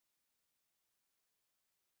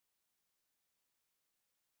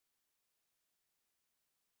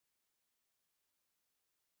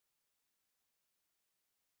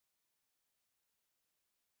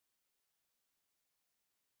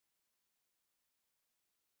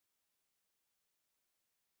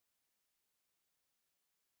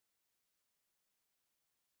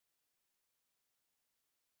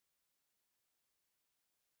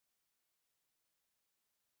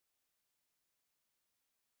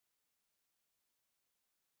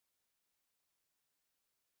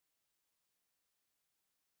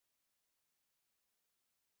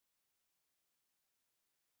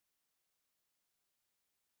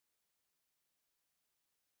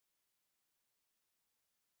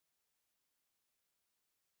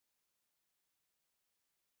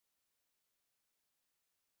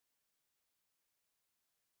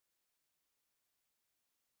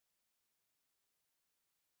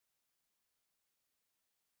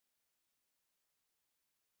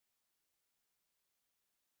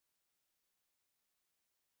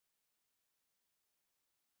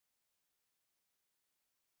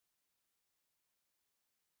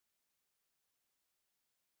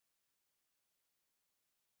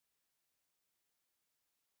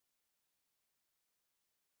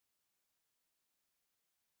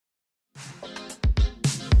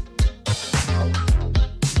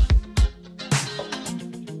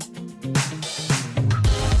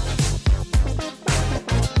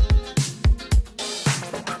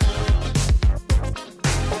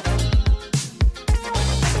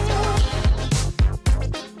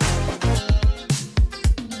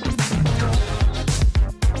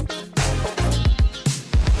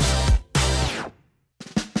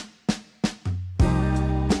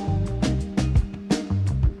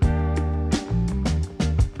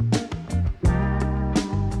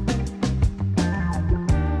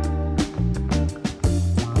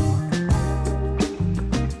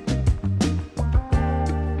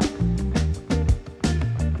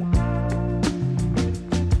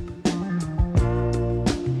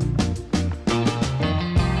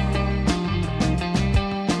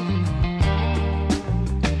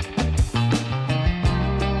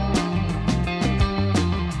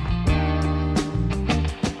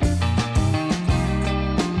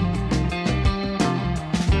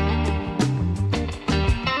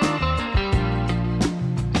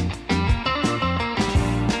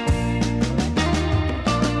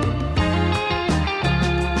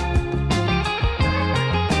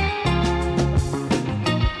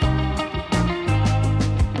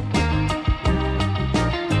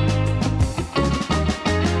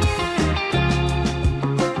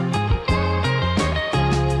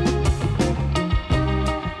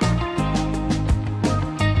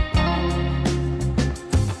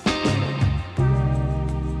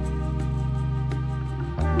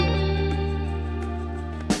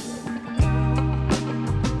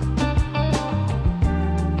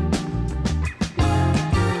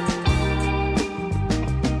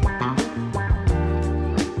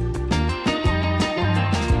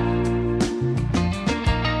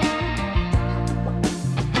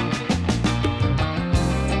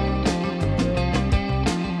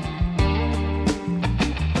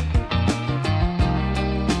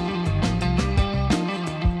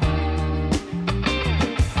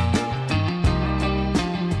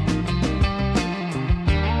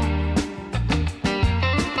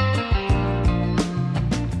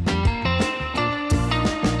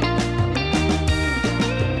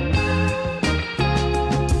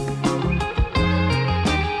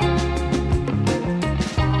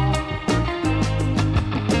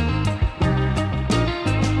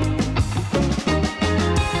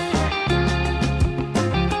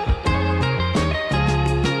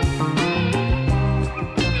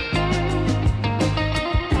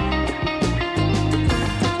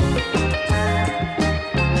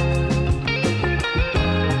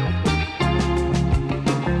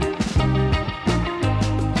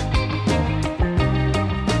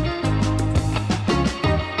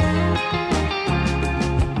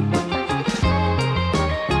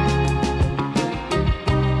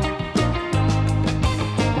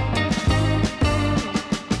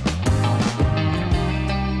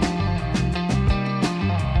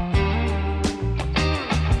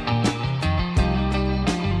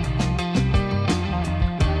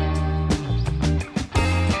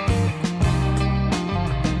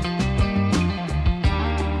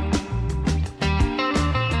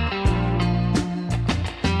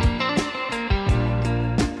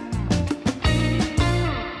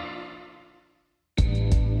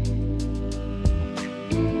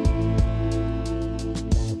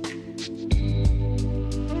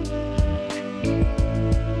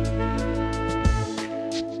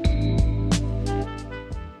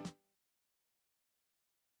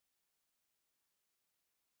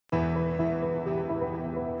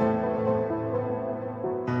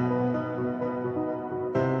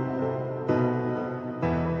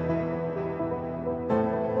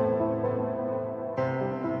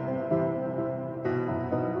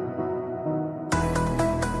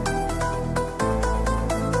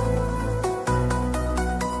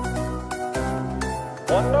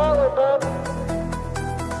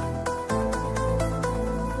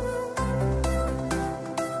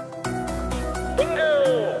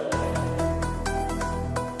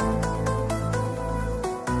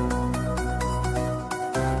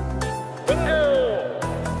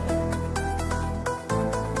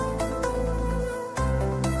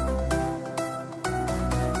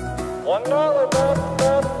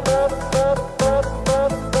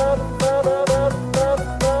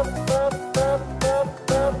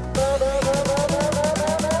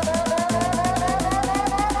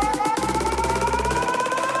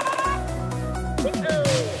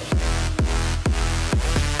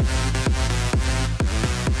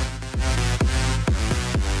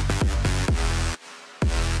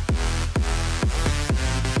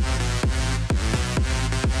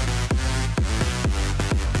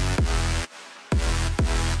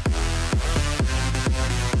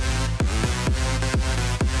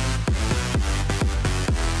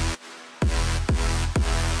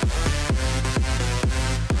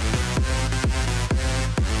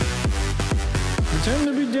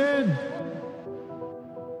in!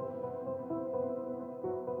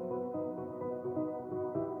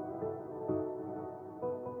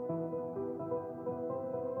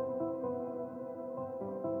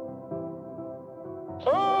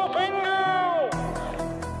 Oh, bingo!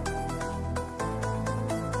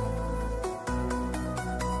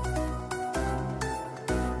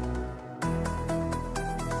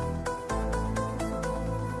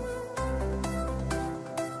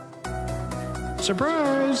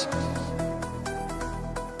 Surprise!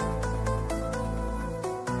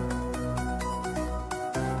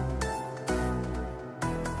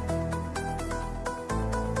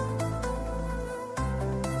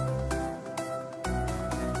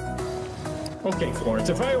 Okay, Florence,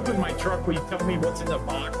 if I open my truck, will you tell me what's in the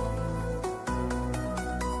box?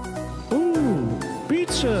 Ooh,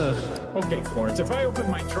 pizza! Okay, Florence, if I open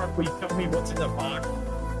my truck, will you tell me what's in the box?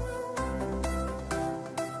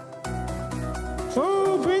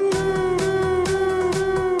 Oh, bingo!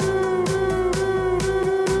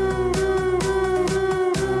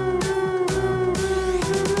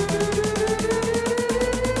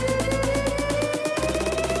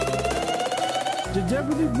 Did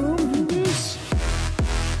Deputy Boom do this?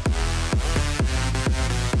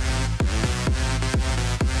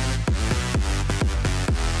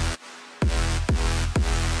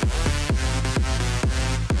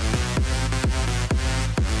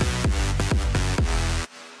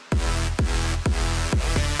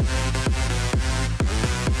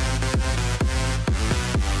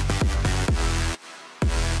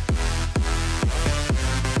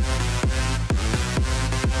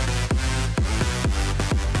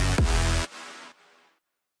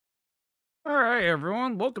 Alright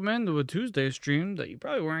everyone, welcome into a Tuesday stream that you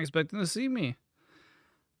probably weren't expecting to see me.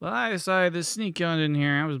 But I decided to sneak on in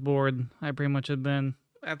here. I was bored. I pretty much had been,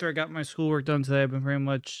 after I got my schoolwork done today, I've been pretty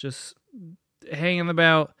much just hanging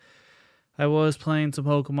about. I was playing some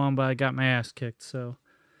Pokemon, but I got my ass kicked, so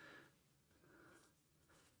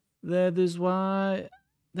that is why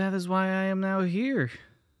I am now here.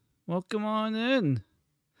 Welcome on in.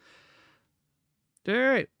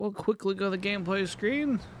 Alright, we'll quickly go to the gameplay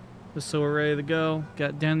screen. Just so we're ready to go.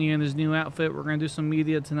 Got Denny in his new outfit. We're going to do some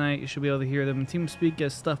media tonight. You should be able to hear them in TeamSpeak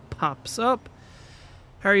as stuff pops up.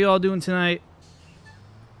 How are you all doing tonight?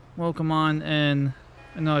 Welcome on. And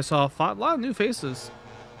I know I saw a lot of new faces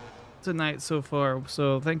tonight so far.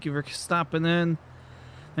 So thank you for stopping in.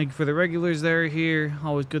 Thank you for the regulars that are here.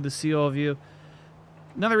 Always good to see all of you.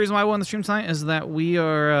 Another reason why I wanted to stream tonight is that we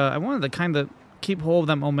are... I wanted to kind of keep hold of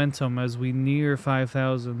that momentum as we near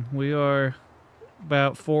 5,000. We are...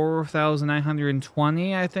 about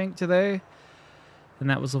 4,920, I think, today.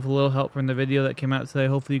 And that was with a little help from the video that came out today.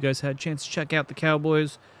 Hopefully you guys had a chance to check out the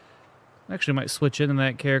Cowboys. I actually might switch into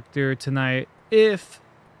that character tonight if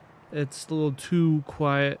it's a little too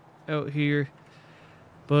quiet out here.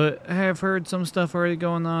 But I have heard some stuff already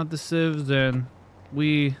going on at the Civs, and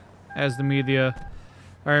we, as the media,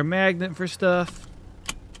 are a magnet for stuff.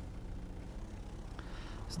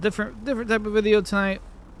 It's a different type of video tonight.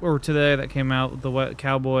 Or today that came out with the Wet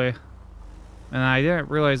Cowboy, and I didn't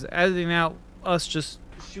realize editing out us just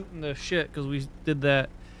shooting the shit because we did that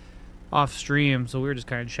off stream, so we were just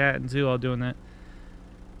kind of chatting too while doing that.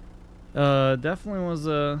 Definitely was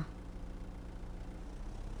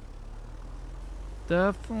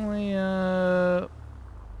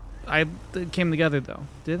it came together though.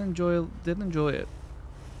 Did enjoy it.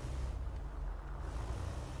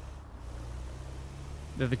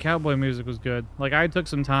 The Cowboy music was good. Like, I took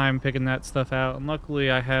some time picking that stuff out, and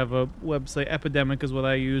luckily I have a website. Epidemic is what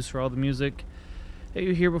I use for all the music that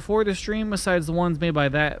you hear before the stream, besides the ones made by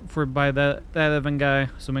that Evan guy.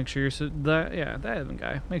 So make sure that Evan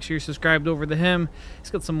guy. Make sure you're subscribed over to him.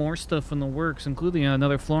 He's got some more stuff in the works, including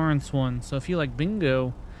another Florence one. So if you like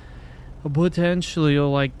bingo, potentially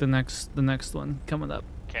you'll like the next one coming up.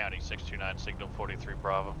 County 629 Signal 43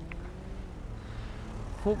 Bravo.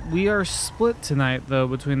 Well, we are split tonight, though,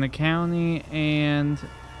 between the county and...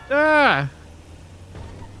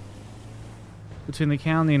 between the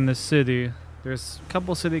county and the city. There's a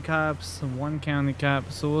couple city cops and one county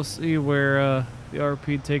cop, so we'll see where the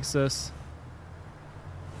RP takes us.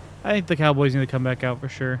 I think the Cowboys need to come back out for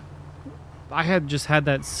sure. I had just had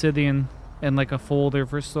that sitting in like a folder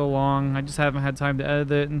for so long. I just haven't had time to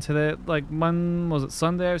edit it. And today, like, was it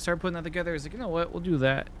Sunday? I started putting that together. I was like, you know what? We'll do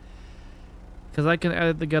that. Because I can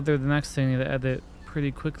edit together the next thing to edit pretty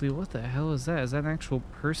quickly. What the hell is that? Is that an actual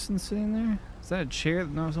person sitting there? Is that a chair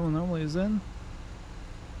that someone normally is in?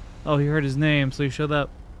 Oh, he heard his name, so he showed up.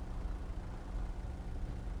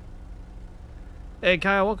 Hey,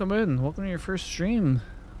 Kyle, welcome in. Welcome to your first stream.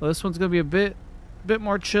 Well, this one's going to be a bit bit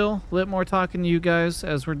more chill, a bit more talking to you guys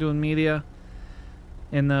as we're doing media,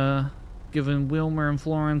 and giving Wilmer and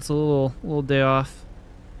Florence a little day off.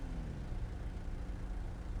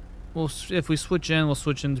 If we switch in, we'll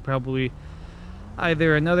switch into probably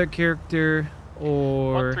either another character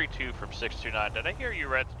or 132 from 629. Did I hear you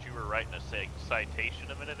right that you were writing a citation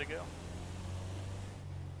a minute ago?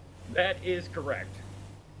 That is correct.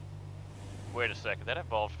 Wait a second, that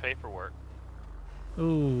involves paperwork.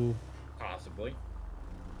 Ooh. Possibly.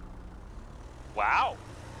 Wow.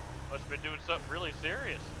 Must have been doing something really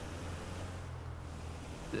serious.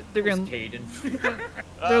 They're It's gonna Caden.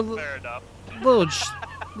 Fair enough.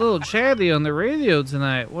 little chatty on the radio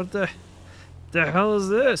tonight. What the hell is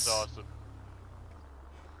this? That's awesome.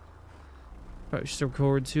 Probably should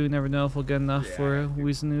record too. Never know if we'll get enough Yeah, for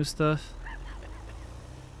Weezy New stuff.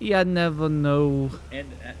 Yeah, never know. And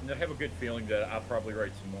I have a good feeling that I'll probably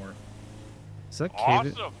write some more. Is that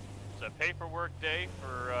Kaden? Awesome. It's a paperwork day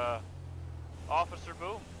for Officer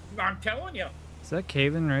Boom. I'm telling you. Is that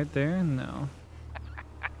Kaden right there? No.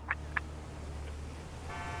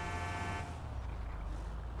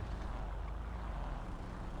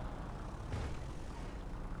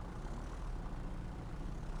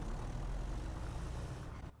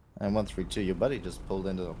 And 132, your buddy just pulled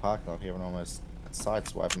into the parking lot here and almost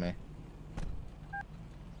sideswiped me.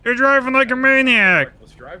 You're driving like a maniac.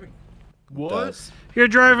 Reckless driving. Does. You're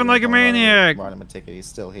driving like a maniac. Write him a ticket. He's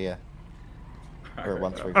still here. Or Alright,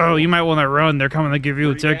 134. Oh, you might want to run. They're coming to give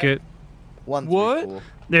you a Where you at? ticket. 134.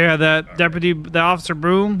 Yeah, that deputy, the officer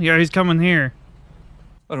Boom. Yeah, he's coming here.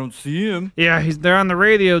 I don't see him. Yeah, they're on the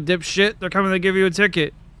radio, dipshit. They're coming to give you a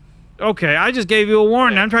ticket. Okay, I just gave you a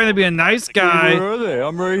warning. I'm trying to be a nice guy. Where are they?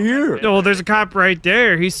 I'm right here. Oh, there's a cop right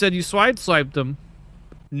there. He said you swiped him.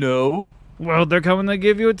 No, Well, they're coming to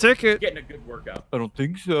give you a ticket. Getting a good workout. I don't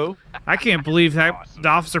think so. I can't believe that Awesome. the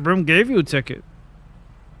officer Broom gave you a ticket.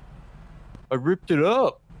 I ripped it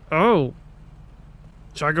up. Oh.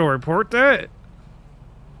 Should I go report that?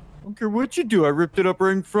 I don't care what you do. I ripped it up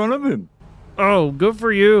right in front of him. Oh, good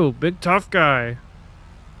for you. Big tough guy.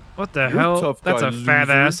 What the You're a hell? tough That's guy, a fat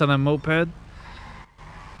loser. ass on a moped.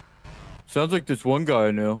 Sounds like this one guy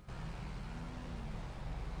I know.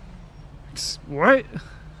 What?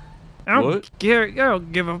 I don't What? care.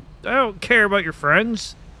 I don't care about your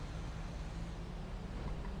friends.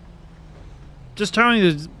 Just telling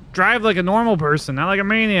you to drive like a normal person, not like a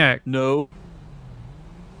maniac. No.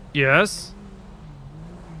 Yes.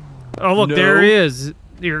 Oh, look, No. there he is.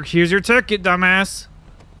 Here's your ticket, dumbass.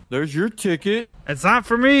 There's your ticket. It's not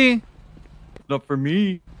for me. Not for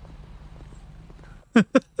me. All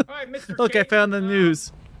right, Mr. Look, I Caden, found the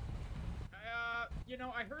news. You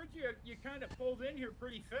know, I heard you kind of pulled in here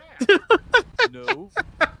pretty fast. No.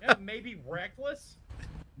 Yeah, maybe reckless.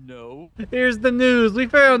 No. Here's the news. We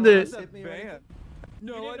found it. Hit me, right? Bam.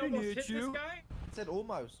 No, You I didn't almost hit this you. guy? It said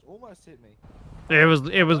almost hit me. It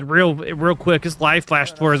was real quick. His light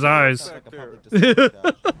flashed before his eyes. Sounds like a There. public display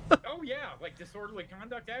charge. Oh yeah, like disorderly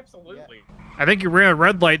conduct, absolutely. I think you ran a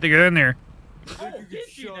red light to get in there. Oh, You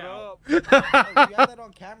did you shut now? up. Oh, you have that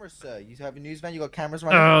on camera, sir. You have a news van. You got cameras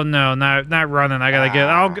running. Oh no, not running. I gotta get.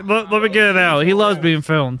 Let me get it out. He loves being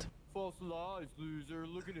filmed. False lies, loser.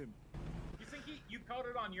 Look at him. You think you caught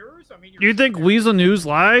it on yours? I mean, You think Weasel News I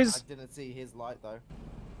lies? didn't see his light though.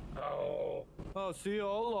 Oh, Oh, see,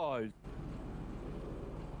 all lies.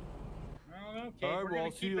 well, okay. All right, We're well, gonna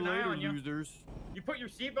I'll see keep you an eye later, on you. losers. You put your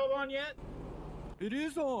seatbelt on yet? It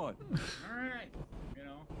is on. All right. You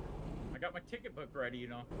know, I got my ticket book ready. You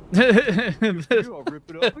know. You, I'll rip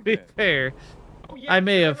it up To be again. fair, Oh yeah. I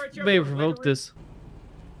may should have write you up may a have provoked letter? this.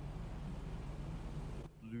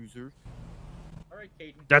 Loser. All right,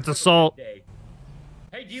 Caden. That's have a good assault. day.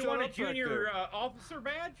 Hey, do you Shut want a up back junior there. officer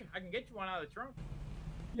badge? I can get you one out of the trunk.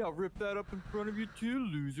 Yeah, I'll rip that up in front of you too,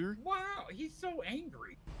 loser. Wow, he's so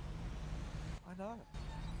angry. I know.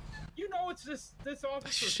 You know, it's this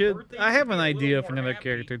officer's Should birthday. I He have should an be a little idea for more another happy.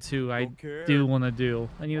 character too? I Don't care. do want to do.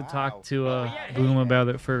 I need to Wow. talk to Oh, yeah, Boom hey, about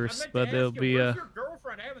it I first, meant but to it'll ask you, be where's your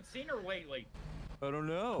girlfriend? I haven't seen her lately. I don't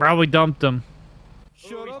know. probably dumped him.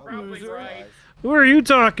 Shut he's up, probably loser. right. Who are you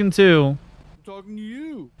talking to? I'm talking to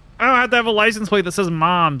you. I don't have to have a license plate that says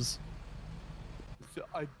Mom's.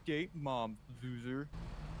 I date mom, loser.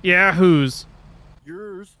 Yeah, whose?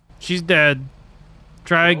 Yours. She's dead.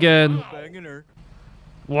 Try again. wow. Banging her.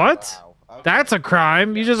 What? Wow. Okay. That's a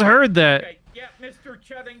crime. You just heard that. Okay, yeah, Mr.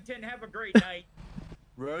 Chuddington, have a great night.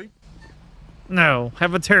 Right? No.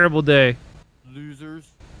 Have a terrible day. Losers.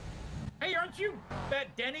 Hey, aren't you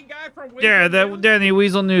that Denny guy from Weasel Yeah, that News? Danny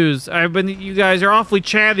Weasel News. You guys are awfully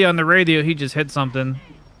chatty on the radio. He just hit something.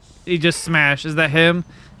 He just smashed. Is that him?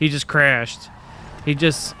 He just crashed. He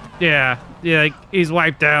just, yeah, like, he's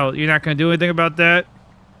wiped out. You're not gonna do anything about that?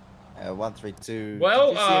 132.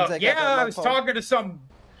 Well, Did you see him take out yeah, that I was log pole? talking to some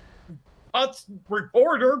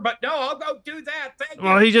reporter, but no, I'll go do that. Thank you.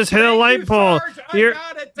 Well, he just hit a Thank light you, pole. Sarge. I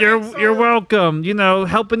got it. Thanks, You're Sarge. welcome. You know,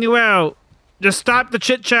 helping you out. Just stop the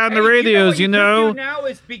chit chat on the Hey, radios. what You could know. do now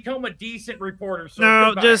is become a decent reporter. So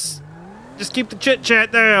No, goodbye. just keep the chit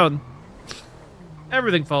chat down.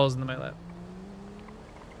 Everything falls into my lap.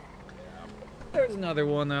 There's another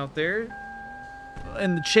one out there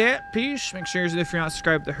in the chat. Peace. Make sure if you're not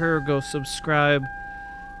subscribed to her, go subscribe.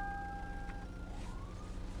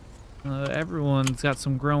 Everyone's got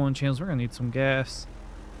some growing channels. We're gonna need some gas.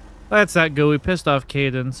 That's not good. We pissed off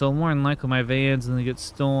Caden, so more than likely my van's gonna get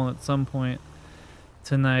stolen at some point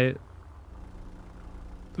tonight.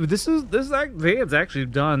 This van's actually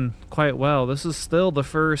done quite well. This is still the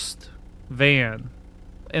first van,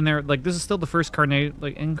 and they're like, this is still the first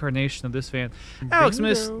incarnation of this van. Alex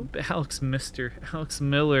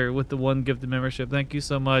Miller with the 1 gifted membership. Thank you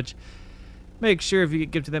so much. Make sure if you get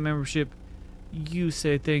gifted that membership, you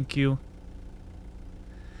say thank you.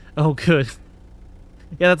 Oh, good.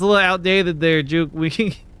 Yeah, that's a little outdated there, Juke. We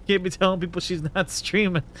can't be telling people she's not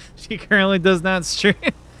streaming. She currently does not stream.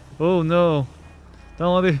 Oh, no.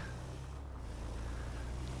 Don't let her...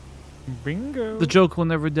 Bingo. The joke will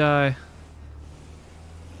never die.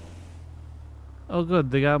 Oh,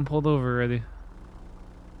 good. They got him pulled over already.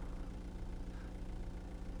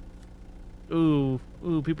 Ooh,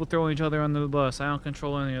 people throwing each other under the bus. I don't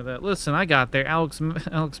control any of that. Listen, I got there. Alex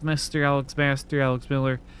Master, Alex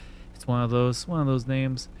Miller. It's one of those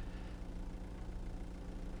names.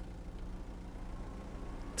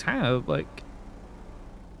 Kind of like,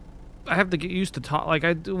 I have to get used to talk. Like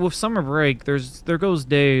I do with summer break. There goes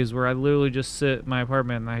days where I literally just sit in my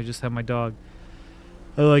apartment and I just have my dog.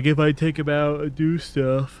 Like if I take him out and do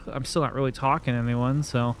stuff, I'm still not really talking to anyone.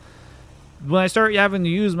 So when I start having to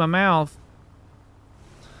use my mouth.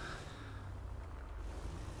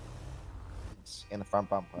 In the front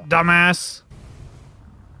bumper. Dumbass.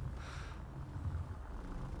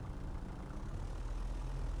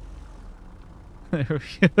 There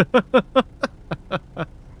we go.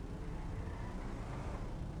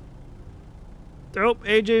 Oh,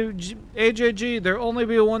 AJG, there'll only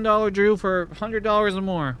be a $1 drew for $100 or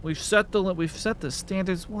more. We've set the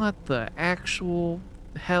standards. What the actual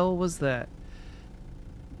hell was that?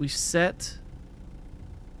 We've set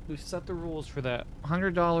the rules for that.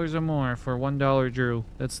 $100 or more for $1 drew.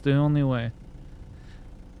 That's the only way.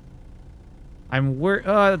 Oh,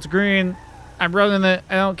 that's green. I'm running it.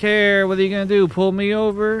 I don't care. What are you gonna do? Pull me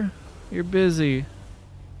over? You're busy.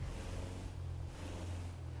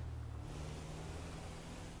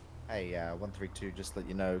 Hey, 132, just let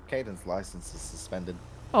you know, Caden's license is suspended.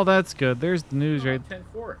 Oh, that's good. There's the news right.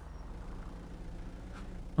 10-4.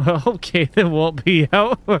 Well, okay, then won't be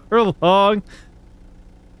out for long.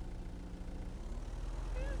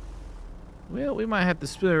 Well, we might have to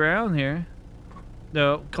spin around here.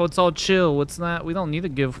 No, it's all chill. It's not. We don't need to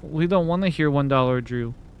give. We don't want to hear $1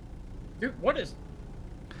 Drew. Dude, what is...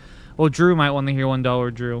 Well, Drew might want to hear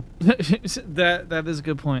 $1 Drew. That is a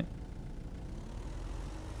good point.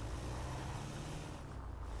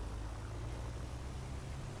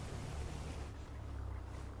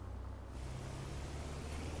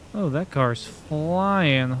 Oh, that car's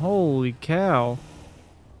flying. Holy cow.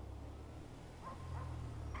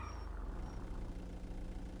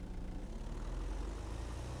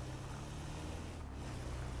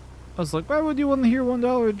 I was like, why would you want to hear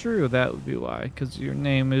 $1 Drew? That would be why, because your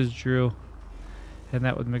name is Drew. And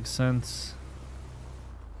that would make sense.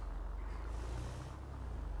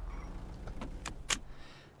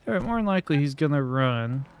 Alright, more than likely he's gonna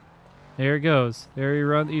run. There he goes. There he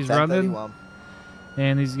runs. He's running.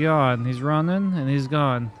 And he's gone. He's running and he's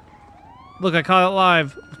gone. Look, I caught it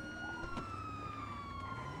live.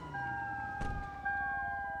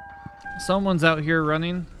 Someone's out here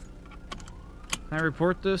running. Can I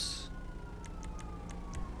report this?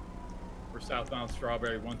 We're southbound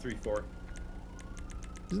Strawberry 134.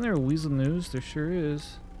 Isn't there a Weasel News? There sure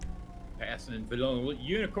is. Passing in below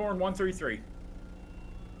Unicorn 133.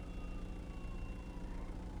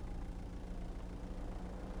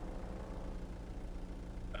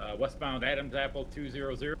 Westbound Adams Apple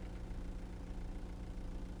 200.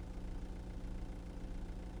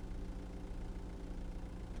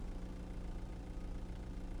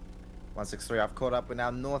 I've caught up. We're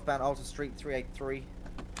now northbound Alta Street 383.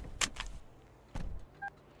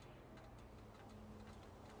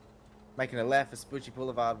 Making a left for Spoochie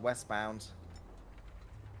Boulevard westbound.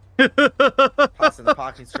 Passing the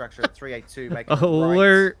parking structure at 382, making a right.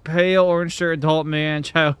 Alert, pale orange shirt adult man,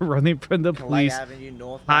 child running from the Calais police. Avenue,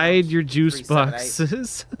 northbound, Hide your juice 378.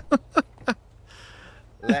 boxes.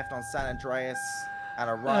 Left on San Andreas, and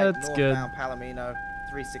a right That's good. northbound Palomino,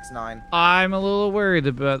 369. I'm a little worried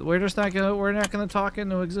about. We're not gonna talk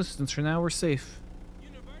into existence for now. We're safe.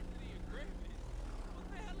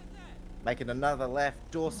 Making another left,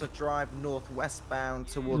 Dorset Drive,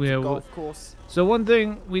 northwestbound towards the golf course. So one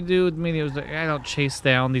thing we do with me is that I don't chase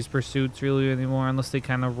down these pursuits really anymore unless they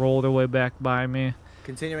kind of roll their way back by me.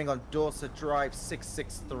 Continuing on Dorset Drive,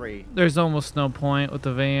 663. There's almost no point with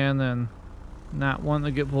the van and not wanting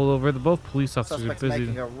to get pulled over. Both police officers Suspects are busy.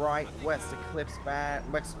 making a right, West Eclipse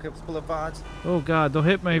Boulevard. Oh God! Don't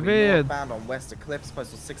hit my Moving van. northbound on West Eclipse,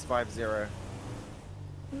 postal 650.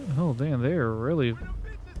 Oh damn! They are really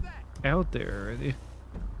out there already.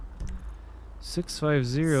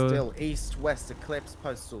 650. Still east, West Eclipse,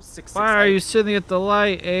 postal 668. Why are you sitting at the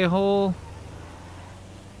light, a-hole?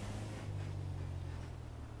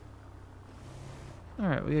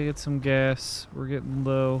 Alright, we gotta get some gas. We're getting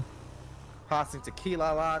low. Passing to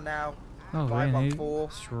Kilala now. Oh man, 514.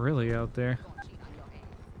 it's really out there.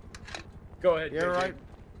 Go ahead. You're JJ. right.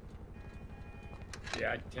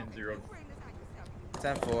 Yeah, 10-0.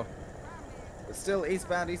 10-4. But still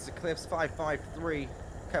eastbound, East Eclipse, 553.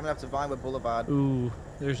 Coming up to Vinewood Boulevard. Ooh,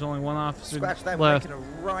 there's only one officer Scratch that, left. making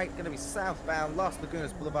a right. Going to be southbound, Las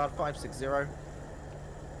Lagunas Boulevard, 560.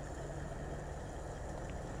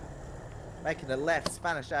 Making a left,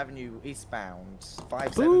 Spanish Avenue eastbound,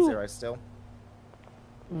 570 still.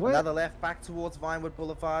 What? Another left back towards Vinewood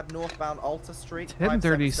Boulevard, northbound Alta Street,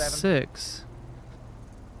 577. 1036.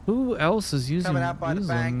 Who else is using Coming out by the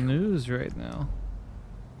bank. news right now?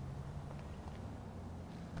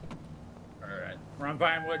 Alright. We're on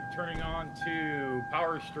Vinewood, turning on to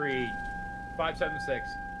Power Street, 576.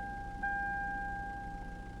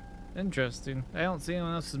 Interesting. I don't see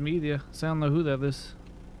anyone else's media, so I don't know who that is.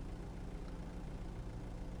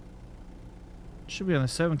 Should be on the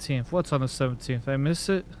 17th. What's on the 17th? I miss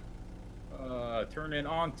it? Turning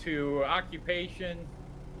on to Occupation,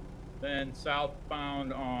 then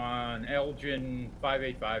southbound on Elgin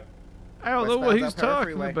 585. I don't know what Westbound he's Empire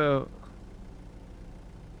talking Freeway. about.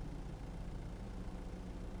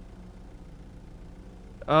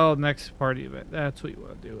 Oh, next party event. That's what you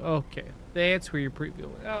want to do. Okay. That's where you're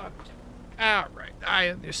previewing. Oh, alright. I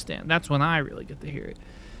understand. That's when I really get to hear it.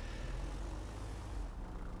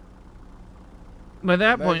 By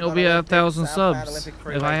that point, you'll be at 1,000 subs.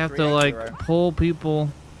 If I have to, like, pull people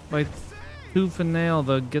by tooth and nail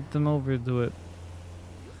to get them over to it.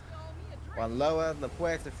 One lower, La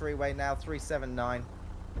Puerta Freeway now, 379.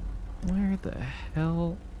 Where the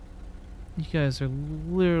hell? You guys are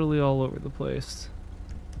literally all over the place.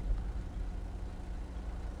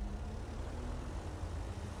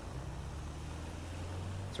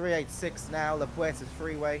 .386 now, La Puerta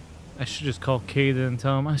Freeway. I should just call Kaden and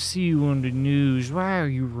tell him, I see you on the news. Why are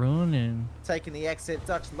you running? Taking the exit,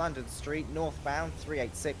 Dutch London Street, northbound,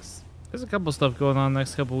 386. There's a couple stuff going on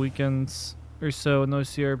next couple weekends or so in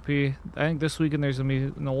OCRP. I think this weekend there's going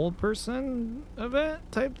to be an old person event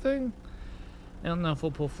type thing. I don't know if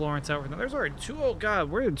we'll pull Florence out. There's already oh God,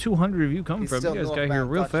 where did 200 of you come from? You guys got here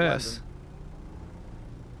real fast.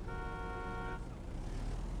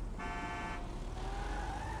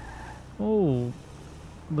 Oh,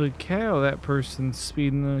 the cow, that person's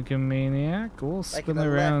speeding like a maniac. We'll spin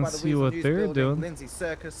around and see what they're doing. Lindsay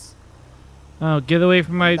Circus. Oh, get away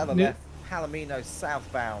from my... Another left, Palomino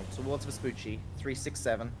southbound towards Vespucci,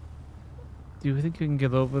 367. Do you think we can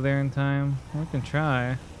get over there in time? We can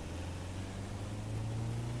try.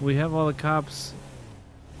 We have all the cops.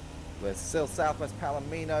 We're still southwest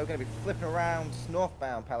Palomino, going to be flipping around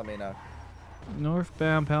northbound Palomino.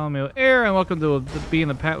 Northbound Palomino. Aaron, welcome to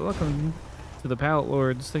welcome to the Pallet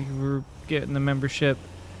Lords. Thank you for getting the membership.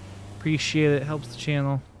 Appreciate it. Helps the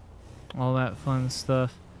channel. All that fun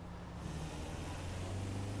stuff.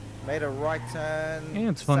 Made a right turn. And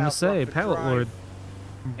it's fun to say, Pallet Lord.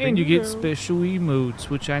 And you get special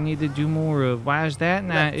emotes, which I need to do more of. Why is that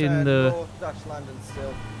not in the... North, Dutch London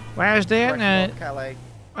still. Why is that not... Calais.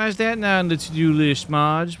 Why is that not on the to-do list,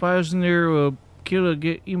 mods? Why isn't there a killer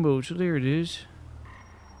get emotes? There it is.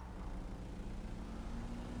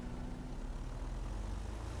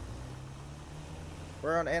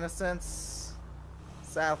 We're on Innocence.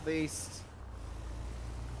 Southeast.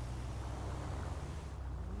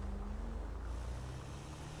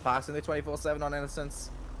 Passing the 24/7 on Innocence.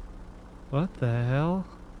 What the hell?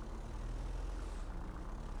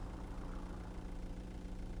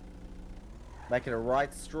 Making a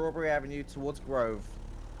right, Strawberry Avenue towards Grove.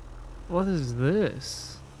 What is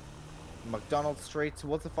this? McDonald Street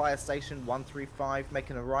towards the fire station, 135,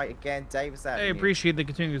 making a right again, Davis I Avenue. appreciate the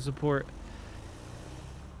continued support.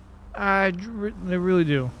 I really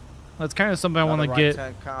do. That's kind of something I want to Another get right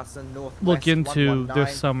turn, Carson, northwest, look into 119.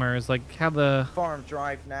 this summer. Is like how the Forum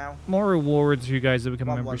Drive now. more rewards for you guys that become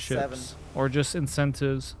 117. memberships or just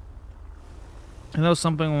incentives. I know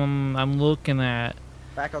something I'm looking at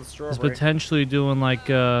Back on is Strawberry. potentially doing like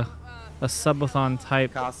a subathon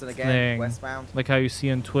type Carson again, thing, westbound. like how you see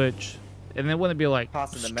on Twitch. And it wouldn't be like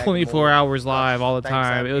Passing the Mega 24 Mall, hours live all the Davis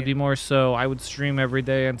time. It would Avenue. be more so I would stream every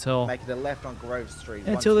day until Making a left on Grove Street.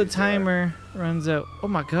 the 120. timer runs out. Oh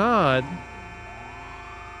my god.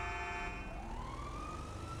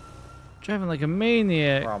 Driving like a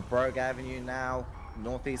maniac. We're on Brogue Avenue now,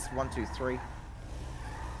 northeast 123.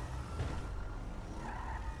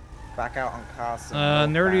 Back out on Carson.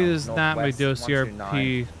 Nerdy northbound, does not make the northwest, OCRP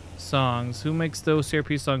 129. songs. Who makes the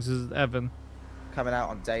OCRP songs? This is Evan. Coming out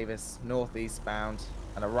on Davis, northeastbound,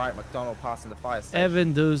 and a right McDonald passing the fire station.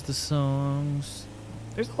 Evan does the songs.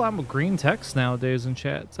 There's a lot more green text nowadays in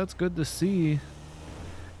chats. That's good to see.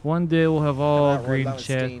 One day we'll have Coming all out Roy green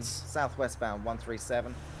Lowenstein, chats. southwestbound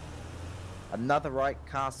 137. Another right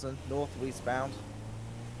Carson, northwestbound.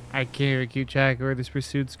 I can't keep track of where this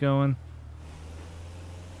pursuit's going.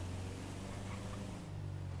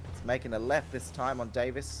 It's making a left this time on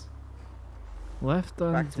Davis. Left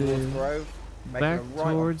on Back towards Div. Grove. Making Back a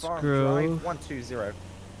right towards on Farm Grove. Drive, 120.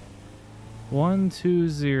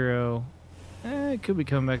 120. It could be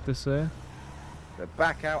coming back this way. We're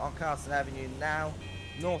back out on Carson Avenue now,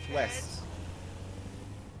 northwest.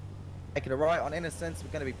 Making a right on Innocence,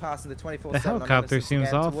 we're going to be passing the 24/7 The on helicopter Innocence seems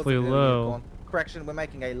again towards awfully the Little low. Unicorn. Correction, we're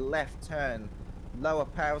making a left turn, Lower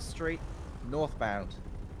Powell Street, northbound.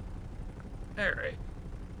 Alright.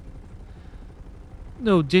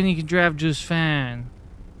 No, Denny can drive just fine.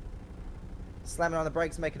 Slamming on the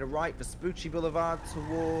brakes, making a right, Vespucci Boulevard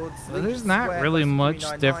towards. Well, there's Legion not Square, really west much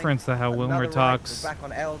 399. difference to how Another Wilmer right, talks we're back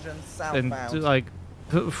on Elgin, and southbound. like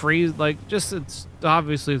freeze, like just it's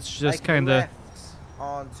obviously it's just Making a kind of. left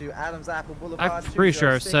onto Adams Apple Boulevard. I'm pretty sure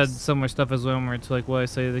I've said 206. similar stuff as Wilmer to like what I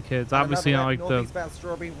say to the kids. And Obviously not another like left, the northeastbound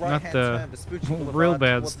Strawberry, not right-hand the turn, Vespucci real Boulevard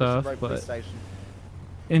bad towards stuff, Mission Road Police but Station.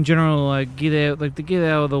 in general like get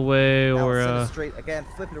out of the way Now or on Center Street again,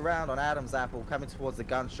 flipping around on Adams Apple, coming towards the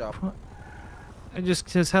gun shop.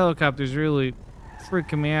 his helicopter's really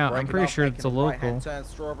freaking me out. I'm Breaking pretty off, sure making it's a a local. right-hand turn,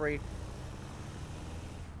 Strawberry.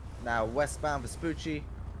 Now westbound Vespucci,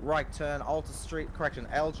 right turn, Alta Street, correction,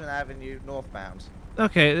 Elgin Avenue, northbound.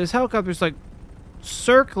 Okay, this helicopter's like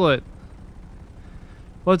circling.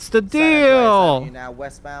 What's the San Andreas Avenue deal? now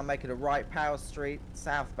westbound, making a right, Power Street,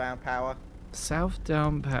 southbound Power. South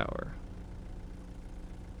down power.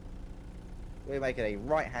 We're making a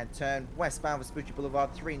right-hand turn, westbound Vespucci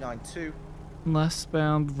Boulevard, 392.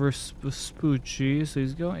 Westbound Vespucci, so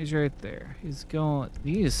he's right there. He's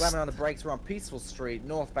Slamming on the brakes, we're on Peaceful Street,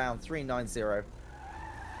 northbound, 390.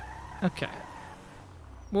 okay.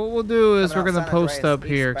 What we'll do is Coming we're out gonna San post Andreas, up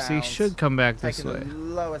here because he eastbound, should come back this Taking way. the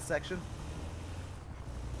lower section.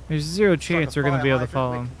 There's zero Like chance a we're gonna fire be able to hydrant,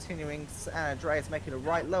 follow we're him. Continuing San Andreas, making a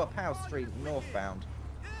right, lower Powell Street, northbound.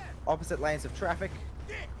 Opposite lanes of traffic.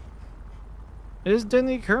 Is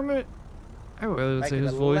Denny Kermit? I would say Making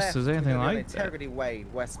his a voice left, is we're anything gonna do an like that. Integrity Way,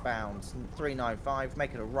 westbound, 395,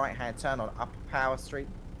 making a right-hand turn on Upper Power Street.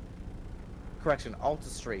 Correction, Alta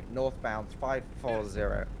Street, northbound,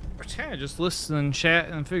 540. We're kind of just listening,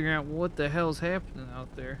 chatting, and figuring out what the hell's happening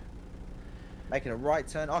out there. Making a right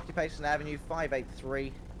turn, Occupation Avenue,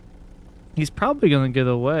 583. He's probably gonna get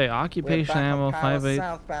away. We're Occupation back ammo on Power, 58.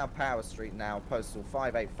 southbound Power Street now, postal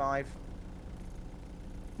 585.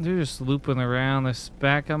 They're just looping around. They're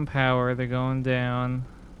back on power. They're going down.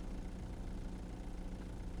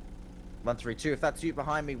 132. If that's you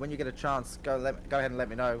behind me, when you get a chance, go ahead and let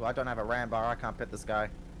me know. I don't have a ram bar. I can't pit this guy.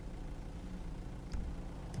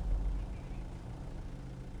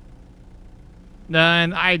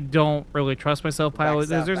 And I don't really trust myself, pilot.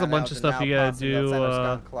 Back There's a southbound bunch of Elgin stuff now, you gotta passing the do. Alzheimer's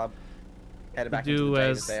Gun Club. Headed back into Do the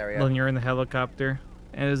Davis as area. when you're in the helicopter,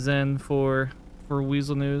 as in for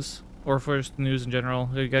Weasel News or for just news in general.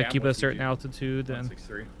 You gotta Yeah, keep I'm at a with you, certain dude. altitude and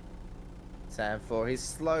 163. 10-4. He's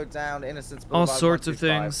slowed down Innocence all Boulevard, sorts of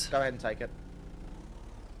 125. things. Go ahead and take it.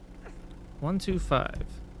 125.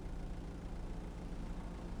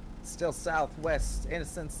 Still southwest.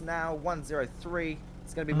 Innocence now 103.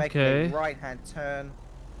 It's going to be making Okay. a right-hand turn.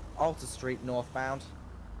 Alta Street northbound.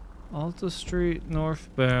 Alta Street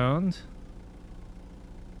northbound.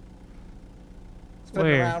 Spin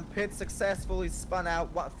Where? around. Pit successful. He's spun out.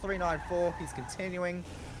 394. He's continuing.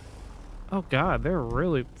 Oh god, they're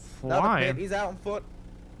really Another pit. flying. He's out on foot.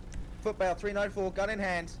 Footbail 394. Gun in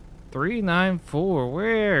hand. 394.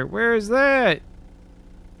 Where? Where is that?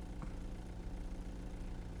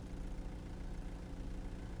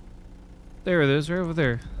 There it is, right over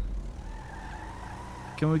there.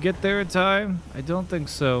 Can we get there in time? I don't think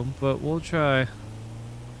so, but we'll try.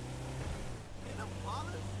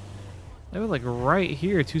 They were like right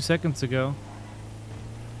here 2 seconds ago.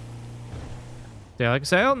 Yeah, like I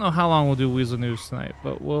said, I don't know how long we'll do Weasel News tonight,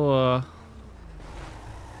 but we'll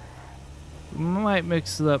we might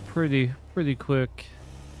mix it up pretty quick.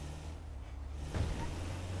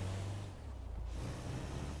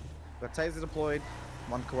 Got taser deployed.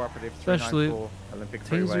 One cooperative. Especially 394 Olympic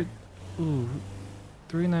Freeway. Ooh,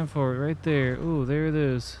 394 right there. Ooh, there it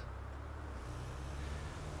is.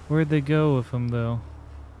 Where'd they go with him though?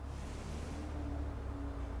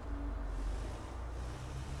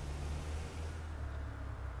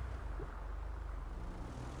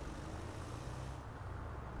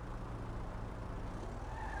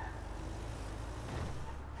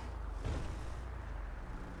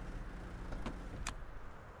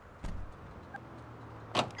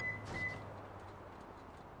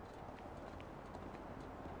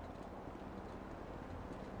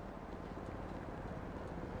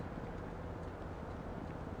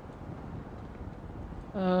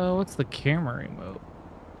 What's the camera remote?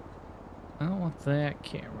 I don't want that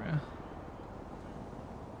camera.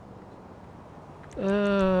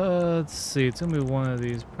 Let's see. It's gonna be one of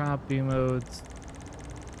these prop emotes.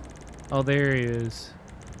 Oh, there he is.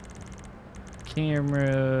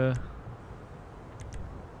 Camera.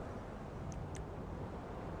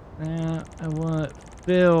 I want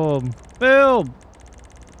film. Film!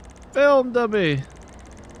 Film, dummy!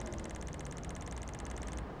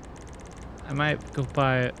 I might go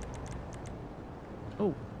buy it.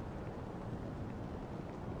 Oh.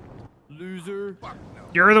 Loser.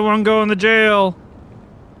 You're the one going to jail.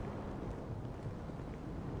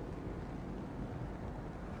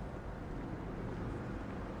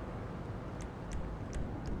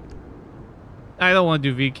 I don't want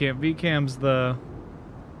to do VCam. VCam's the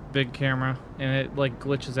big camera, and it like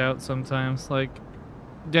glitches out sometimes. Like,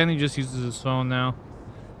 Danny just uses his phone now.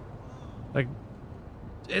 Like,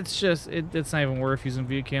 it's just, it's not even worth using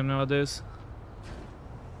VCam nowadays.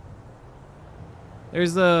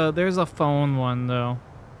 There's a phone one though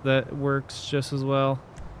that works just as well.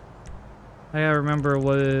 I gotta remember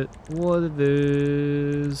what it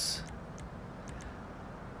is.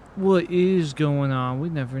 What is going on? We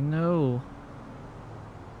never know.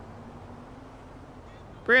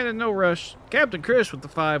 Brandon, no rush. Captain Chris with the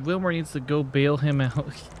 5. Wilmer needs to go bail him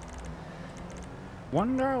out.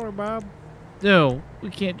 $1, Bob. No,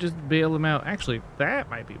 we can't just bail him out. Actually,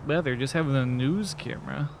 that might be better. Just having a news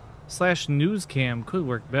camera. / news cam could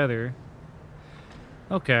work better.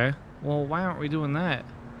 Okay. Well, why aren't we doing that?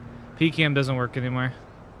 PCam doesn't work anymore.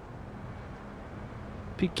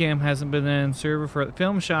 PCam hasn't been in server for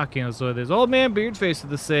film shocking is what it is. Old man Beardface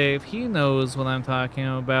at the save. He knows what I'm talking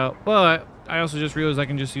about. But I also just realized I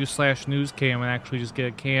can just use / news cam and actually just get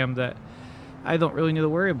a cam that I don't really need to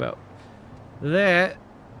worry about. That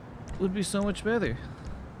would be so much better.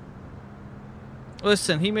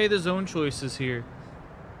 Listen, he made his own choices here.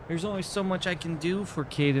 There's only so much I can do for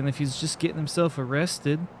Caden if he's just getting himself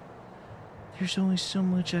arrested. There's only so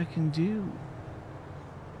much I can do.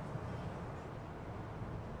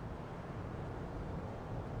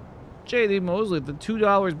 JD Mosley, the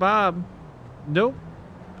 $2 Bob. Nope.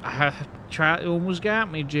 I tried, almost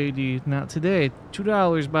got me, JD. Not today.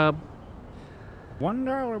 $2 Bob.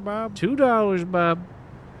 $1, Bob. $2 Bob.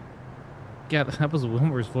 God, that was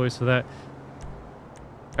Wilmer's voice for that.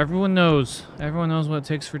 Everyone knows. Everyone knows what it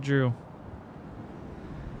takes for Drew.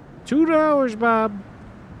 $2, Bob.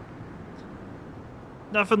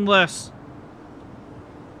 Nothing less.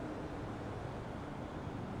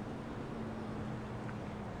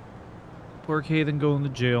 Poor Caden going to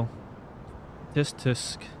jail.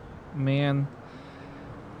 Tisk. Man.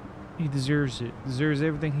 He deserves it. Deserves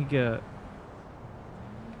everything he got.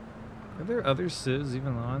 Are there other civs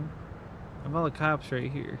even on? I have all the cops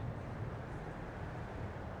right here.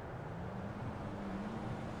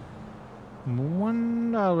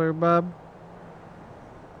 $1, Bob.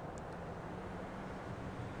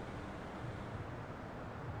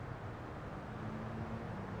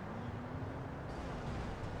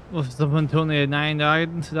 Well, if someone donated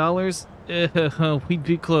 $9, we'd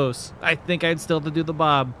be close. I think I'd still have to do the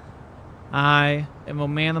Bob. I am a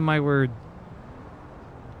man of my word.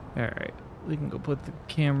 Alright, we can go put the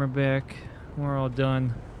camera back. We're all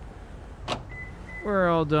done. We're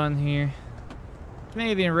all done here.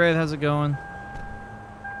 Canadian Red, how's it going?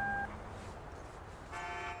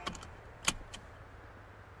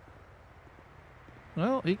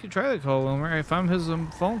 Well, he could try to call Wilmer. If I'm his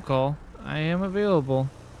phone call, I am available.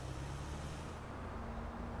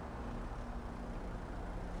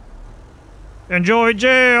 Enjoy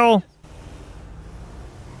jail!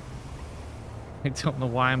 I don't know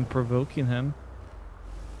why I'm provoking him.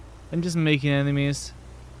 I'm just making enemies.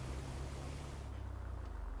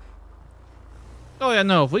 Oh yeah,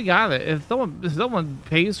 no, if we got it. If someone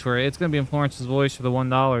pays for it, it's gonna be in Florence's voice for the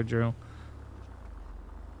 $1, Drew.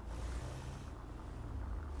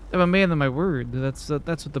 I'm a man of my word. That's what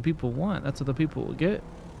the people want. That's what the people will get.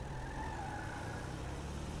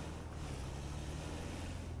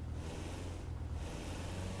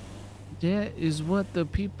 That is what the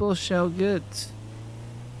people shall get.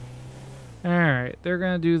 Alright, they're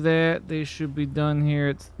gonna do that. They should be done here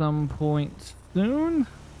at some point soon.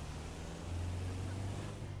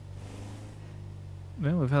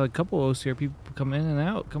 Well, we've had a couple OCR people come in and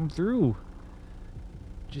out, come through.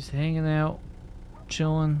 Just hanging out,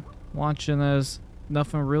 chilling, watching as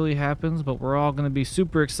nothing really happens, but we're all gonna be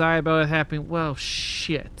super excited about it happening. Well,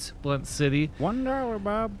 shit, Blunt City. $1,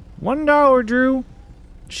 Bob. $1, Drew.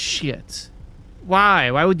 Shit. Why?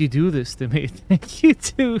 Why would you do this to me? Thank you,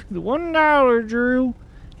 dude. $1, Drew. You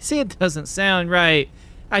see, it doesn't sound right.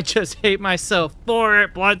 I just hate myself for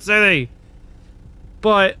it, Blood City.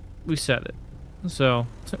 But we said it. So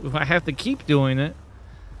I have to keep doing it.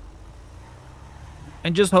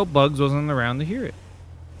 And just hope Bugs wasn't around to hear it.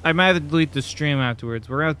 I might have to delete the stream afterwards.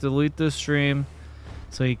 We're going to have to delete this stream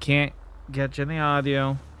so you can't catch any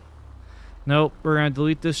audio. Nope, we're going to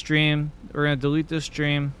delete this stream. We're going to delete this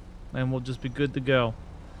stream, and we'll just be good to go.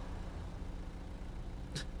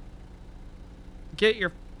 Get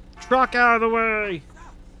your truck out of the way!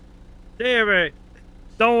 Damn it!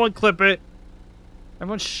 Don't unclip it!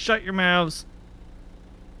 Everyone shut your mouths.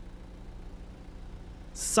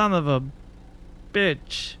 Son of a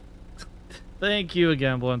bitch. Thank you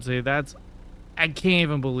again, Blumpsy. That's... I can't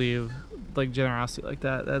even believe, like, generosity like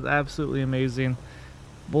that. That's absolutely amazing.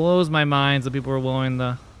 Blows my mind that people are willing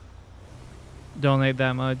to donate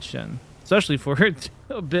that much, and especially for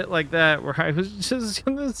a bit like that where I was just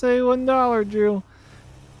gonna say $1, Drew.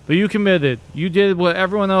 But you committed. You did what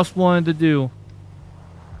everyone else wanted to do.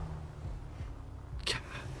 God,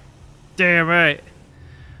 damn right.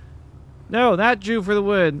 No, not Drew for the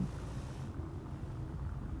win.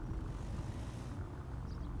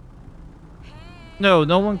 No,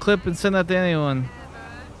 no one clip and send that to anyone.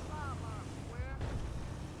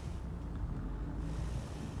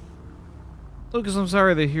 Lucas, I'm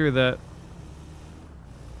sorry to hear that.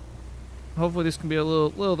 Hopefully this can be a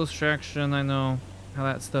little distraction. I know how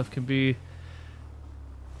that stuff can be.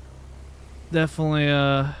 Definitely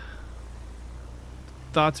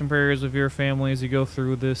thoughts and prayers with your family as you go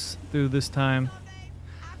through this time.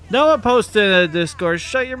 No one posted in the Discord.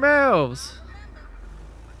 Shut your mouths.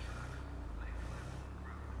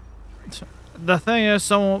 The thing is,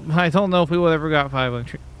 I don't know if we would ever got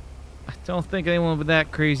 500. I don't think anyone would be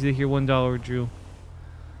that crazy to hear $1, Drew. Is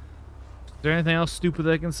there anything else stupid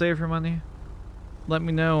I can say for money? Let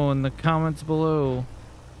me know in the comments below.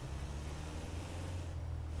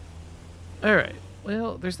 Alright,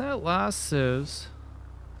 well, there's not a lot of civs.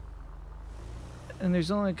 And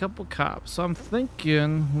there's only a couple cops. So I'm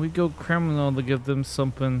thinking we go criminal to give them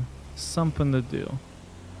something to do.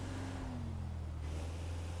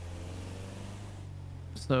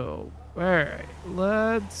 So, alright,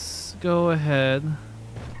 let's go ahead.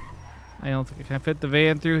 I don't think I can fit the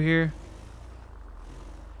van through here.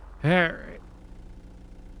 Alright.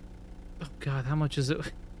 Oh god, how much is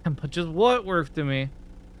it? How much is what worth to me?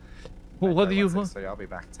 Well, what do you want? So I'll be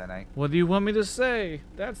back 10-8. What do you want me to say?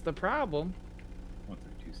 That's the problem.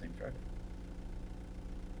 132 same drive.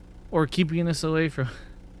 Or keeping us away from...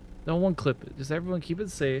 Don't one clip it. Just everyone keep it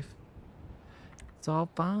safe. It's all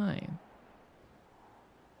fine.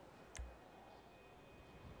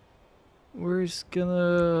 We're just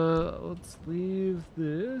gonna... Let's leave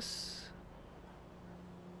this.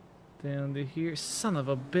 Down to here. Son of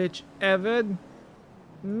a bitch, Evan.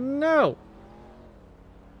 No.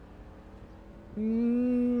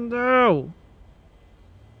 No.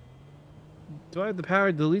 Do I have the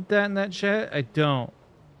power to delete that in that chat? I don't.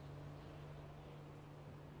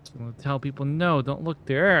 I'm gonna tell people no, don't look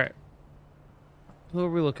there. Alright. What are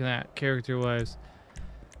we looking at, character-wise?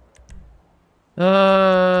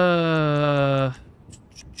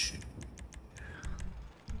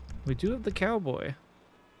 We do have the cowboy.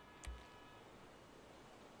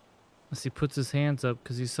 Unless he puts his hands up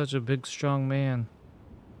because he's such a big, strong man.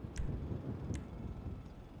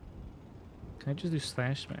 Can I just do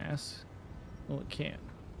slash mass? Oh, it can't.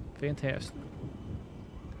 Fantastic.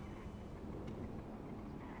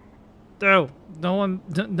 No, no one.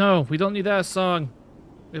 No, we don't need that song.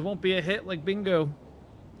 It won't be a hit like bingo.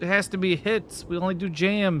 It has to be hits. We only do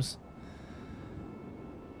jams.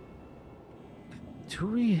 Do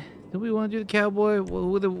we want to do the cowboy?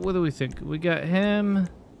 What do we think? We got him.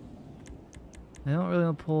 I don't really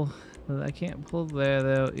want to pull. I can't pull that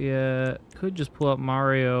out yet. Could just pull up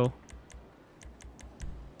Mario.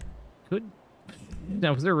 Could.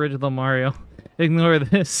 No, it's the original Mario. Ignore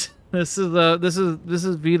this. This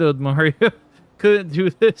is vetoed Mario. Couldn't do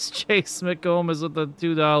this. Chase McComas with the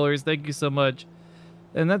 $2. Thank you so much.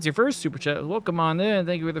 And that's your first super chat. Welcome on in.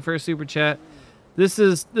 Thank you for the first super chat. This.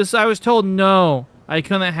 I was told no. I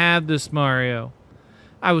couldn't have this Mario.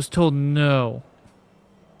 I was told no.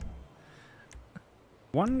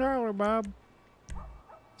 $1, Bob.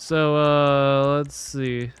 So let's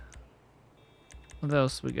see. What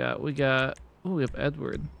else we got? We have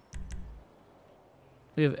Edward.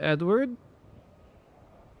 We have Edward.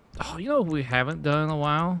 Oh, you know who we haven't done in a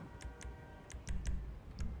while?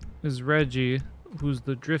 Is Reggie, who's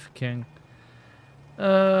the Drift King.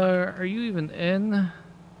 Are you even in?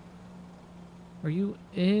 Are you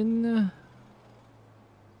in?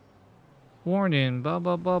 Warning, blah,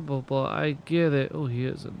 blah, blah, blah, blah. I get it. Oh, he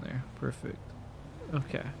is in there. Perfect.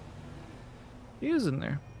 Okay. He is in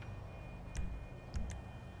there.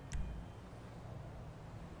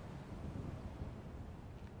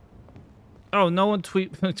 Oh, no one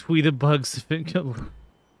tweeted bugs.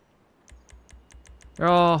 You're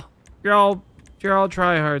all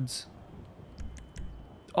tryhards.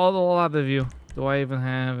 A lot of you. Do I even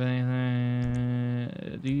have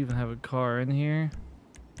anything? Do you even have a car in here?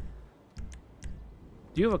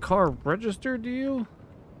 Do you have a car registered, do you?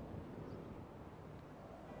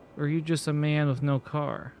 Or are you just a man with no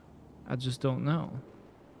car? I just don't know.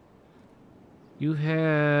 You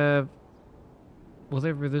have...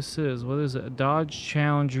 whatever this is. What is it? A Dodge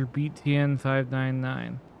Challenger BTN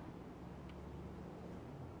 599.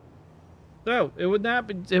 No, it would not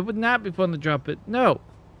be fun to drop it. No.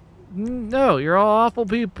 No, you're all awful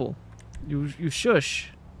people. You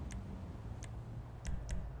shush.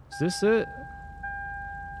 Is this it?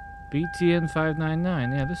 BTN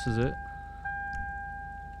 599. Yeah, this is it.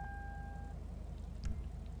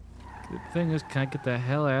 The thing is, can I get the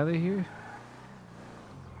hell out of here?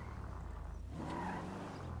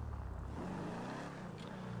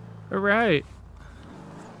 Alright.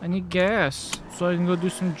 I need gas so I can go do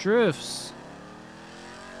some drifts.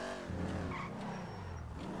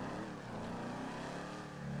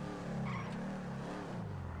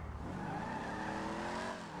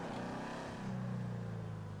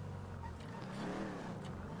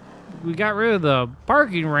 We got rid of the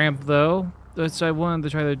parking ramp though. That's why I wanted to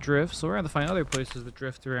try to drift, so we're gonna have to find other places to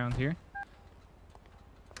drift around here.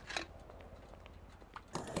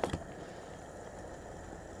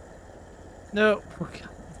 No,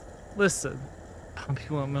 listen,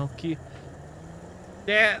 you want Milky?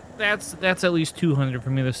 That's at least 200 for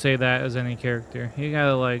me to say that as any character. You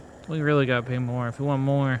gotta we really gotta pay more. If you want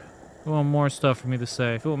more stuff for me to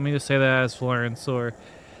say. If you want me to say that as Florence or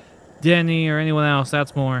Denny or anyone else,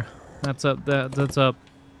 that's more. That's up. That's up.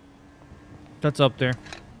 That's up there.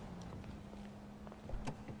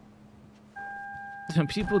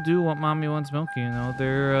 People do want mommy wants Milky, you know.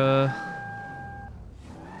 They're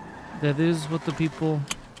that is what the people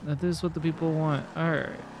want.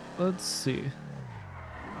 Alright, let's see.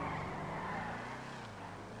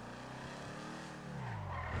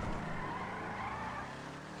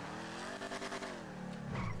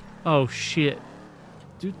 Oh shit.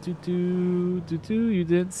 You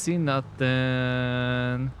didn't see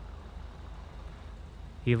nothing.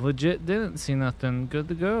 He legit didn't see nothing. Good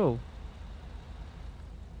to go.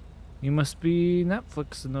 You must be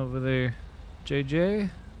Netflixing over there,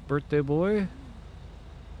 JJ. Birthday boy.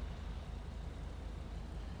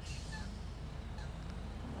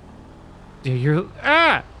 Yeah, you're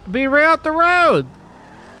be right out the road.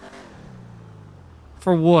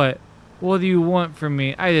 For what? What do you want from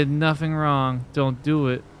me? I did nothing wrong. Don't do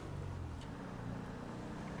it.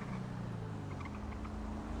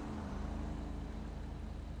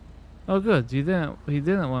 Oh good, he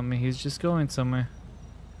didn't want me. He's just going somewhere.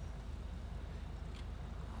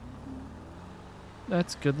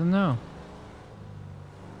 That's good to know.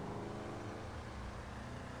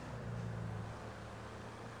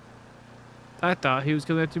 I thought he was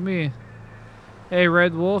coming after me. Hey,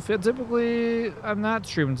 Red Wolf. Yeah, typically, I'm not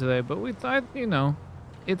streaming today, but we thought, you know,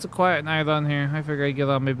 it's a quiet night on here. I figured I'd get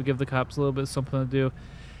on, maybe give the cops a little bit of something to do.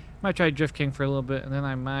 Might try Drift King for a little bit, and then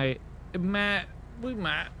we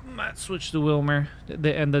might switch to Wilmer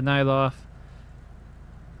to end the night off.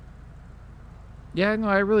 Yeah, no,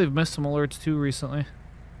 I really missed some alerts too recently.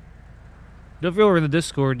 If you're over in the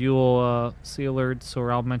Discord, you will see alerts,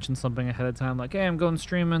 or I'll mention something ahead of time, like, hey, I'm going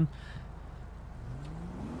streaming.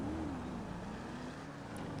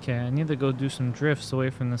 Okay, I need to go do some drifts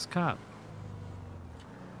away from this cop.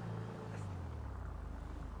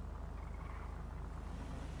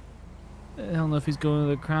 I don't know if he's going to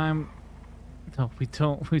the crime. No, we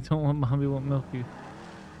don't. We don't want Mommy Won't Milk You.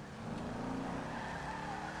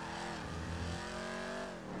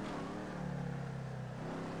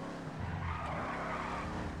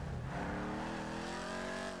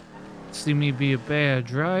 See me be a bad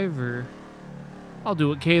driver. I'll do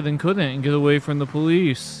what Kaden couldn't and get away from the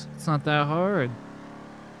police. It's not that hard.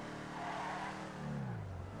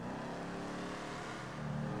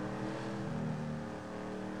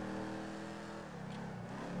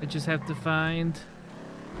 I just have to find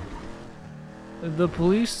the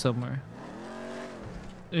police somewhere.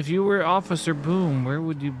 If you were Officer Boom, where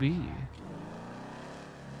would you be?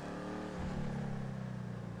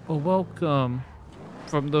 Well, welcome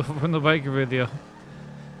from the biker video.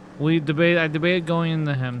 I debated going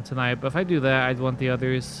into him tonight, but if I do that, I'd want the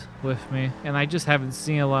others with me. And I just haven't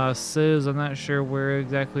seen a lot of civs. I'm not sure where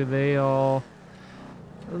exactly all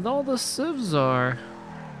the civs are.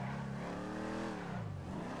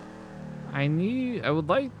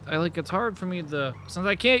 It's hard for me to, since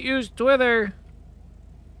I can't use Twitter,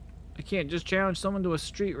 I can't just challenge someone to a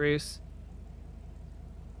street race.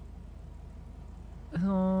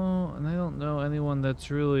 Oh, and I don't know anyone that's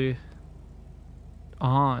really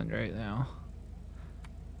on right now.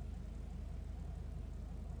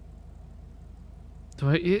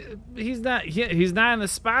 He's not in the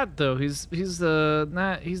spot though. He's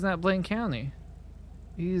not Blaine County.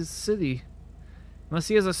 He's city. Unless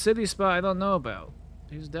he has a city spot I don't know about.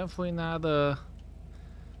 He's definitely not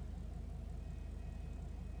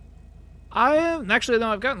Actually,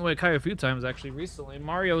 no, I've gotten away quite a few times, actually, recently.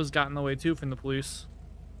 Mario's gotten away, too, from the police.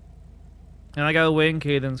 And I got away in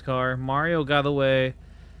Caden's car. Mario got away,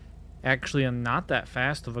 actually, in not that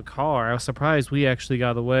fast of a car. I was surprised we actually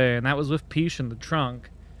got away, and that was with Peach in the trunk.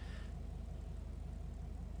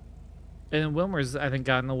 And Wilmer's, I think,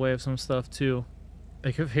 gotten away of some stuff, too.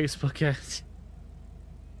 Make a Facebook ad.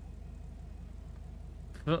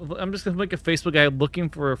 I'm just gonna make a Facebook ad looking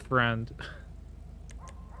for a friend.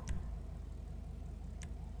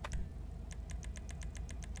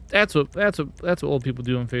 That's what old people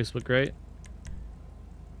do on Facebook, right?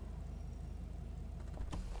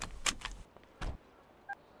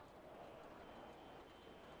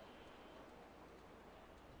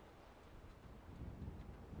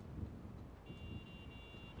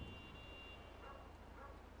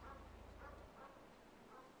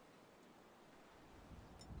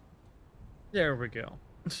 There we go.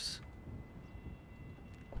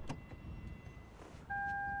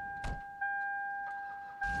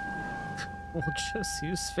 We'll just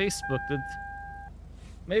use Facebook.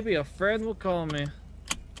 Maybe a friend will call me.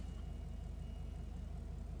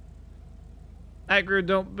 Agro,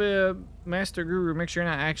 don't be Master Guru. Make sure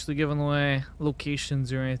you're not actually giving away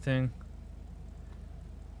locations or anything.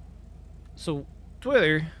 So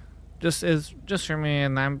Twitter just for me,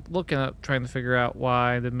 and I'm looking up trying to figure out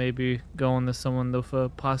why that maybe going to someone with a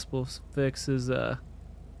possible fix is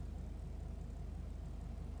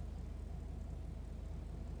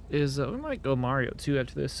we might go Mario too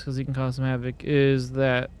after this because he can cause some havoc. Is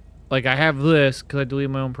that like I have this because I delete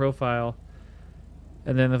my own profile,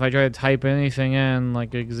 and then if I try to type anything in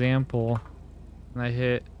like example, and I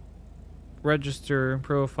hit register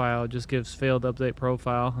profile, it just gives failed update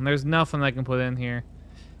profile, and there's nothing I can put in here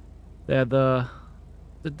that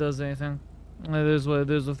does anything. It is what it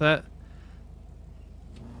is with that.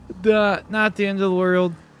 Not the end of the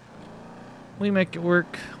world. We make it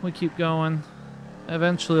work. We keep going.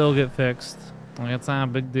 Eventually it'll get fixed. Like, it's not a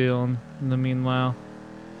big deal in the meanwhile.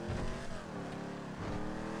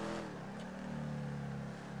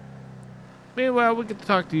 Meanwhile, we get to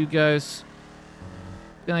talk to you guys.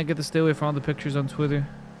 Then I get to stay away from all the pictures on Twitter.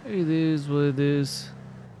 It is what it is.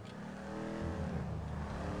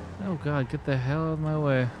 Oh god, get the hell out of my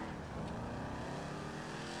way.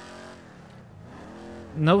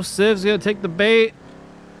 No civ's gonna take the bait.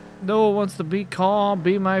 No one wants to be calm,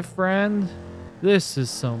 be my friend. This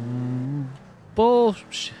is some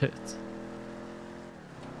bullshit.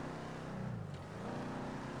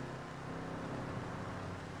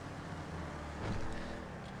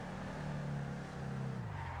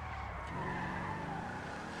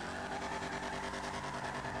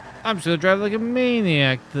 I'm just gonna drive like a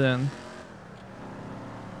maniac then.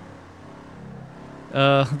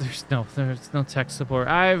 There's no tech support.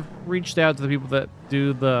 I've reached out to the people that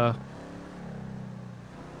do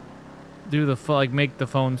do the like make the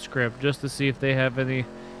phone script just to see if they have any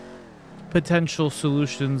potential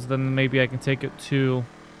solutions. Then maybe I can take it to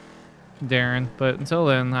Darren. But until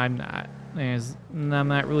then, I'm not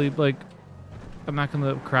really like, I'm not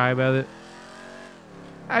gonna cry about it.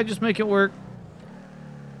 I just make it work.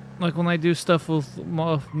 Like when I do stuff with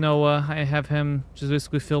Noah, I have him just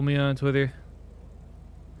basically fill me on Twitter.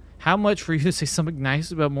 How much for you to say something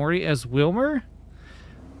nice about Morty as Wilmer?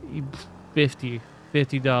 $50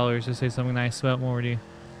 to say something nice about Morty.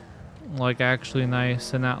 Like actually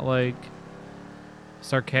nice and not like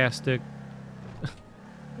sarcastic.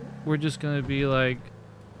 We're just gonna be like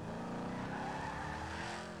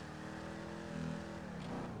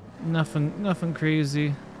nothing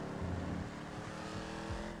crazy.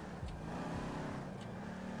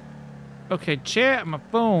 Okay, chat, my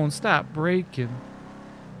phone, stop breaking.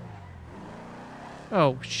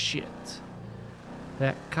 Oh shit.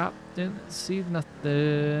 That cop didn't see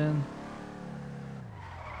nothing.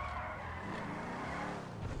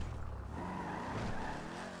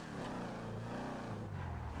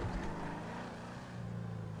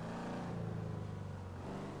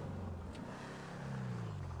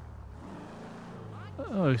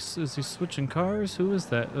 Oh, is he switching cars? Who is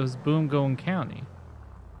that? It was Boom Going County.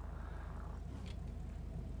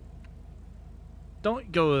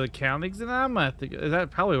 Don't go to the county, because then I'm gonna have to go.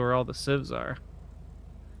 That's probably where all the civs are.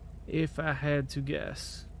 If I had to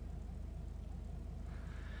guess.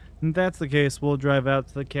 If that's the case, we'll drive out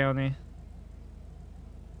to the county.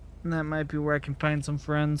 And that might be where I can find some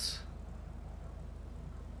friends.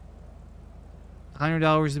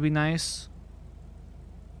 $100 would be nice.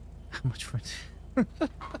 How much for it?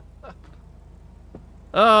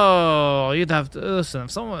 Oh, you'd have to listen.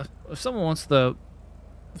 If someone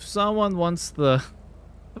wants the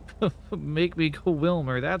make me go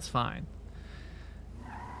Wilmer, that's fine.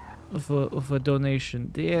 With a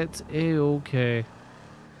donation, that's okay.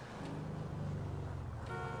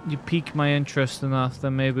 You pique my interest enough,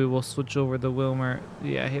 then maybe we'll switch over to Wilmer.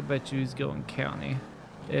 Yeah, I bet you he's going county,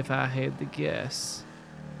 if I had to guess.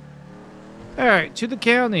 All right, to the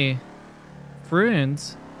county.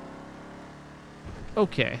 Friends.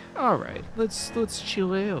 Okay, alright. Let's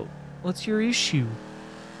chill out. What's your issue?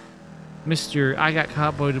 Mister, I got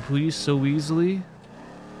caught by the police so easily.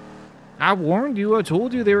 I warned you, I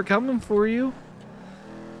told you they were coming for you.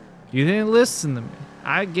 You didn't listen to me.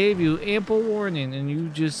 I gave you ample warning and you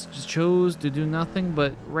just chose to do nothing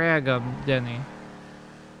but rag on Denny.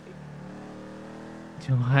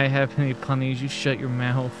 Do I have any punnies? You shut your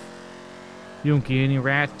mouth. You don't get any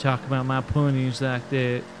right to talk about my ponies like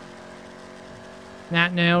that.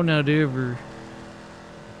 Not now, not ever.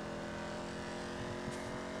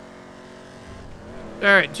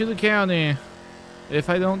 Alright, to the county. If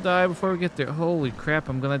I don't die before we get there. Holy crap,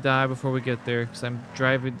 I'm gonna die before we get there. Because I'm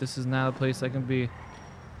driving. This is not a place I can be.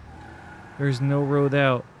 There's no road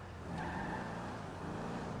out.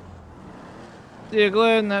 Yeah, go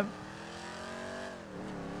ahead and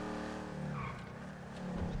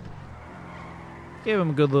give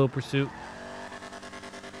him a good little pursuit.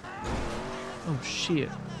 Oh shit.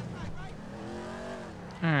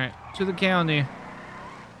 Alright, to the county.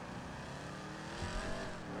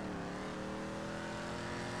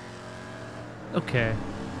 Okay.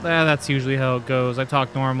 That's usually how it goes. I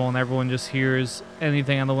talk normal and everyone just hears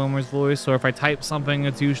anything on the Wilmer's voice, or if I type something,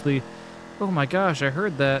 it's usually, oh my gosh, I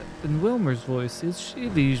heard that in Wilmer's voice. It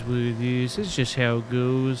is what it is. It's just how it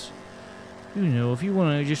goes. You know, if you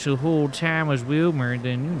want to just a whole time as Wilmer,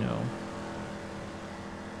 then you know.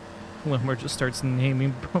 Wilmer just starts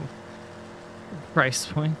naming price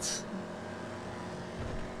points.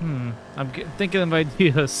 I'm thinking of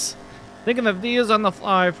ideas. Thinking of ideas on the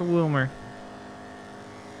fly for Wilmer.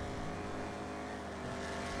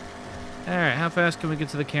 Alright, how fast can we get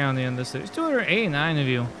to the county in this? There's 289 of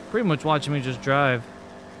you. Pretty much watching me just drive.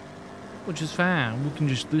 Which is fine. We can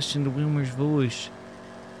just listen to Wilmer's voice.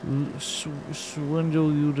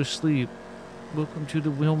 Swindle you to sleep. Welcome to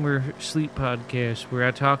the Wilmer Sleep Podcast, where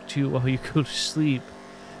I talk to you while you go to sleep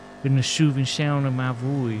in the soothing sound of my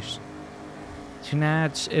voice.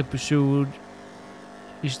 Tonight's episode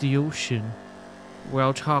is the ocean, where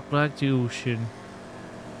I'll talk like the ocean.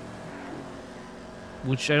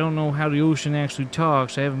 Which I don't know how the ocean actually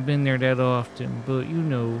talks. I haven't been there that often, but you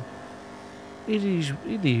know, it is.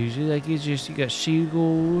 Like, it's just, you got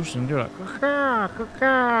seagulls, and they're like, caw, caw,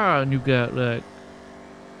 caw, and you got like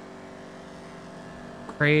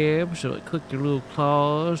crabs, so like click their little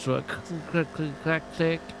claws, so like click, click, clack,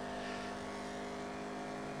 click.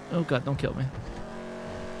 Oh god, don't kill me.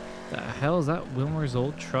 The hell is that? Wilmer's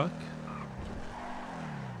old truck?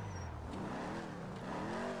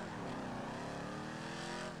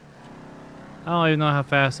 I don't even know how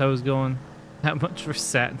fast I was going. That much for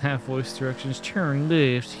sat nav voice directions. Turn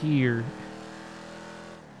left here.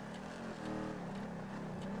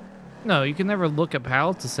 No, you can never look at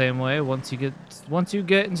pallets the same way once you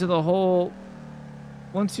get into the whole.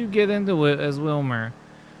 Once you get into it as Wilmer,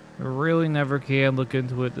 you really never can look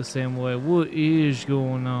into it the same way. What is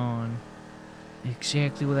going on?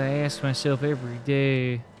 Exactly what I ask myself every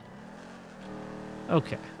day.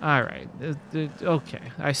 Okay, all right. Okay,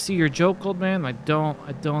 I see your joke, old man. I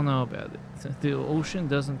don't know about it. The ocean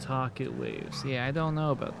doesn't talk, it waves. Yeah, I don't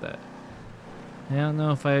know about that. I don't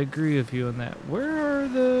know if I agree with you on that.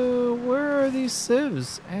 Where are these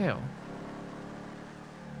sieves? Ow.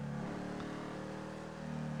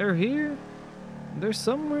 They're here? They're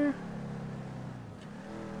somewhere?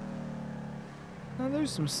 Oh,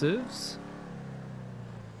 there's some sieves.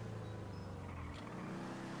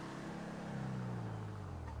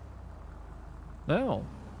 Oh.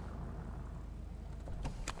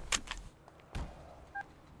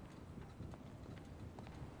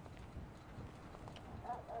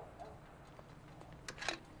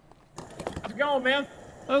 How's it going, man?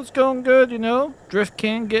 Oh, it's going good, you know. Drift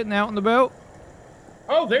can getting out and about.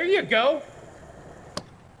 Oh, there you go.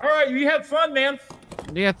 All right, you have fun, man.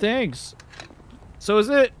 Yeah, thanks. So is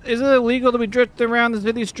it illegal to be drifting around the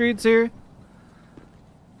city streets here?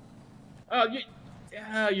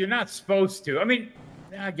 You're not supposed to. I mean,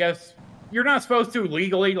 I guess you're not supposed to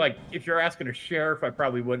legally. Like, if you're asking a sheriff, I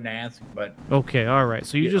probably wouldn't ask, but... Okay, all right.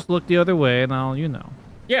 So you just look the other way, and I'll, you know.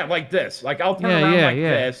 Yeah, like this. Like, I'll turn around like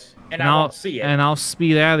this, and I won't see it. And I'll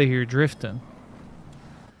speed out of here drifting.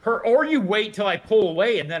 Or you wait till I pull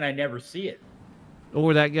away, and then I never see it.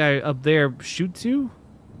 Or that guy up there shoots you?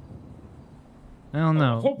 I don't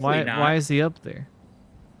know. Hopefully not. Why is he up there?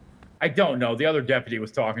 I don't know. The other deputy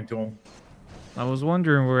was talking to him. I was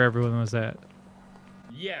wondering where everyone was at.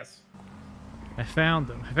 Yes. I found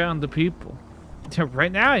them. I found the people.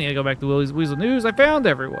 Right now, I need to go back to Willie's Weasel News. I found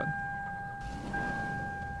everyone.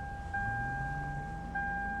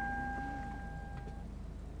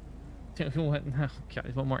 What now? God,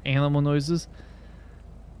 you want more animal noises?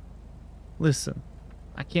 Listen,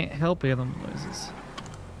 I can't help animal noises.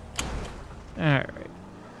 Alright.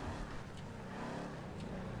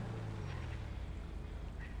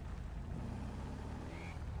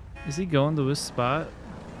 Is he going to his spot?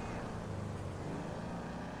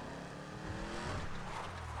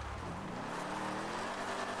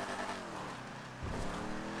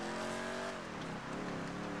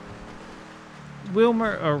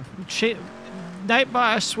 Wilmer, or Nightbot,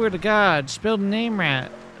 I swear to God, spelled the name right.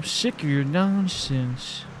 I'm sick of your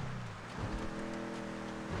nonsense.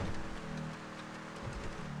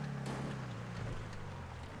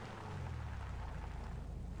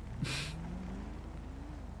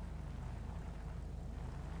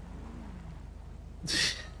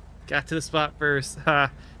 Got to the spot first.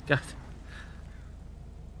 Ha. Got.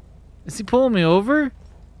 Is he pulling me over?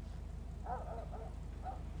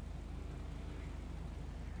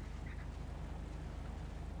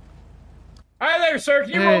 Hi there, sir.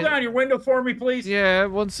 Can you roll down your window for me, please? Yeah,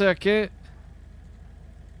 1 second.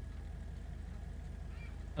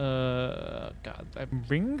 God, I'm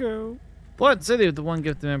bingo. Blood City with the 1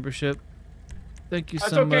 gift membership. Thank you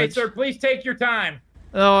so much. That's okay, sir. Please take your time.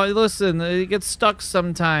 Oh, listen, it gets stuck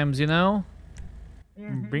sometimes, you know?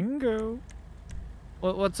 Mm-hmm. Bingo.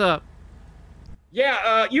 What's up?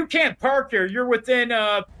 Yeah, you can't park here. You're within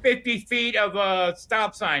 50 feet of a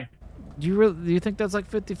stop sign. Do you think that's like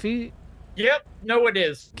 50 feet? Yep, no it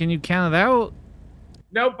is. Can you count it out?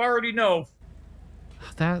 Nope, already know.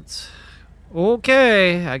 That's...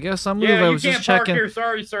 Okay, I guess I'm moving. Yeah, I you was can't just park checking. here.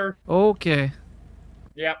 Sorry, sir. Okay.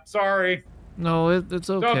 Yep, sorry. No, it's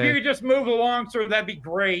okay. So if you could just move along, sir, that'd be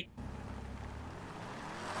great.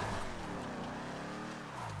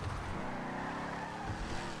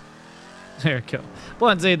 There we go.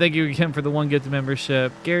 Well, and say thank you again for the 1 gift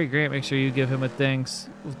membership. Gary Grant, make sure you give him a thanks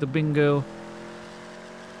with the bingo.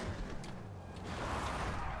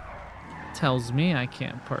 Tells me I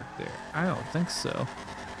can't park there. I don't think so.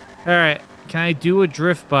 Alright, can I do a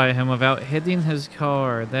drift by him without hitting his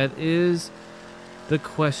car? That is the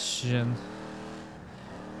question.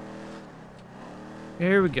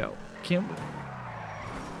 Here we go.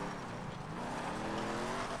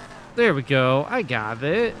 There we go. I got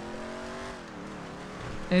it.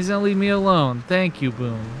 And he's gonna leave me alone. Thank you,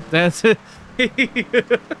 Boom. That's it.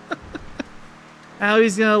 Now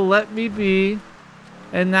he's gonna let me be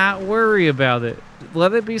and not worry about it.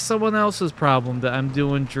 Let it be someone else's problem that I'm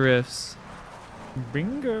doing drifts.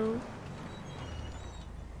 Bingo.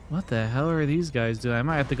 What the hell are these guys doing? I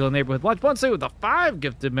might have to go neighborhood watch. Once with the 5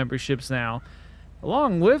 gifted memberships now.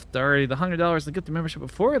 Along with already the $100 to get the membership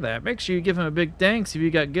before that. Make sure you give him a big thanks if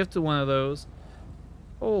you got gifted one of those.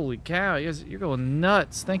 Holy cow, you're going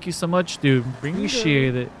nuts. Thank you so much, dude.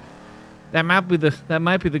 Appreciate it. That might be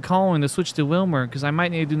the calling to switch to Wilmer, because I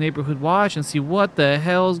might need to do neighborhood watch and see what the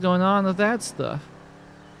hell is going on with that stuff.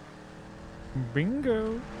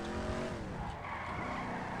 Bingo.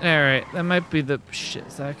 Alright, that might be the shit,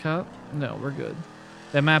 is that a cop? No, we're good.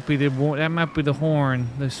 That might be the horn.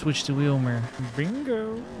 The switch to Wilmer.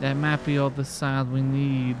 Bingo. That might be all the sound we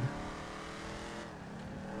need.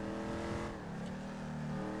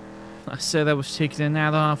 I said I was taking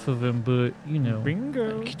that off of him, but you know.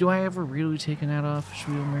 Bingo. Do I ever really take that off,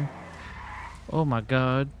 Wilmer? Oh my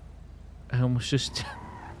god. I almost just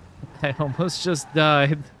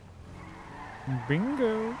died.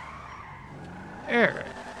 Bingo. Alright.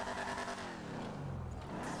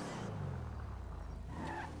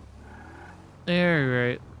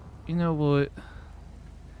 Alright, you know what?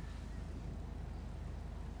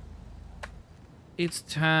 It's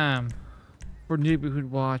time for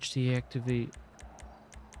Neighborhood Watch to activate.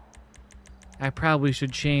 I probably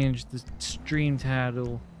should change the stream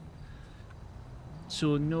title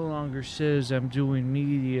so it no longer says I'm doing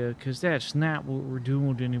media, because that's not what we're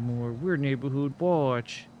doing anymore. We're Neighborhood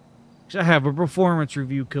Watch. Because I have a performance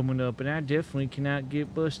review coming up, and I definitely cannot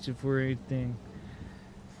get busted for anything.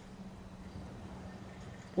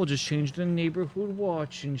 We'll just change the Neighborhood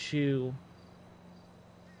Watch and chill.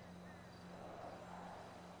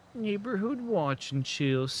 Neighborhood Watch and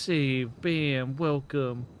chill. Save. Bam.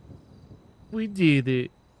 Welcome. We did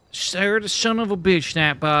it. Sir, the son of a bitch,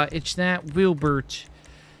 Snapbot. It's not Wilbert.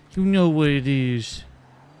 You know what it is.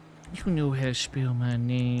 You know how to spell my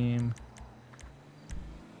name.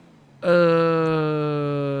 I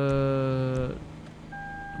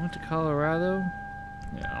went to Colorado?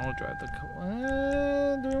 Yeah, I'll drive the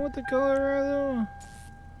do we want the Colorado?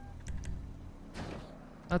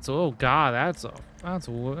 That's oh god, that's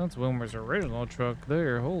Wilmer's original truck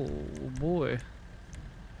there. Oh boy.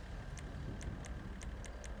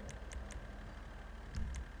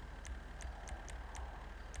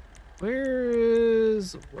 Where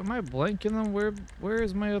is? Am I blanking on where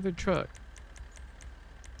is my other truck?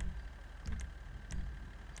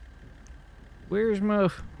 Where's my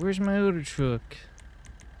other truck?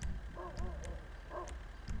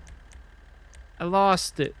 I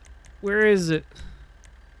lost it. Where is it?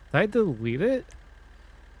 Did I delete it?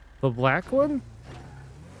 The black one?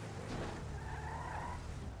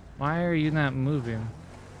 Why are you not moving?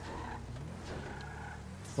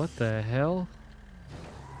 What the hell?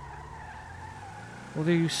 What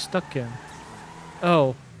are you stuck in?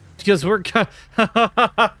 Oh, because we're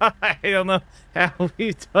I don't know how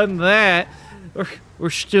we've done that. We're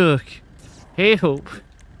stuck. Help.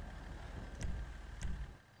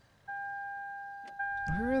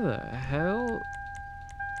 Where the hell?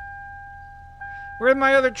 Where'd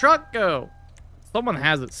my other truck go? Someone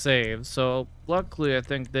has it saved, so luckily I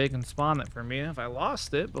think they can spawn it for me if I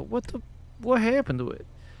lost it, but what happened to it?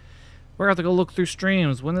 We're gonna have to go look through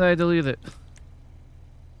streams. When did I delete it?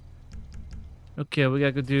 Okay,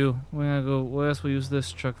 we're gonna go, what else we'll use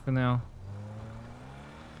this truck for now.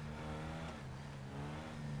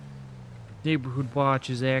 Neighborhood Watch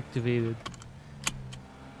is activated.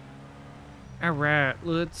 Alright,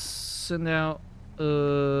 let's send out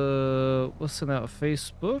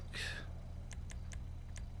Facebook.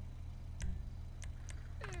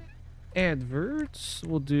 Adverts.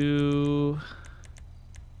 I'll do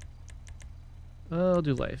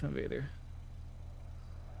Life Invader.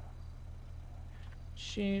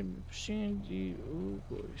 Sandy, oh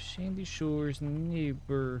boy, Sandy Shores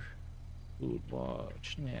Neighborhood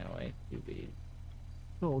Watch now activated.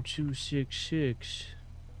 Call 266.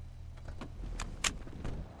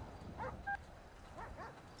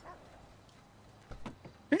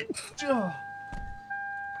 All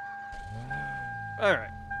right.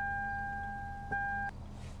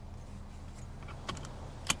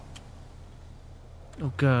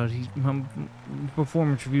 Oh god, my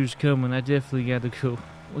performance review's coming. I definitely gotta go.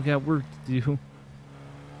 We got work to do.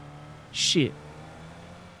 Shit.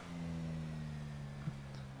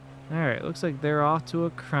 Alright, looks like they're off to a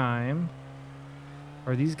crime.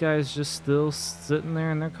 Are these guys just still sitting there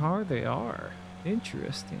in their car? They are.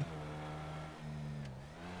 Interesting.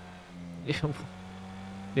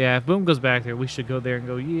 Yeah, if Boom goes back there, we should go there and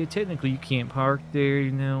go, yeah, technically you can't park there,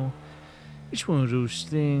 you know. It's one of those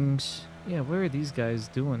things. Yeah, what are these guys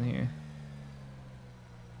doing here?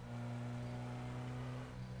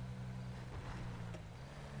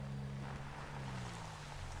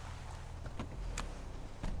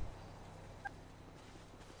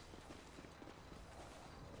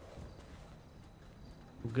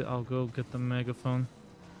 I'll go get the megaphone.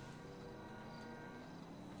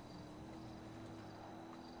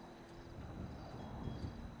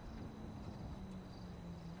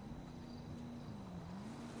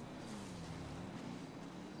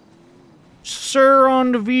 Sir,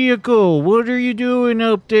 on the vehicle, what are you doing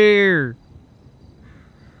up there?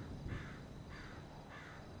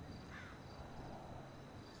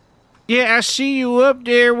 Yeah, I see you up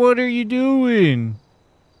there. What are you doing?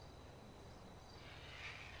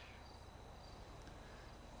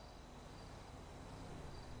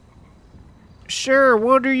 Sir,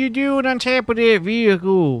 what are you doing on top of that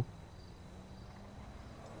vehicle?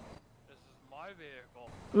 This is my vehicle.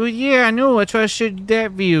 Well, yeah, I know. That's why I said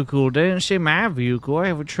that vehicle. They didn't say my vehicle. I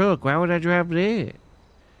have a truck. Why would I drive that?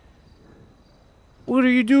 What are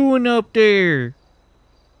you doing up there?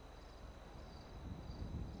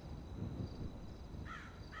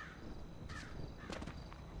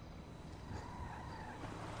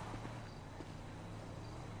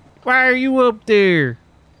 Why are you up there?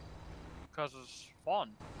 Because it's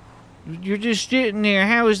fun. You're just sitting there.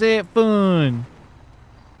 How is that fun?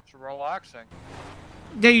 It's relaxing.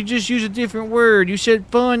 Yeah, you just use a different word. You said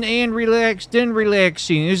fun and relaxed, then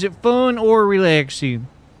relaxing. Is it fun or relaxing?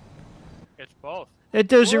 It's both. That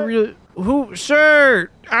doesn't What? really... Who? Sir!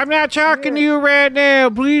 I'm not talking to Yeah. you right now.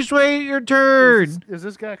 Please wait your turn. Is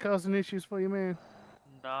this guy causing issues for you, man?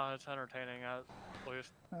 No, it's entertaining at least.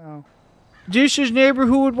 Oh. This is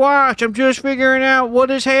Neighborhood Watch. I'm just figuring out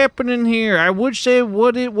what is happening here. I would say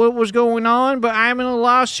what was going on, but I'm in a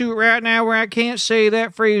lawsuit right now where I can't say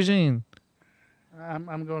that phrasing.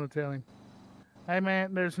 I'm going to tell him. Hey,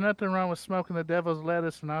 man, there's nothing wrong with smoking the devil's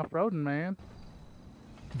lettuce and off-roading, man.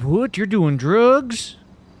 What? You're doing drugs?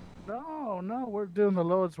 No, we're doing the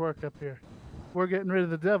Lord's work up here. We're getting rid of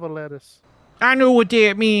the devil lettuce. I know what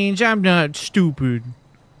that means. I'm not stupid.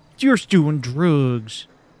 You're doing drugs.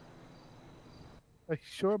 Are you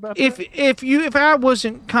sure about If that? if I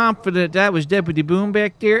wasn't confident that was Deputy Boone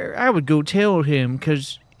back there, I would go tell him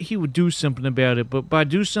because he would do something about it. But by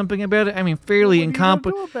do something about it, I mean fairly What are you gonna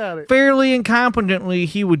incompetent. do about it? Fairly incompetently,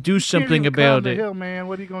 he would do You can't something even climb about the it. hill, man.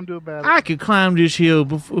 What are you going to do about it? I could climb this hill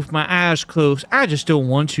with my eyes closed. I just don't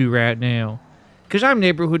want to right now. Because I'm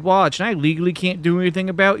Neighborhood Watch, and I legally can't do anything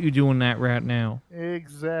about you doing that right now.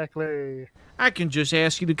 Exactly. I can just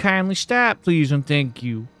ask you to kindly stop, please, and thank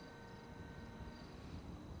you.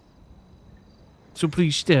 So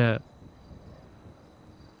please stop.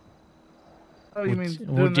 Oh, you Well, mean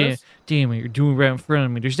well, doing this? damn it, you're doing right in front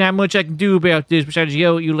of me. There's not much I can do about this besides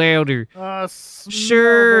yell at you louder. Smell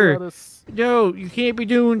Sir. the lettuce. No, you can't be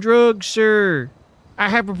doing drugs, sir. I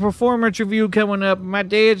have a performance review coming up. My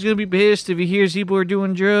dad's gonna be pissed if he hears people are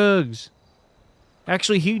doing drugs.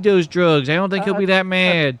 Actually, he does drugs. I don't think he'll be that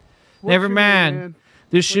mad. What's Never your name, mind. man?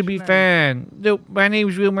 This should your be name? fine. Nope, my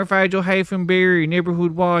name's Wilmer Figel-Barry,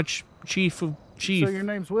 Neighborhood Watch, Chief of Chief. So your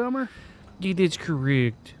name's Wilmer? Yeah, that's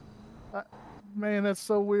correct. Man, that's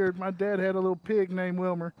so weird. My dad had a little pig named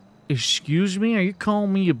Wilmer. Excuse me? Are you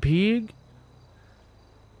calling me a pig?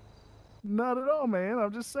 Not at all, man.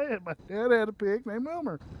 I'm just saying. My dad had a pig named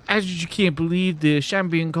Wilmer. I just can't believe this. I'm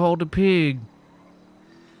being called a pig.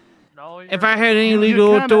 No, If I had any You're legal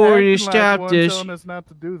kinda authority to acting like stop one this, telling us not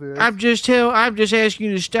to do this. I'm just asking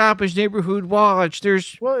you to stop as Neighborhood Watch.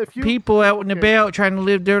 There's well, if you people out and okay. about trying to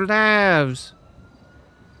live their lives.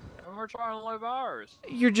 and we're trying to live ours.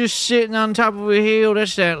 You're just sitting on top of a hill.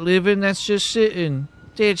 That's not living. That's just sitting.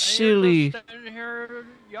 That's And silly. You're just standing here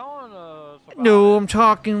yelling at us about No, it. I'm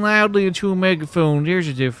talking loudly into a megaphone. There's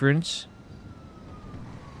a difference.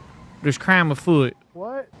 There's crime afoot.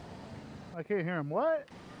 What? I can't hear him. What?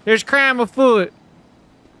 There's crime afoot.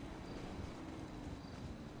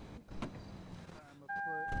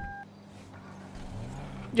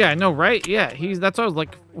 Yeah, I know, right? Yeah, that's what I was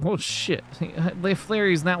like, well, shit. If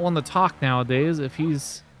Larry's not one to talk nowadays, if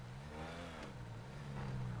he's...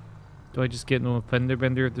 Do I just get into a fender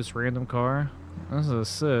bender with this random car? This is a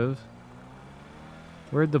Civ.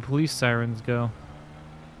 Where'd the police sirens go?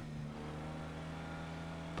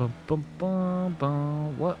 Bum, bum, bum,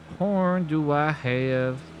 bum. What horn do I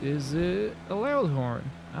have? Is it a loud horn?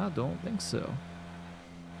 I don't think so.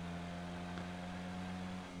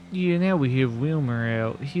 Yeah, now we have Wilmer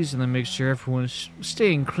out. He's gonna make sure everyone's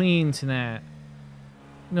staying clean tonight.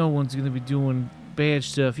 No one's gonna be doing bad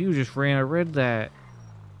stuff. You just ran a red light.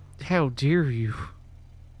 How dare you?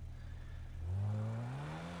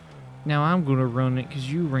 Now I'm gonna run it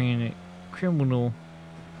because you ran it. Criminal.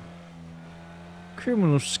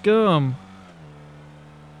 Criminal scum.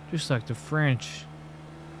 Just like the French.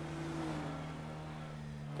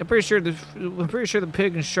 I'm pretty sure the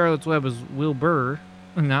pig in Charlotte's Web is Wilbur,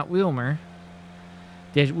 not Wilmer.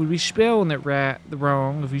 That would be spelling it right,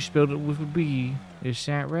 wrong if you spelled it with a B. It's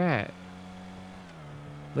not right.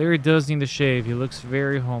 Larry does need to shave. He looks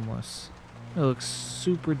very homeless. He looks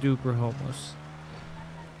super duper homeless.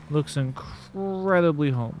 Looks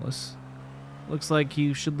incredibly homeless. Looks like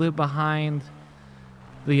he should live behind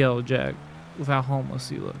the Yellow Jack with how homeless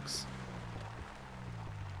he looks.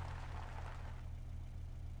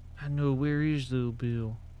 I know, where is little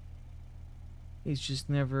Bill? He's just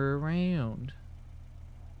never around.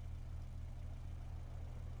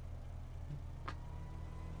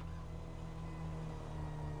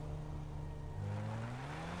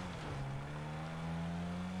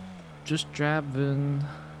 Just driving.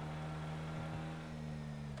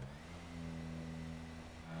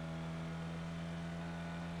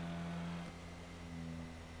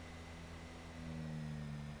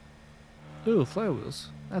 Ooh, flywheels.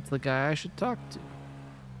 That's the guy I should talk to.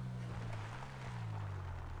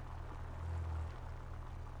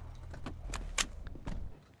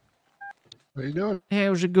 How you doing?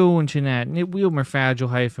 How's it going tonight? Wilmer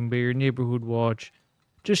Fragile-Bear, Neighborhood Watch.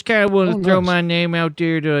 Just kind of want to Oh, throw nice. my name out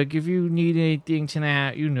there to, like, if you need anything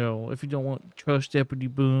tonight, you know, if you don't want Trust Deputy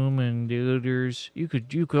Boom and the others, you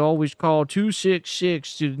could always call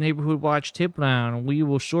 266 to the Neighborhood Watch tip line, and we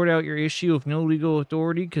will sort out your issue with no legal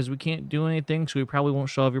authority because we can't do anything, so we probably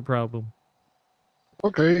won't solve your problem.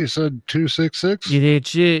 Okay, you said 266? Yeah,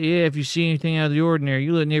 that's it. Yeah, if you see anything out of the ordinary,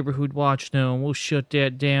 you let Neighborhood Watch know, and we'll shut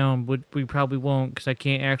that down, but we probably won't because I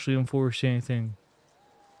can't actually enforce anything.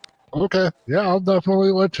 Okay, yeah, I'll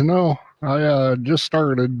definitely let you know. I just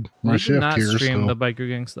started my We did shift not here, stream so the biker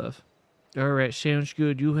gang stuff. All right, sounds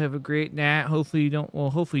good. You have a great night. Hopefully you don't.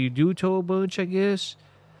 Well, hopefully you do tow a bunch, I guess.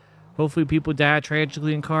 Hopefully people die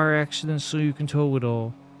tragically in car accidents, so you can tow it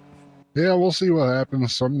all. yeah, we'll see what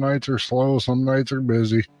happens. Some nights are slow, some nights are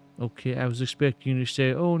busy. Okay, I was expecting you to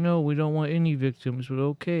say, "Oh no, we don't want any victims," but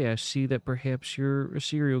okay, I see that perhaps you're a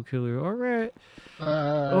serial killer. All right. I hate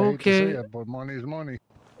to Okay. say it, but money's money.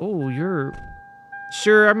 Oh,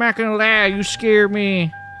 Sir, I'm not gonna lie. You scare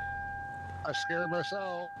me. I scared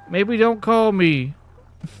myself. Maybe don't call me.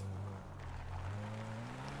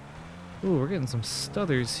 Ooh, we're getting some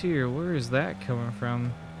stutters here. Where is that coming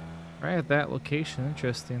from? Right at that location.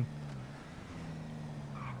 Interesting.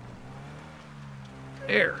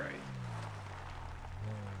 There,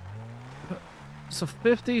 right. So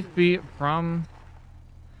 50 feet from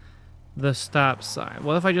the stop sign.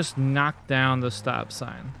 What if I just knock down the stop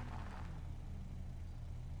sign?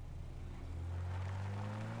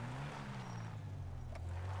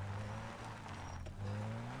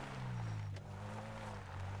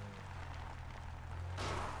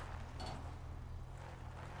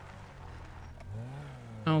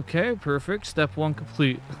 Okay, perfect. Step 1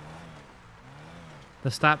 complete.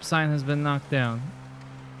 The stop sign has been knocked down.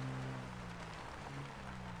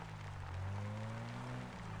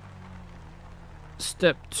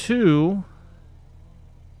 Step 2.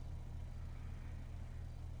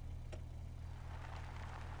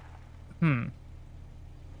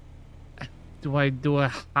 Do I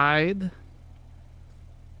hide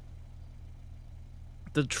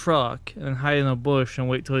the truck and hide in a bush and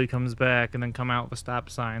wait till he comes back and then come out with a stop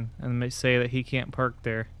sign and may say that he can't park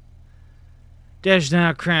there? That's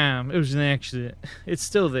not a crime. It was an accident. It's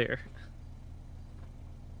still there.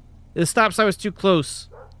 The stop sign was too close.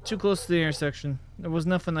 Too close to the intersection. There was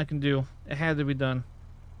nothing I can do. It had to be done.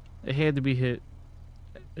 It had to be hit.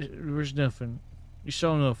 There was nothing. You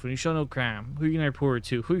show nothing. You show no crime. Who are you going to report it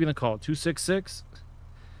to? Who are you going to call? 266?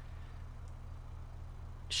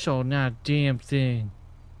 Show not a damn thing.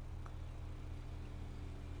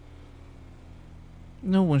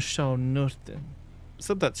 No one saw nothing.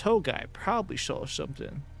 Except that tow guy probably saw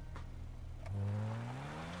something.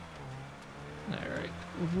 Alright.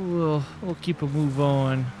 We'll keep a move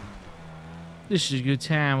on. This is a good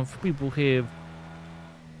time if people have...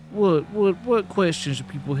 What questions do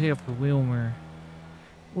people have for Wilmer?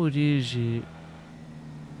 What is it?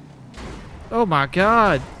 Oh my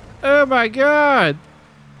god! Oh my god!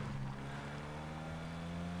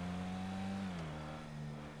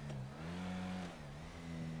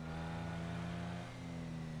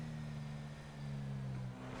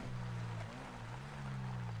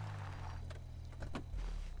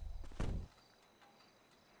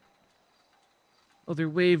 Oh, they're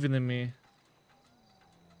waving at me.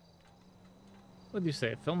 What do you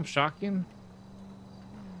say? Film shocking?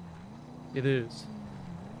 It is.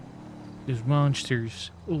 There's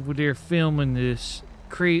monsters over there filming this.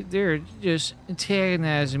 They're just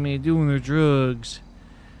antagonizing me, doing their drugs.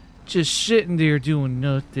 Just sitting there doing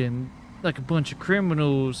nothing. Like a bunch of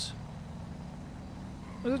criminals.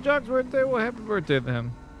 Was it Jock's birthday? Well, happy birthday to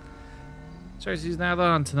him. Sorry, he's not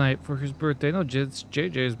on tonight for his birthday. No, it's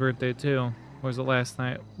JJ's birthday too. Or was it last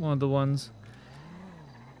night? One of the ones.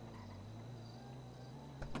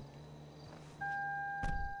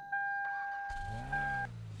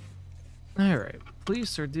 Alright,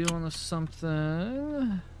 police are dealing with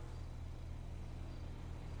something.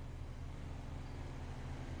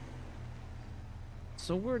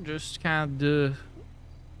 So we're just kind of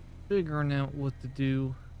figuring out what to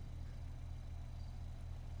do.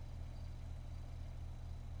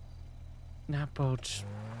 Snapbots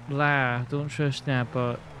lie. Don't trust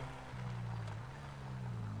Snapbot.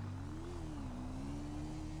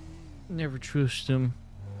 Never trust him.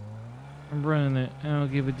 I'm running it. I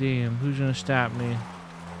don't give a damn. Who's gonna stop me?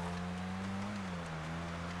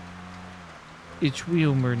 It's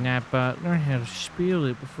Wilmer, Snapbot. Learn how to spill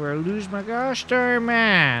it before I lose my gosh darn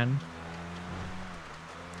mind.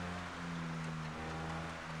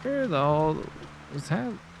 Where the hell was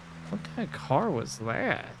that? What kind of car was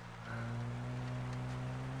that?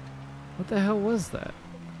 What the hell was that?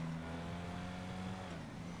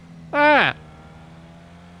 Ah!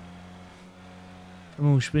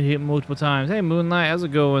 Oh, she's been hit multiple times. Hey, Moonlight, how's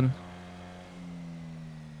it going?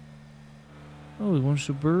 Oh, he wants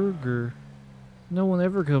a burger. No one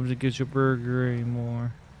ever comes and gets a burger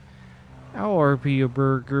anymore. I'll RP a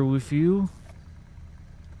burger with you.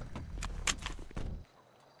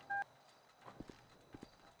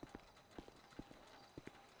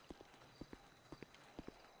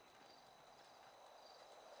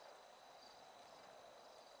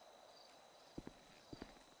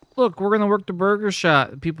 Look, we're gonna work the burger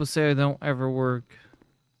shot. People say I don't ever work.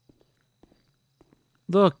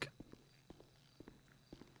 Look.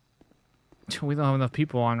 We don't have enough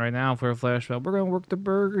people on right now for a flashback. We're gonna work the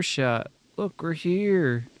burger shot. Look, we're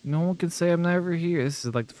here. No one can say I'm never here. This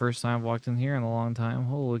is like the first time I've walked in here in a long time.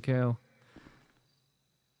 Holy cow.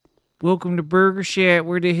 Welcome to Burger Shack.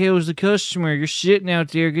 Where the hell's the customer? You're sitting out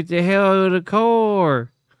there. Get the hell out of the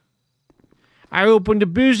car. I opened the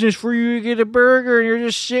business for you to get a burger and you're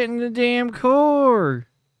just sitting in the damn car.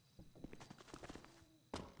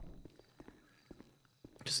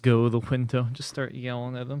 Just go to the window. Just start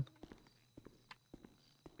yelling at them.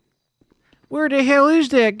 Where the hell is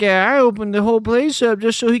that guy? I opened the whole place up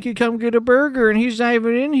just so he could come get a burger and he's not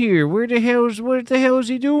even in here. What the hell is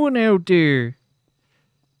he doing out there?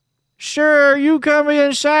 Sir, you coming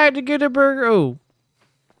inside to get a burger? Oh.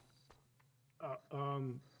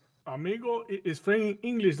 Amigo is friend in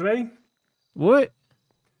English, right? What?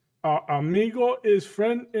 Amigo is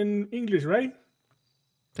friend in English, right?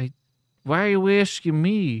 Why are you asking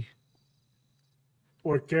me?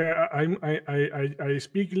 Okay, I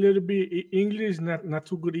speak a little bit English, not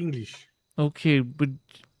too good English. Okay, but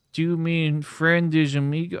do you mean friend is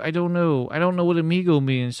amigo? I don't know. I don't know what amigo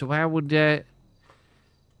means, so why would I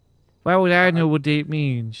know what that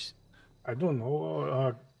means? I don't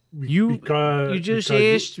know. You just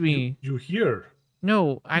asked me. You here?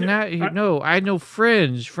 No, I'm Yeah, not here. No, I know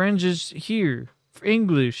friends. Friends is here. For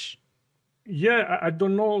English. Yeah, I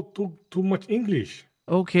don't know too much English.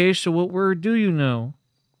 Okay, so what word do you know?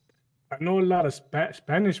 I know a lot of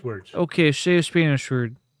Spanish words. Okay, say a Spanish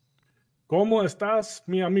word. ¿Cómo estás,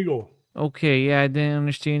 mi amigo? Okay, yeah, I didn't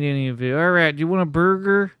understand any of it. All right, do you want a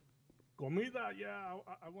burger? Comida, yeah,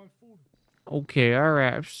 I want food. Okay, all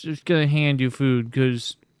right. I'm just gonna hand you food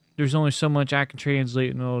because there's only so much I can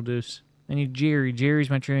translate in all this. I need Jerry. Jerry's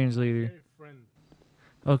my translator. Hey, friend.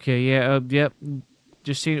 Okay, yeah, yep.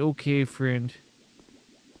 Just say okay, friend.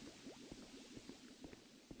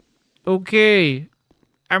 Okay,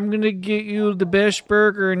 I'm gonna get you the best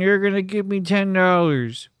burger and you're gonna give me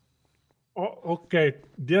 $10. Oh, okay,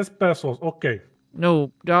 10 pesos, okay.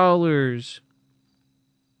 No, dollars.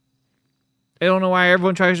 I don't know why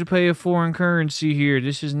everyone tries to pay a foreign currency here.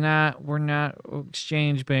 We're not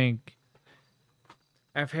exchange bank.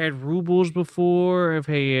 I've had rubles before. I've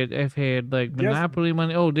had like Monopoly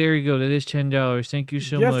money. Oh, there you go. That is $10. Thank you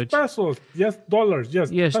so much. Yes, pesos. Yes, dollars.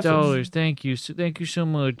 Yes, yes, pesos. dollars. Thank you. So thank you so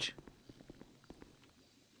much.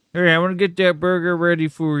 All right, I want to get that burger ready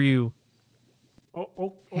for you. Oh,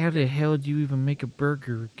 okay. How the hell do you even make a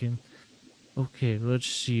burger again? Okay, let's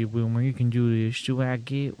see, Wilmer. You can do this. Where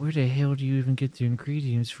the hell do you even get the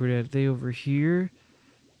ingredients for that? Are they over here?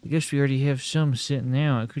 I guess we already have some sitting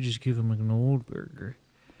out. I could just give him like an old burger.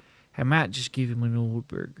 I might just give him an old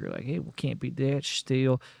burger. Like, hey, we can't be that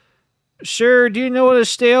stale. Sir, do you know what a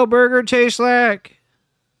stale burger tastes like?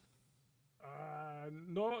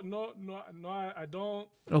 No, I don't.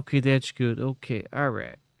 Okay, that's good. Okay, all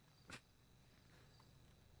right.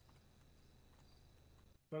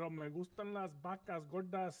 Pero me gustan las vacas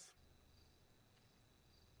gordas.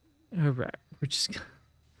 All right, we're just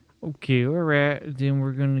Okay, alright. Then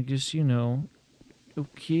we're gonna just, you know.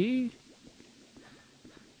 Okay.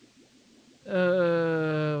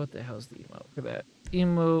 What the hell's the emote for that?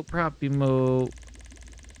 Emote, prop emote.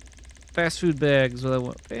 Fast food bag is what I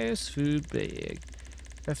want. Fast food bag.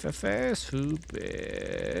 Fast food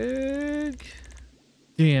bag.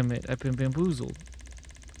 Damn it, I've been bamboozled.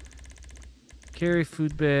 Carry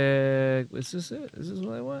food bag. Is this it? Is this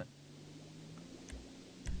what I want?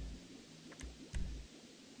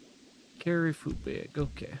 Carry food bag.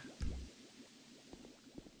 Okay.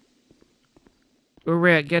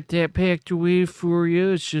 Alright, got that packed away for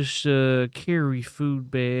you. It's just a carry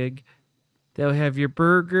food bag. They'll have your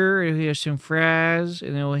burger, it'll have some fries,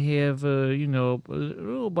 and it'll have, you know, a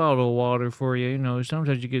little bottle of water for you. You know,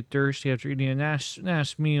 sometimes you get thirsty after eating a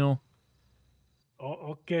nice meal. Oh,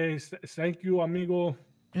 okay, thank you, amigo.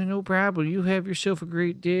 Yeah, no problem. You have yourself a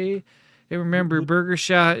great day. And remember, You- Burger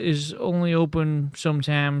Shot is only open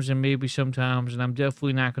sometimes and maybe sometimes, and I'm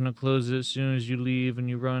definitely not going to close it as soon as you leave and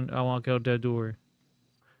you run. I'll walk out that door.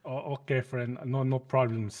 Oh, okay, friend. No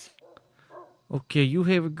problems. Okay, you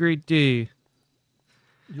have a great day.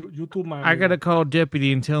 You too, my I amigo. gotta call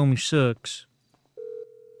deputy and tell him he sucks.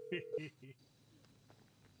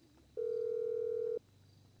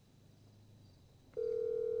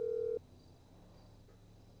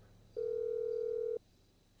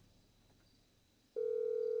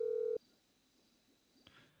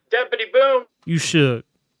 Deputy Boom, You suck.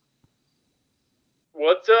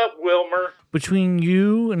 what's up, Wilmer? Between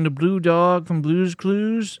you and the blue dog from Blue's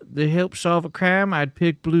Clues that help solve a crime, I'd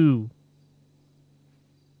pick Blue.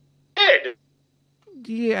 Ed,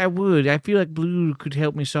 Yeah, I would. I feel like Blue could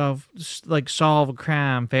help me solve a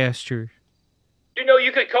crime faster. you know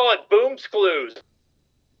you could call it Boom's Clues.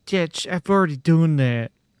 That's, I've already done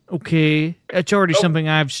that. Okay? That's already Oh. something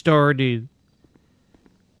I've started.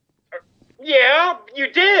 Yeah,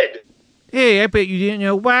 you did. Hey, I bet you didn't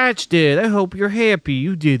know White's dead. I hope you're happy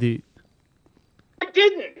you did it. I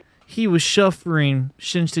didn't. He was suffering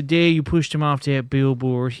since the day you pushed him off that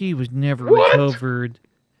billboard. He was never What? recovered.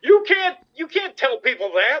 You can't tell people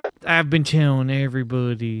that. I've been telling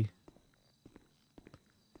everybody.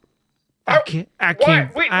 I How- can't. I Why?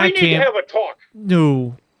 can't. We I need to can't. have a talk.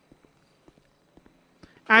 No.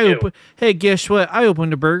 You. Hey, guess what? I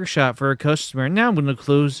opened a burger shop for a customer, and now I'm gonna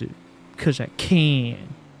close it because I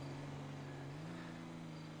can.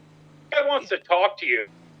 Guy wants to talk to you.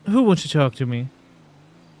 Who wants to talk to me?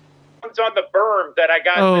 It's on the berm that I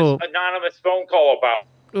got Oh. this anonymous phone call about.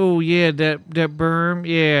 Oh yeah, that berm.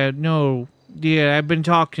 Yeah, no. Yeah, I've been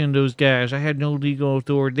talking to those guys. I had no legal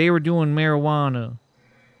authority. They were doing marijuana.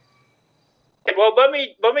 Well, let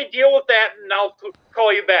me deal with that, and I'll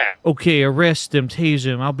call you back. Okay, arrest them, tase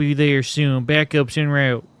them. I'll be there soon. Backup's en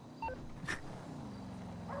route.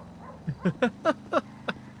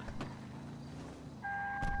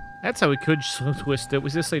 That's how we could twist it. We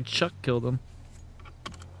just say Chuck killed him.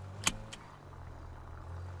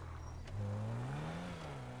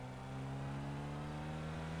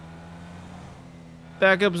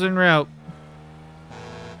 Backup's en route.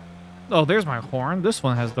 Oh, there's my horn. This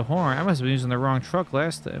one has the horn. I must have been using the wrong truck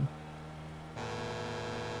last time.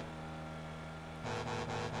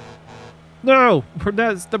 No!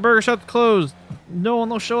 That's the burger shop's closed. No one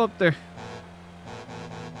will show up there.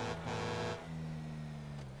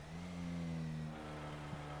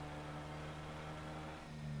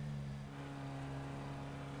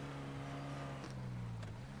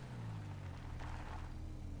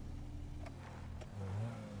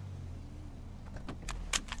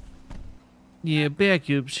 Yeah,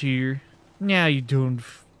 backup's here. Now you done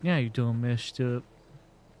messed up.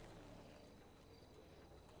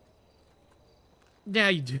 Now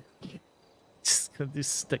you do. Just gonna do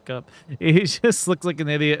stick up. He just looks like an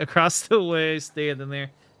idiot across the way, standing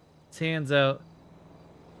there. His hands out.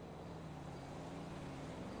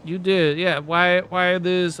 You did, yeah. Wyatt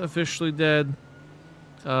is officially dead.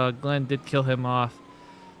 Glenn did kill him off.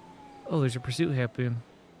 Oh, there's a pursuit happening.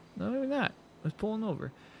 No, maybe not. It's pulling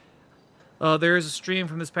over. There is a stream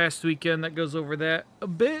from this past weekend that goes over that a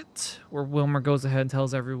bit, where Wilmer goes ahead and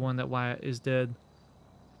tells everyone that Wyatt is dead.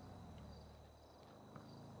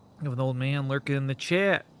 We have an old man lurking in the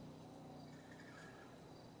chat.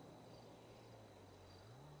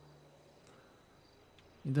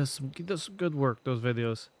 He does some good work, those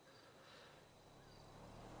videos.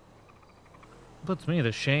 Puts me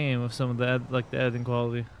to shame with some of the the editing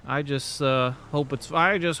quality. I just hope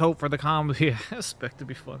for the comedy aspect to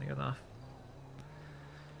be funny enough.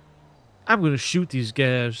 I'm gonna shoot these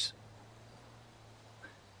guys.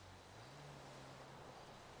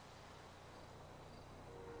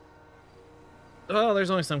 Oh, there's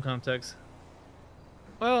only some context.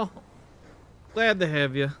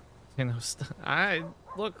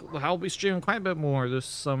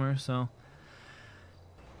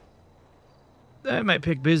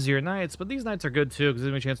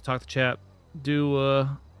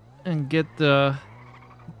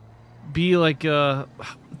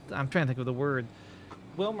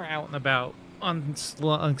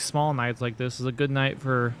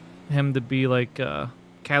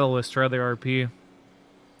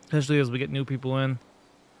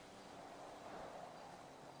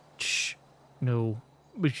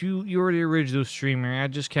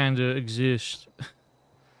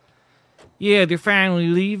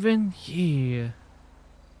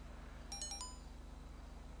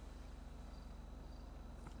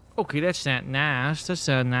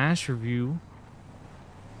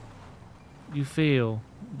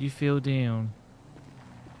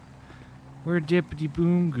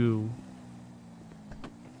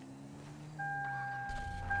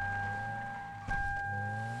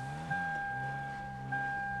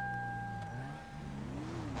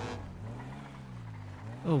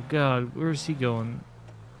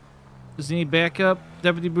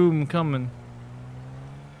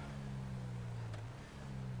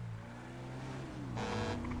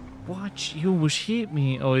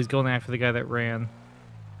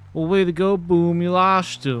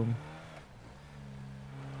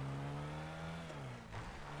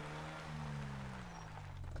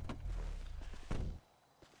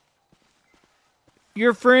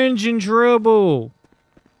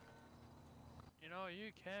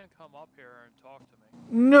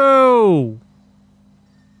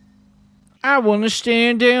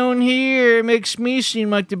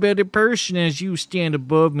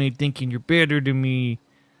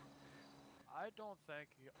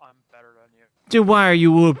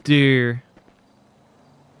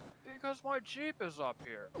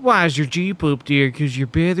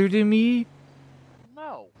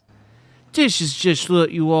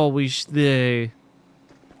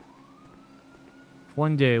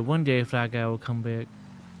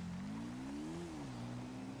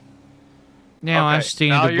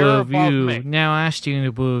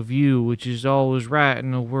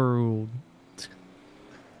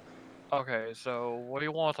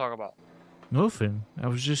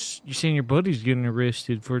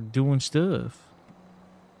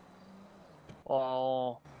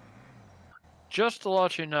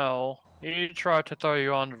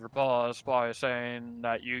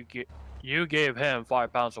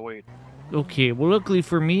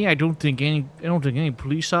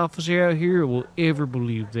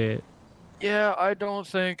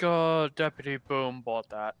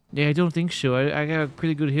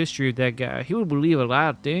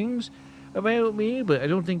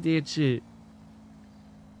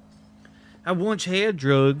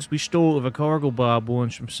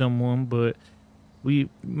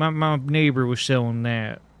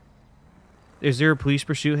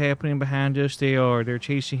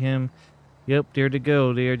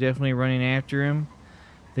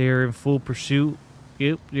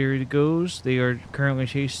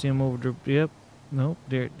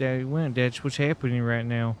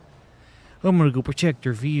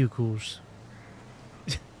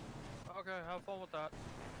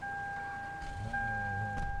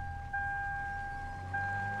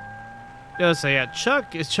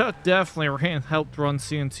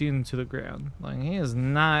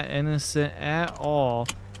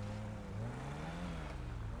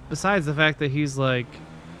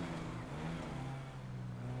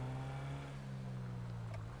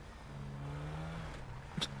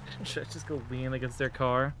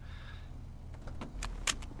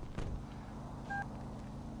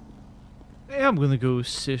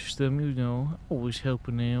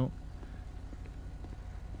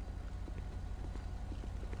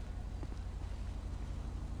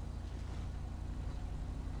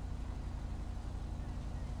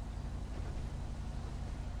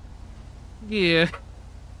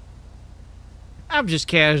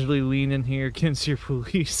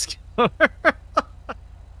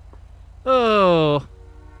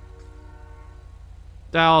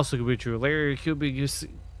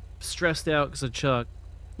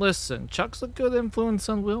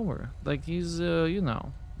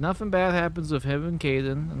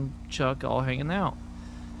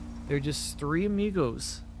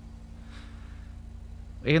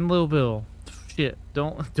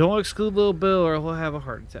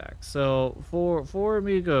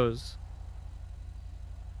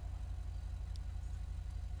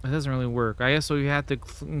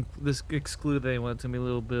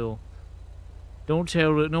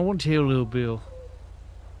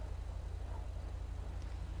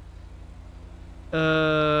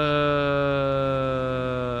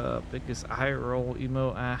 Biggest eye roll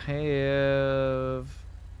emote I have.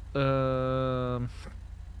 I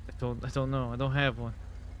don't know. I don't have one.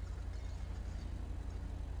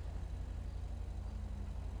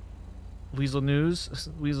 Weasel News.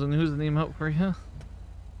 Weasel News an emote for you.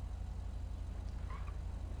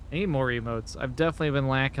 I need more emotes. I've definitely been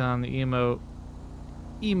lacking on the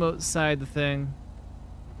emote side of the thing.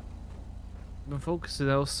 Been focusing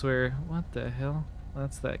elsewhere. What the hell?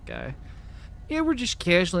 That's that guy. Yeah, we're just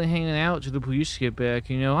casually hanging out till the police get back,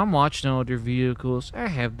 you know. I'm watching all their vehicles. I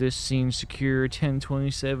have this scene secure,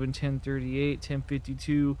 1027, 1038,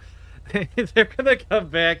 1052. They're gonna come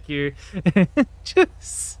back here.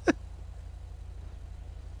 Just...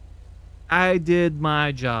 I did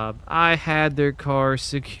my job. I had their car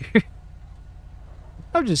secure.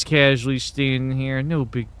 I'm just casually standing here. No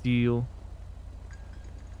big deal.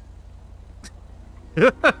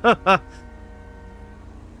 Can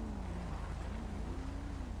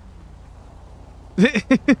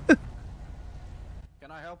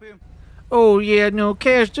I help you? Oh yeah, no,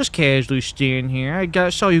 just casually standing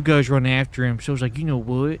here. Saw you guys run after him, so I was like, you know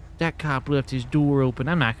what? That cop left his door open.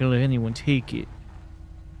 I'm not gonna let anyone take it.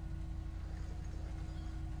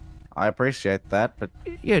 I appreciate that, but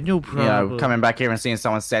Yeah, no problem. coming back here and seeing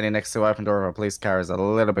someone standing next to the open door of a police car is a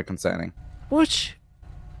little bit concerning. What?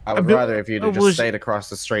 I would rather if you'd just stayed across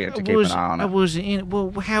the street and to keep an eye on it. I wasn't in. Well,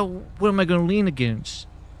 what am I gonna lean against?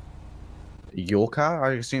 Your car?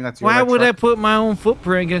 I assume that's your Why would truck? I put my own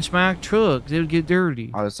footprint against my truck? They would get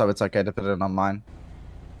dirty. Oh, so it's okay to put it on mine?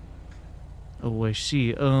 Oh, I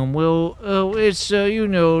see. Well, it's, you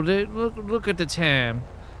know, look at the time.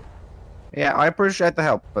 Yeah, I appreciate the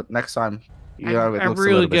help, but next time, it looks a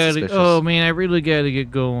little bit suspicious. Oh, man, I really gotta get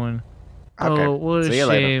going. Okay. Oh, what a See you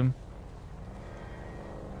later. shame.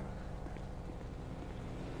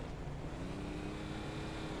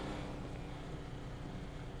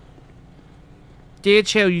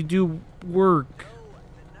 That's how you do work.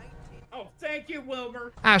 Oh, thank you,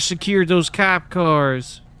 Wilmer. I secured those cop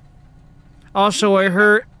cars. Also, I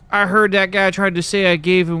heard that guy tried to say I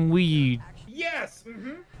gave him weed. Yes.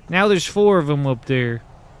 Mm-hmm. Now there's 4 of them up there.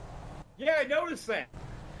 Yeah, I noticed that.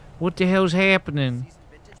 What the hell's happening?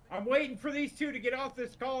 I'm waiting for these 2 to get off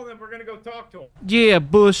this call, and then we're gonna go talk to them. Yeah,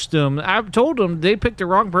 bust them. I told them they picked the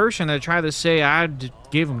wrong person that tried to say I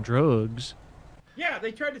gave them drugs. Yeah,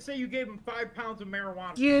 they tried to say you gave them 5 pounds of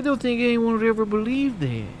marijuana. Yeah, I don't think anyone would ever believe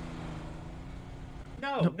that.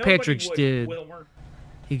 No, Patrick's would, dead. Wilmer.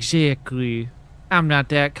 Exactly. I'm not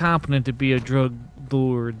that competent to be a drug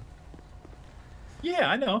lord. Yeah,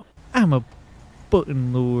 I know. I'm a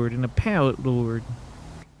button lord and a pallet lord.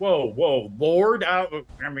 Whoa, Lord. I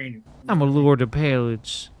mean, I'm a lord of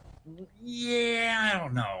pallets. yeah, I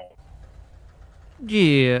don't know.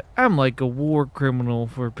 Yeah, I'm like a war criminal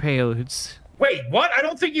for pallets. Wait, what? I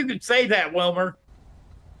don't think you could say that, Wilmer.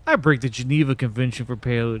 I break the Geneva Convention for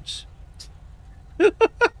pallets.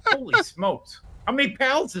 Holy smokes. How many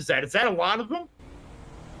pallets is that? Is that a lot of them?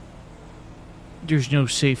 There's no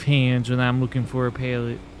safe hands when I'm looking for a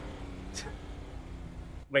pallet.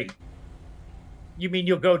 Wait. You mean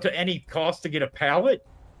you'll go to any cost to get a pallet?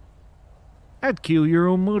 I'd kill your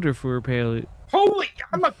own mother for a pallet. Holy,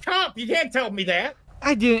 I'm a cop. You can't tell me that.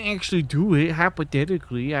 I didn't actually do it.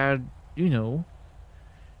 Hypothetically, you know.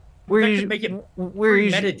 That could make it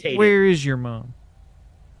premeditated. Where is your mom?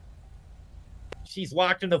 She's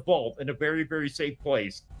locked in a vault in a very, very safe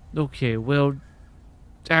place. Okay, well,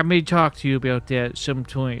 I may talk to you about that at some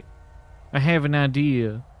point. I have an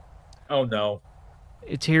idea. Oh, no.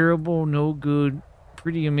 A terrible, no good,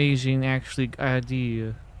 pretty amazing, actually,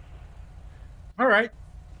 idea. All right.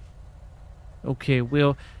 Okay,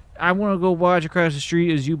 well, I want to go watch across the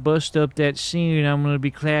street as you bust up that scene, and I'm going to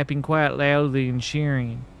be clapping quite loudly and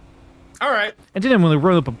cheering. All right. And then I'm going to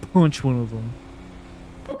run up and punch one of them.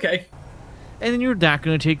 Okay. And then you're not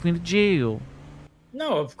going to take me to jail.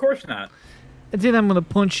 No, of course not. And then I'm going to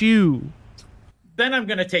punch you. Then I'm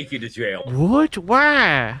going to take you to jail. What?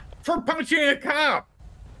 Why? For punching a cop.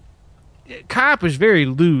 Cop is very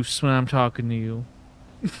loose when I'm talking to you.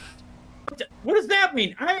 What does that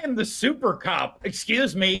mean? I am the super cop.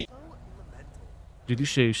 Excuse me. Did you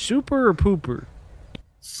say super or pooper?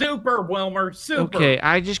 Super, Wilmer. Super. Okay,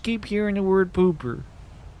 I just keep hearing the word pooper.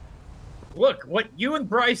 Look, what you and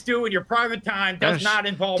Bryce do in your private time does not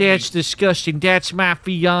involve That's me. disgusting. That's my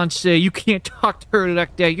fiance. You can't talk to her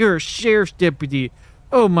like that. You're a sheriff's deputy.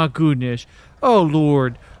 Oh, my goodness. Oh,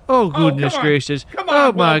 Lord. Oh, goodness gracious. Come on,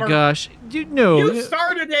 oh, my Wilmer. gosh. No. You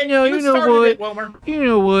started it. No, you know started what? it, Wilmer. You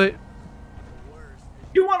know what?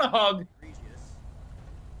 You want a hug?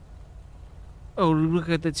 Oh, look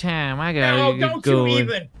at the time. I gotta No, get don't going. you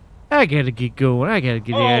even. I gotta get going. I gotta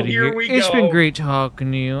get Oh, out of here here. we It's go. been great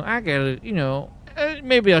talking to you. I gotta,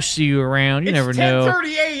 maybe I'll see you around. You never It's know.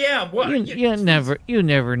 10:30 a.m. What? You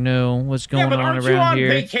never know what's Yeah, going but on aren't you around on here.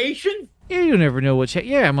 vacation? Yeah, you never know what's.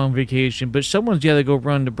 Yeah, I'm on vacation, but someone's gotta go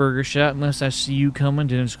run the burger shop. Unless I see you coming,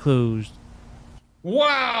 then it's closed.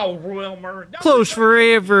 Wow, Wilmer. No, Closed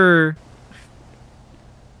forever.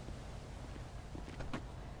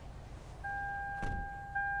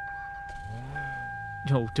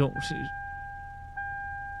 No, don't.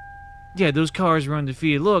 Yeah, those cars were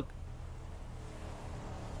undefeated. Look.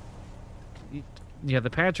 Yeah, the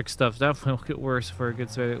Patrick stuff definitely will get worse before it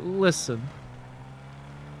gets better. Listen.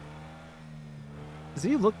 Does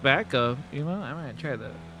he look back up? I might try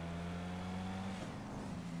that.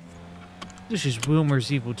 This is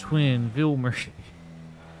Wilmer's evil twin, Wilmer.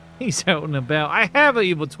 He's out and about. I have an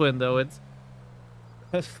evil twin, though. It's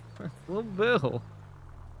little Bill.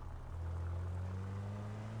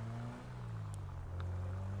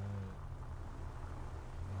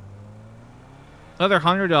 Another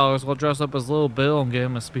 $100, we'll dress up as Little Bill and get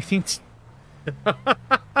him a speeding.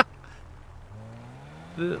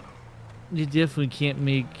 You definitely can't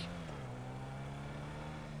make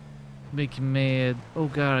him mad. Oh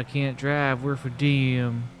God, I can't drive. We're for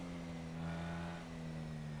DM.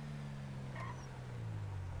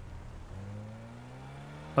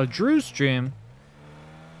 A Drew stream.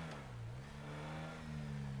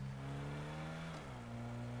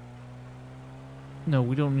 No,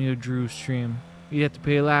 we don't need a Drew stream. You have to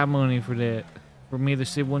pay a lot of money for that. For me to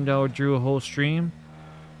say $1 Drew a whole stream,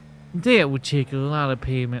 that would take a lot of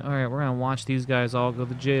payment. All right, we're gonna watch these guys all go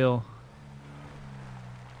to jail.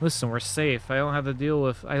 Listen, we're safe. I don't have to deal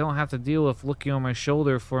with looking on my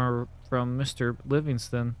shoulder from Mr.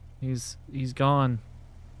 Livingston. He's gone.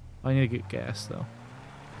 I need to get gas though.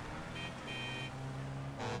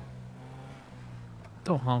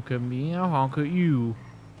 Don't honk at me. I'll honk at you.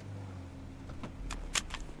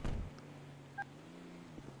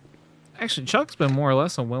 Actually, Chuck's been more or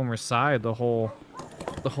less on Wilmer's side the whole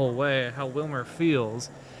way. How Wilmer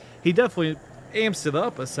feels, he definitely amps it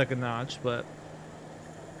up a second notch, but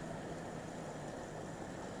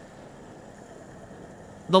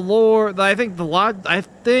the lore. I think the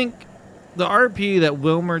RP that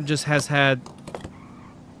Wilmer just has had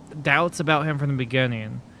doubts about him from the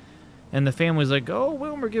beginning, and the family's like, "Oh,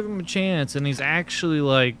 Wilmer, give him a chance," and he's actually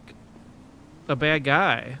like a bad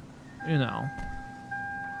guy,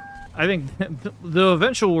 I think the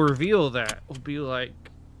eventual reveal of that will be like,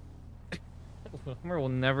 Wilmer will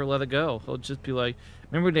never let it go. He'll just be like,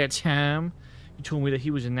 remember that time you told me that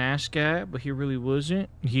he was a nice guy, but he really wasn't?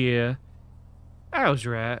 Yeah, I was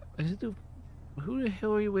right. I said, who the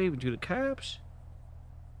hell are you waving to? The cops?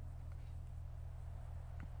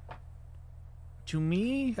 To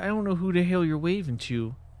me? I don't know who the hell you're waving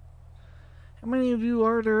to. How many of you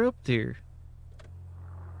are there up there?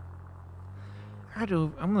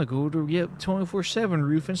 I'm gonna go to 24/7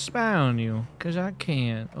 roof and spy on you, cause I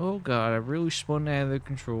can. Oh God, I really spun out of their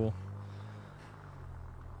control.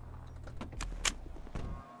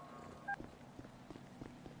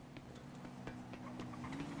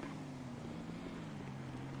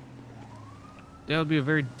 That would be a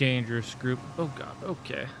very dangerous group. Oh God,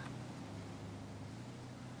 okay.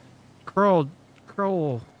 Crawl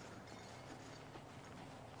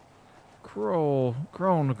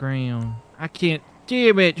on the ground. I can't.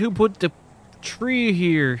 Damn it! Who put the tree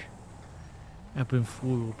here? I've been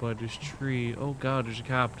fooled by this tree. Oh God, there's a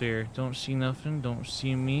cop there. Don't see nothing. Don't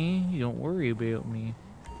see me. You don't worry about me.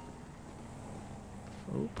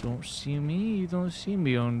 Oh, don't see me. You don't see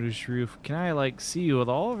me on this roof. Can I like see you at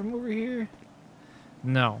all from over here?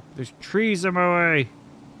 No. There's trees in my way.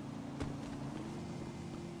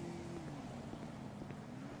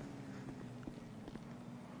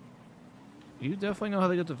 You definitely know how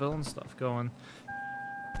to get the villain stuff going.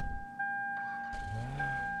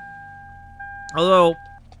 Although,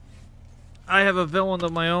 I have a villain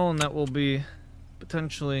of my own that will be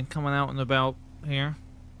potentially coming out and about here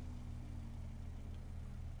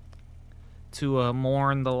to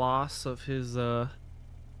mourn the loss of his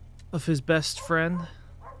best friend.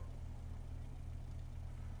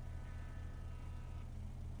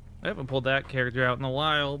 I haven't pulled that character out in a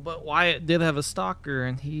while, but Wyatt did have a stalker,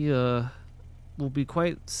 and he will be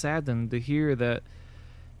quite saddened to hear that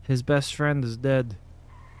his best friend is dead.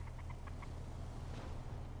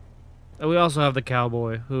 And we also have the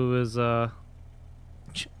cowboy, who is no,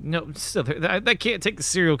 still, I can't take the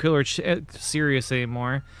serial killer serious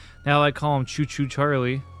anymore. Now I call him Choo Choo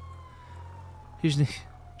Charlie. He's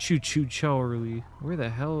Choo Choo Charlie. Where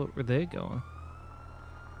the hell are they going?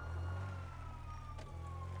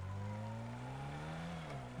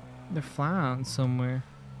 They're flying somewhere.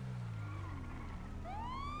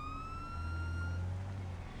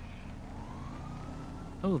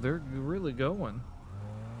 Oh, they're really going.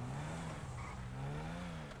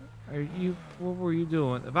 What were you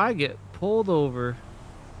doing? If I get pulled over,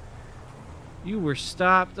 you were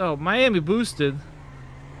stopped. Oh, Miami boosted.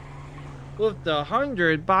 With the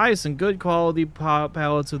 100, buy some good quality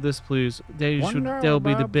pallets of this, please. They'll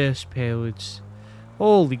be the best pallets.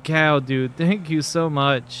 Holy cow, dude! Thank you so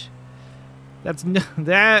much. That's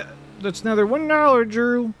another $1,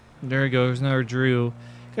 Drew. There he goes, another Drew. You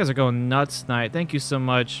guys are going nuts tonight. Thank you so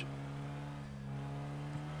much.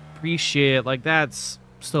 Appreciate it. Like, that's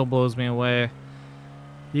still blows me away.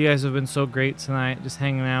 You guys have been so great tonight, just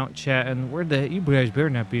hanging out, chatting. You guys better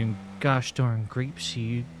not be in gosh darn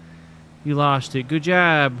grapeseed. You lost it. Good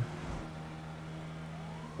job.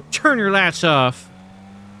 Turn your latch off.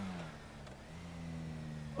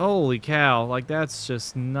 Holy cow. Like, that's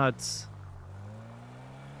just nuts.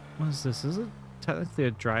 What is this? Is it technically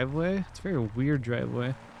a driveway? It's a very weird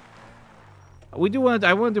driveway. I want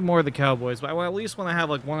to do more of the Cowboys, but I at least want to have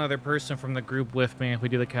like one other person from the group with me if we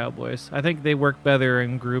do the Cowboys. I think they work better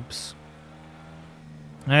in groups.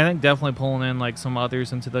 And I think definitely pulling in like some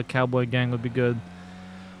others into the Cowboy gang would be good.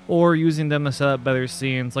 Or using them to set up better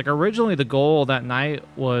scenes. Like originally the goal that night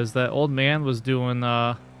was that old man was doing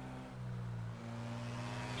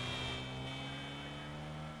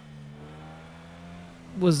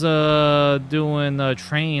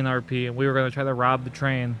train RP, and we were gonna try to rob the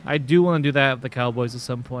train. I do want to do that with the Cowboys at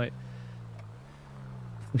some point.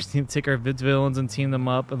 We just need to take our villains and team them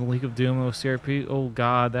up in the League of Doom and OCRP. Oh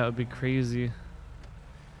god, that would be crazy.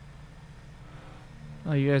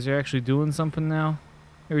 Oh, you guys are actually doing something now?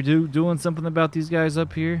 Are you doing something about these guys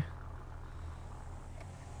up here?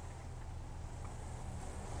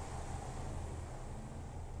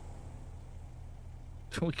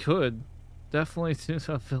 We could. Definitely do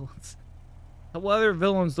some villains. What other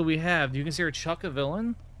villains do we have? Do you consider Chuck a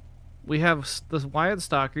villain? We have the Wyatt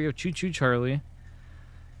Stalker. You have Choo Choo Charlie.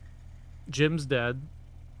 Jim's dead.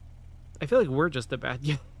 I feel like we're just the bad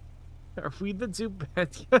guys. Are we the two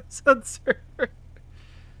bad guys on server?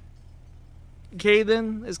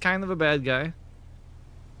 Caden is kind of a bad guy.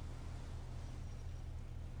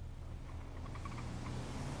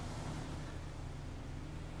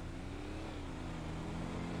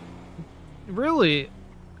 Really,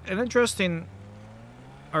 an interesting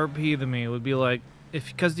RP to me would be like,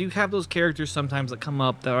 because you have those characters sometimes that come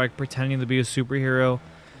up that are like pretending to be a superhero,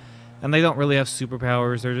 and they don't really have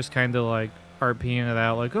superpowers. They're just kind of like RPing it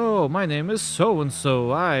out, like, oh, my name is so and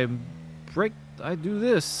so. I do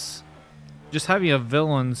this. Just having a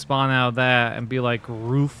villain spawn out of that and be like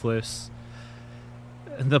ruthless,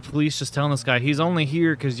 and the police just telling this guy he's only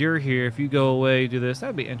here because you're here. If you go away, do this.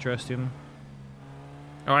 That'd be interesting.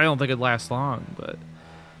 Or I don't think it'd last long, but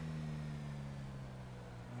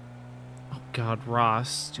oh god,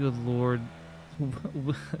 Ross, good lord.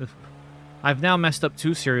 I've now messed up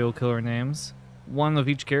 2 serial killer names, one of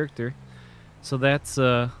each character. So that's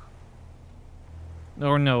or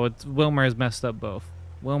no, it's Wilmer has messed up both.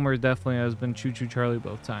 Wilmer definitely has been Choo Choo Charlie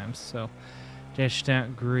both times, so that's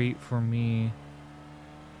not great for me.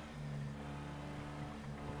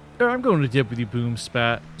 I'm going to Deputy Boom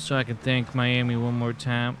Spot so I can thank Miami one more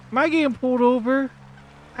time. Am I getting pulled over?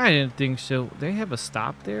 I didn't think so. They have a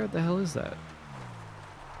stop there? What the hell is that?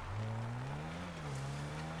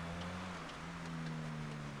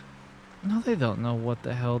 No, they don't know what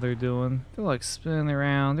the hell they're doing. They're like spinning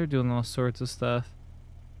around. They're doing all sorts of stuff.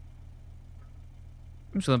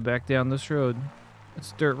 I'm just gonna back down this road.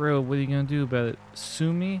 It's a dirt road. What are you gonna do about it?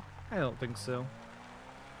 Sue me? I don't think so.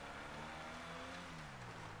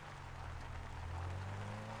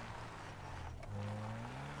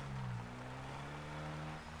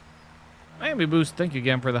 Miami Boost, thank you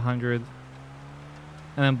again for the 100.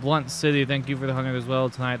 And then Blunt City, thank you for the 100 as well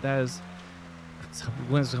tonight. That is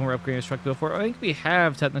we're upgrading his truck before. I think we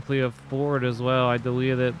have technically a Ford as well. I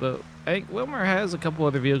deleted it, but I think Wilmer has a couple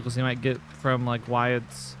other vehicles he might get from like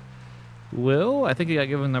Wyatt's will. I think he got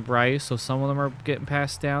given to Bryce, so some of them are getting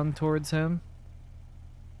passed down towards him.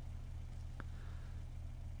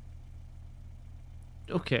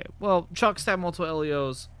 Okay, well, Chuck's had multiple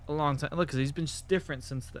LEOs a long time. Look, 'cause he's been different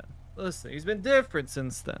since then. Listen, he's been different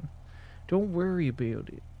since then. Don't worry about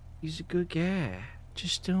it. He's a good guy.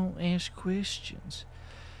 Just don't ask questions.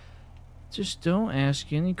 Just don't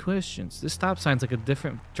ask any questions. This stop sign's like a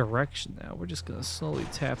different direction now. We're just gonna slowly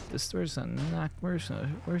tap this. We're just gonna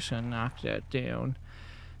knock that down.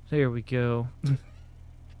 There we go.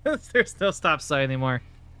 There's no stop sign anymore.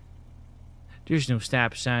 There's no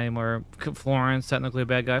stop sign anymore. Florence, technically a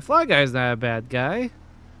bad guy. Fly Guy's not a bad guy.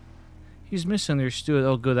 He's misunderstood.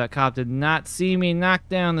 Oh, good. That cop did not see me knock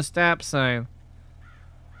down the stop sign.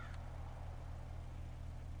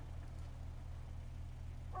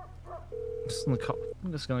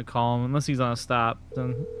 I'm just gonna call him. Unless he's on a stop,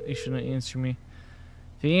 then he shouldn't answer me.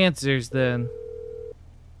 If he answers, then...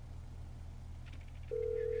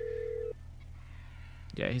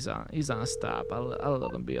 Yeah, he's on a stop. I'll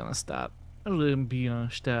let him be on a stop. I'll let him be on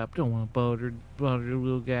a stop. Don't want to bother the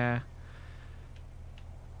little guy.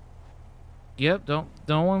 Yep,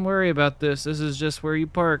 don't worry about this. This is just where you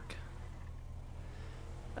park.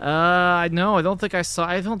 No, I don't think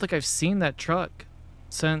I've seen that truck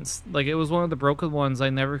since, like, it was one of the broken ones.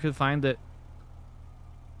 I never could find it.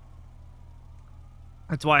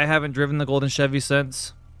 That's why I haven't driven the golden Chevy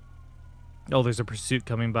since. Oh, there's a pursuit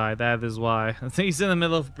coming by. That is why. I think he's in the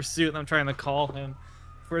middle of a pursuit and I'm trying to call him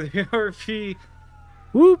for the RP.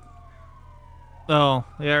 Whoop. Oh,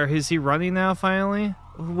 yeah, is he running now finally?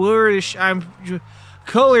 I'm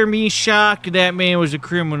color me shocked that man was a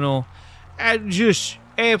criminal. I'm just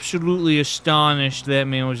absolutely astonished that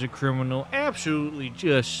man was a criminal. Absolutely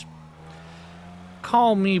just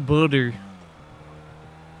call me butter.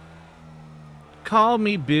 Call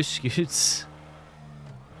me biscuits.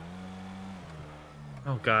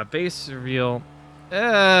 Oh god, base reveal.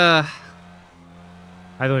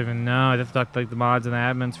 I don't even know. I'd have to talk to like the mods and the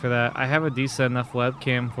admins for that. I have a decent enough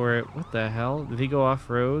webcam for it. What the hell? Did he go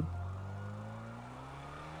off-road?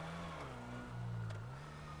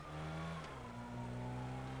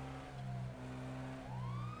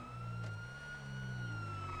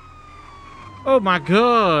 Oh my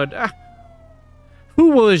god! Ah.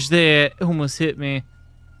 Who was that? Almost hit me.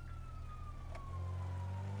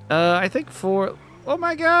 I think for... Oh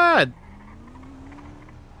my god!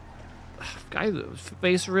 Guys,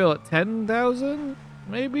 base real at 10,000?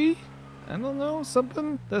 Maybe? I don't know.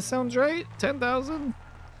 Something? That sounds right? 10,000?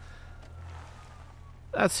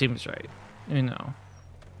 That seems right. You know.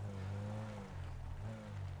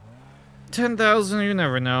 10,000, you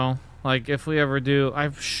never know. Like, if we ever do,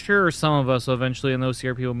 I'm sure some of us eventually in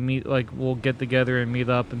OCRP will meet, like, we'll get together and meet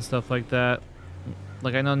up and stuff like that.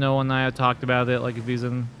 Like, I know Noah and I have talked about it, like, if he's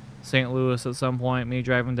in St. Louis at some point, me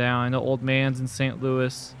driving down. I know Old Man's in St.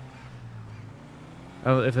 Louis.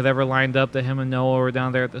 If it ever lined up that him and Noah were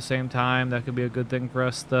down there at the same time, that could be a good thing for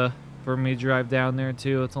us to, for me to drive down there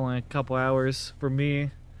too. It's only a couple hours for me.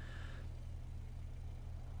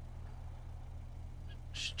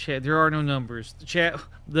 Chat, there are no numbers. The chat,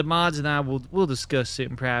 the mods and I we'll discuss it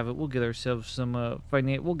in private. We'll get ourselves some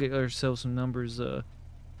we'll get ourselves some numbers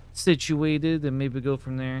situated and maybe go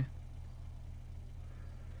from there.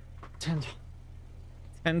 10K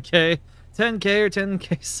or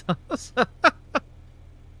 10K subs.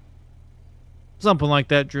 Something like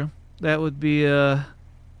that, Drew. That would be a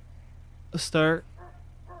start.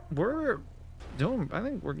 We're doing, I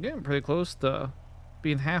think we're getting pretty close to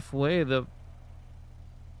being halfway.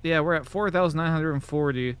 Yeah, we're at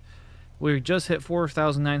 4,940. We just hit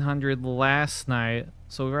 4,900 last night,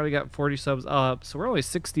 so we've already got 40 subs up. So we're only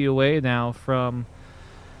 60 away now from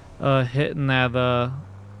hitting that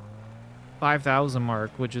 5,000 mark,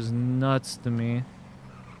 which is nuts to me.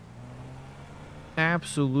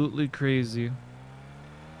 Absolutely crazy.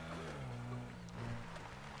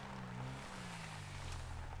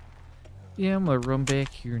 Yeah, I'm gonna run back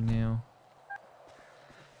here now.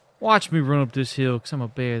 Watch me run up this hill, because I'm a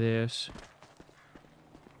badass.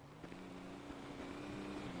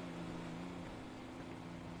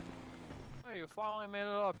 Hey, you finally made it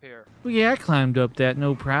up here. Well, yeah, I climbed up that,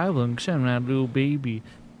 no problem, because I'm not a little baby.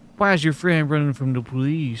 Why is your friend running from the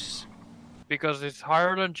police? Because he's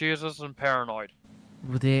higher than Jesus and paranoid.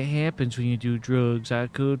 Well, that happens when you do drugs. I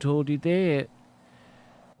could have told you that.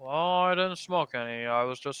 Well, I didn't smoke any. I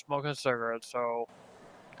was just smoking cigarettes, so...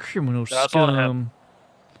 Criminal That's on him. scum.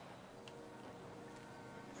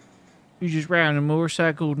 You just riding a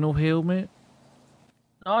motorcycle with no helmet?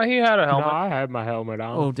 No, he had a helmet. No, I had my helmet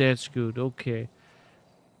on. Oh, that's good. Okay.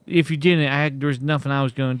 If you didn't, there was nothing I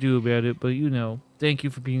was going to do about it, but you know, thank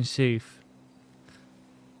you for being safe.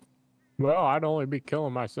 Well, I'd only be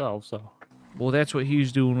killing myself, so. Well, that's what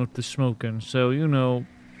he's doing with the smoking, so, you know.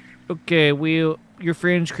 Okay, well, your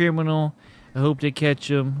friend's criminal. I hope they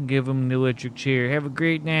catch him, give him the electric chair. Have a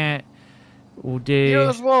great night or day. You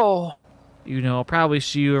as well. You know, I'll probably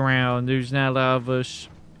see you around. There's not a lot of us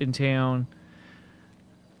in town.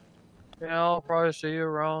 Yeah, I'll probably see you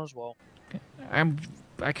around as well.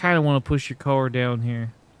 I kind of want to push your car down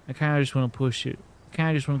here. I kind of just want to push it. I kind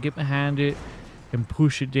of just want to get behind it and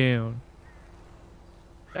push it down.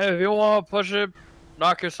 Hey, if you want to push it,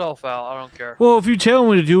 knock yourself out. I don't care. Well, if you tell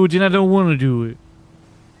me to do it, then I don't want to do it.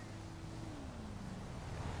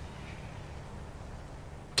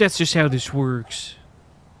 That's just how this works.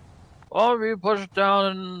 Well, if you push it down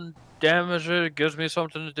and damage it, it gives me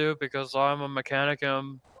something to do because I'm a mechanic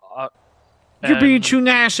and You're being and too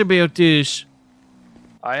nice about this.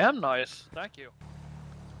 I am nice. Thank you.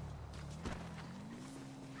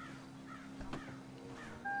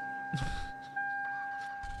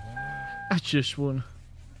 I just won.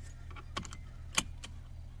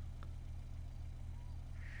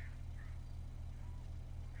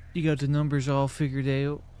 You got the numbers all figured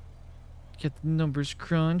out. Get the numbers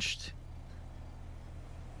crunched.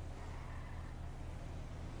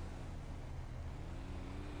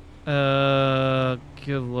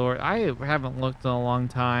 Good lord. I haven't looked in a long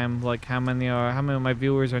time, like how many of my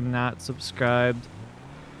viewers are not subscribed.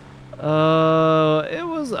 It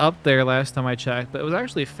was up there last time I checked, but it was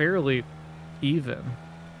actually fairly even.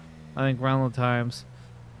 I think around the times.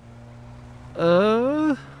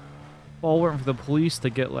 Well, waiting for the police to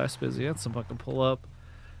get less busy. That's something I can pull up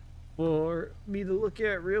for me to look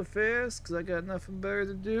at real fast, because I got nothing better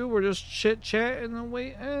to do. We're just chit-chatting and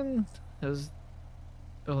waiting.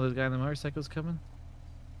 Oh, the guy in the motorcycle's coming.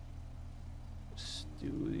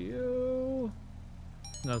 Studio.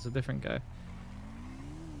 No, it's a different guy.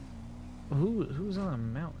 Who's on a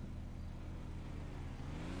mountain?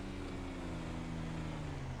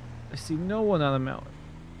 I see no one on a mountain.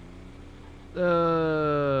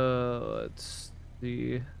 Let's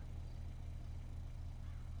see.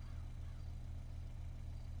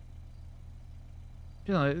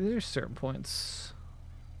 You know, there's certain points.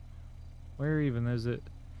 Where even is it?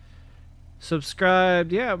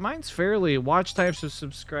 Subscribed. Yeah, mine's fairly. Watch times of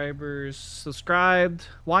subscribers. Subscribed.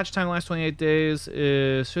 Watch time last 28 days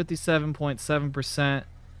is 57.7%.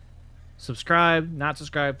 Subscribed. Not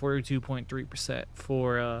subscribed, 42.3%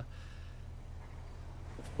 for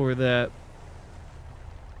that.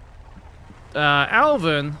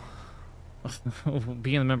 Alvin,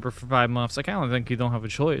 being a member for 5 months, I kind of think you don't have a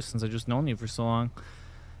choice since I've just known you for so long. I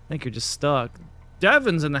think you're just stuck.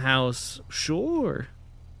 Devin's in the house. Sure.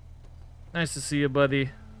 Nice to see you, buddy.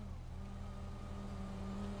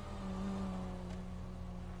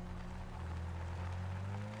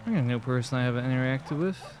 I'm a new person I haven't interacted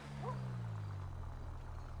with.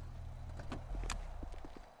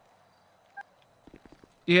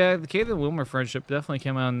 Yeah, the Kate and Wilmer friendship definitely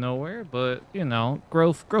came out of nowhere, but you know,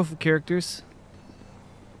 growth of characters.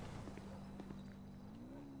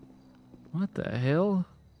 What the hell?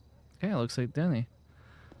 Kinda looks like Denny.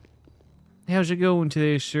 How's it going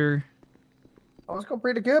today, sir? I was going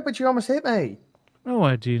pretty good, but you almost hit me. No,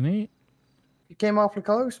 I didn't. You came awfully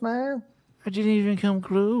close, man. I didn't even come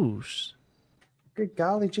close. Good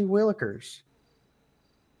golly gee willikers.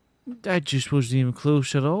 I just wasn't even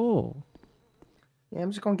close at all. Yeah,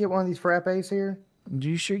 I'm just going to get one of these frappes here. Are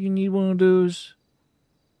you sure you need one of those?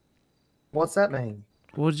 What's that mean?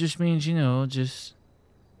 Well, it just means, you know,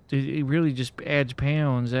 it really just adds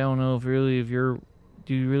pounds. I don't know if you're,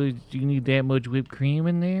 do you need that much whipped cream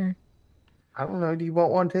in there? I don't know. Do you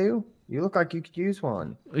want one too? You look like you could use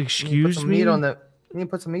one. Excuse me? You need to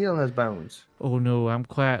put some meat on those bones. Oh no,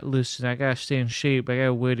 listen, I gotta stay in shape. I got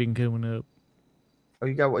a wedding coming up. Oh,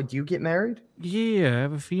 you got what? Do you get married? Yeah, I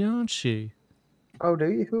have a fiance. Oh,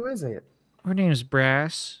 do you? Who is it? Her name's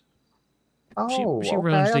Brass. Oh, she okay,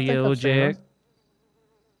 runs the I think Yellow I've seen her. Jack.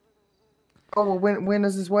 Oh, well, when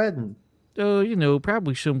is his wedding? Oh, you know,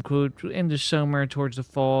 probably some end of summer towards the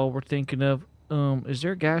fall. We're thinking of. Is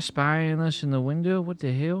there a guy spying us in the window? What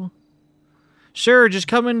the hell? Sir, just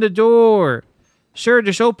come in the door. Sir,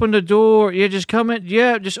 just open the door. Yeah, just come in.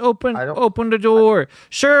 Yeah, just open the door.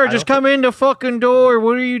 Sir, just come in the fucking door.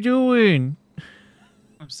 What are you doing?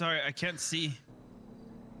 I'm sorry, I can't see.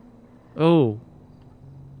 Oh.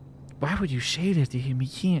 Why would you say that to him? He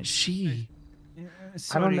can't see.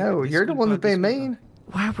 I don't know. You're the one that's being mean.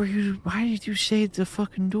 Why did you say the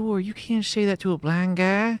fucking door? You can't say that to a blind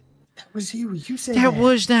guy. That was you. You said that. That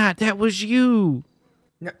was not. That was you.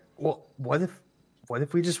 No. Well, what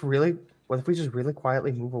if we just really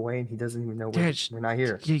quietly move away and he doesn't even know we're not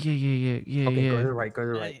here? Yeah. Okay, go to the right. Go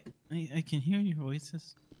to the right. I can hear your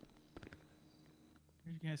voices.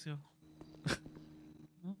 Where'd you guys go?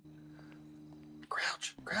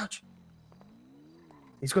 Crouch.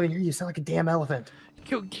 He's going to hear you. You sound like a damn elephant.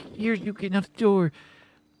 You getting out the door.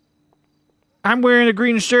 I'm wearing a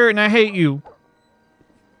green shirt and I hate you.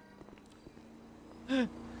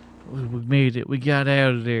 We made it. We got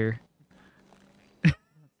out of there.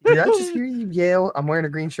 Did I just hear you yell, I'm wearing a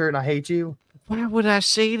green shirt and I hate you? Why would I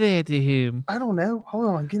say that to him? I don't know. Hold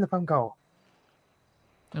on. I'm getting the phone call.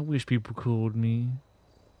 I wish people called me.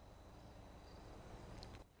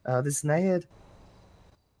 This is Ned.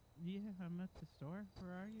 Yeah, I'm at the store.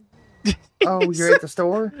 Where are you? Oh, you're at the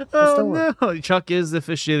store? The Oh store. no, Chuck is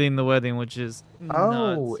officiating the wedding, which is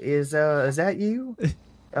Oh, nuts. is that you?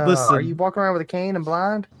 Listen. Are you walking around with a cane and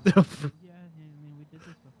blind? Yeah, I mean, we did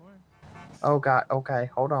this before. Oh God. Okay,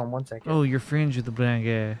 hold on 1 second. Oh, your friends with the blind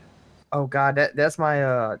guy. Oh God, that's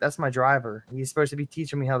my driver. He's supposed to be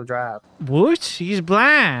teaching me how to drive. What? He's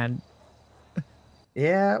blind.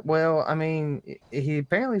 Yeah, well, I mean, he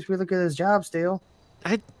apparently is really good at his job still.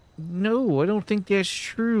 No, I don't think that's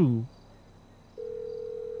true.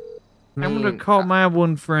 I I'm gonna mean, call my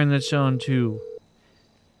one friend that's on too.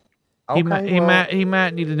 Okay, He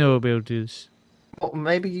might need to know about this. well,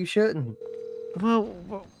 maybe you shouldn't.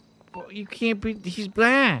 Well, you can't be. He's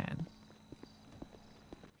blind.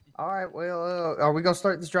 All right, well, are we gonna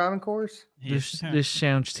start this driving course? This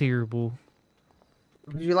sounds terrible.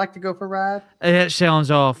 Would you like to go for a ride? That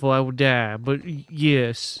sounds awful. I would die. But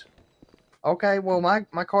yes, Okay, well, my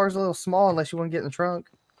car's a little small unless you want to get in the trunk.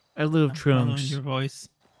 I love I'm following trunks. your voice.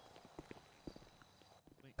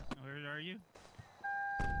 Wait, where are you?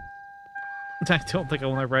 I don't think I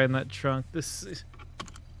want to ride in that trunk. This is...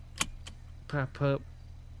 Pop up.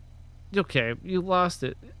 Okay, you lost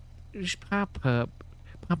it. Just Pop Up.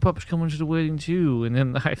 Pop Up's coming to the wedding too, and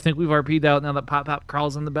then I think we've RP'd out now that Pop Up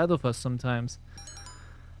crawls in the bed with us sometimes.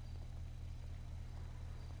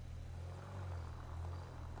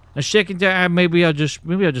 A second time, maybe I'll just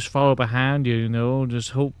follow behind you. You know, just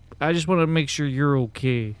hope. I just want to make sure you're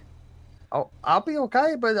okay. Oh, I'll be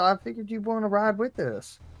okay, but I figured you'd want to ride with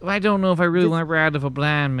us. I don't know if I really want to ride with a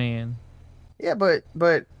blind man. Yeah, but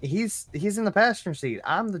he's in the passenger seat.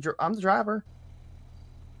 I'm the driver.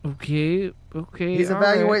 Okay. He's all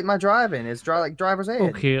evaluating my driving. It's like driver's ed.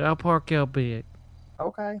 Okay, I'll park out back.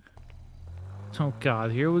 Okay. Oh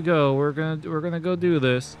God, here we go. We're gonna go do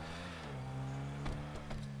this.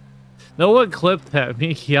 No one clipped that,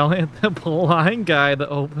 me yelling at the blind guy to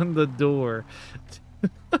open the door.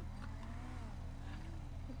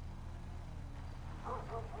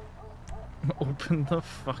 Open the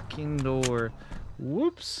fucking door.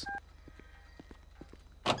 Whoops.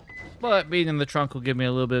 But being in the trunk will give me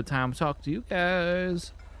a little bit of time to talk to you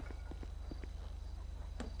guys.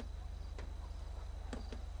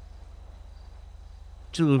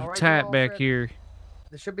 It's a little All right, tight you're all back set. here.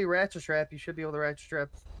 There should be ratchet strap. You should be able to ratchet strap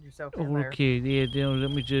yourself in there. Okay, yeah, then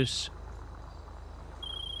let me just...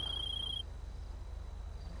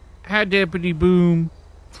 Hi, Deputy Boom.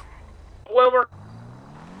 Well, we're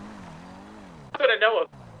gonna know it.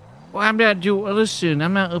 Well, I'm not doing... Listen,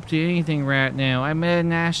 I'm not up to anything right now. I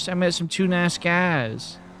met some two nice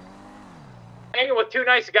guys. Hanging with two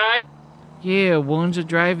nice guys. Yeah, one's a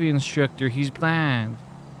driving instructor. He's blind.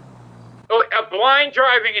 Oh, a blind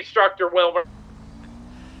driving instructor, Wilbur.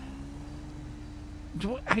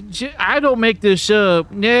 I don't make this up.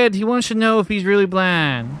 Ned, he wants to know if he's really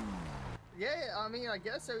blind. Yeah, I mean, I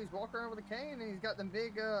guess so. He's walking around with a cane and he's got them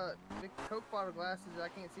big Coke bottle glasses that I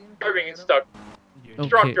can't see him. Driving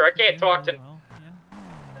instructor. I can't talk to. Well,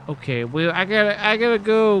 yeah. Okay, well, I gotta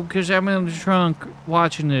go because I'm in the trunk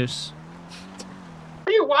watching this.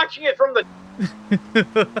 Are you watching it from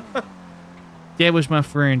the? That was my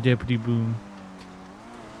friend, Deputy Boom.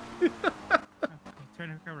 Turn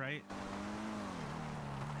her car right.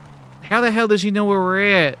 How the hell does he know where we're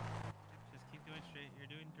at? Just keep going straight. You're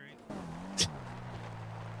doing great.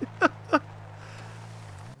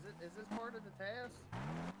 Is this part of the task?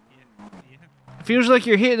 Yeah. Feels like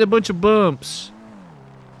you're hitting a bunch of bumps.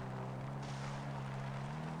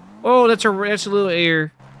 Oh, that's a little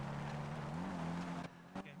air.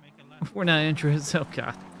 Okay, make a left. We're not interested. Oh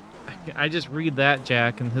God, I just read that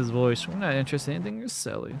Jack in his voice. We're not interested in anything you're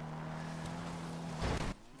silly.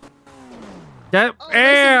 That Oh, listen, you're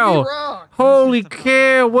ow! wrong. Holy It's just a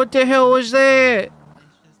cow! What the hell was that? It's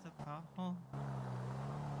just a pothole.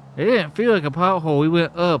 It didn't feel like a pothole. We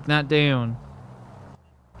went up, not down.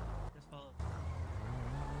 Just follow.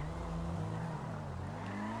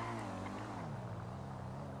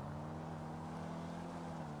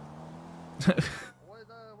 What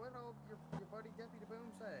your buddy Deputy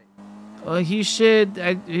Boom say? He said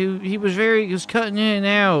he was cutting in and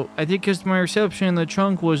out. I think because my reception in the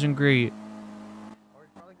trunk wasn't great, Or he's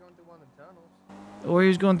probably going through one of the tunnels. or he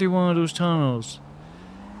was going through one of those tunnels.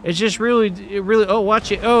 It's just really. Oh,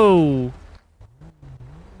 watch it! Oh,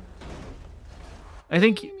 I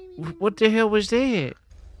think. What the hell was that?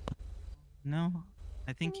 No,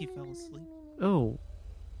 I think he fell asleep. Oh,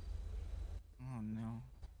 Oh no.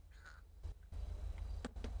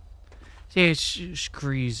 that's just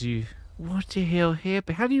crazy. What the hell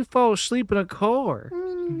happened? How do you fall asleep in a car?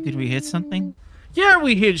 Did we hit something? Yeah,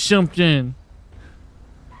 we hit something.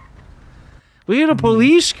 We had a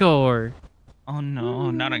police car. Oh no,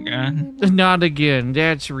 not again. Not again.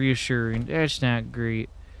 That's reassuring. That's not great.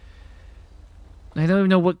 I don't even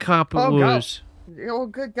know what cop it was. Oh,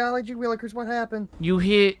 good golly gee willikers, what happened? You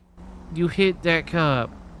hit that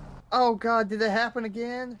cop. Oh God, did it happen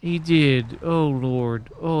again? He did. Oh Lord.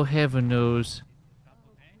 Oh heaven knows.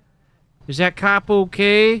 Is that cop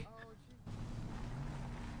okay?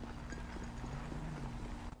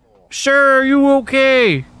 Sir, are you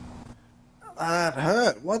okay? That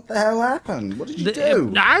hurt. What the hell happened? What did you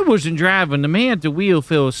do? I wasn't driving. The man at the wheel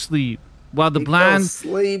fell asleep. While the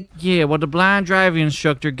blind driving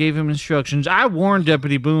instructor gave him instructions. I warned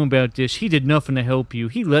Deputy Boom about this. He did nothing to help you.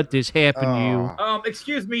 He let this happen to you.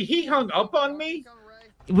 Excuse me, he hung up on me?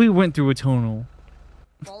 We went through a tunnel.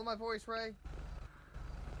 Follow my voice, Ray.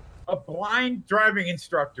 A blind driving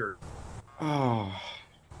instructor. Oh.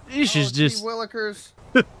 This is just... willikers.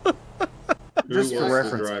 Just for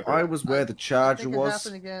reference, I was where the charger was.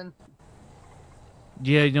 Again.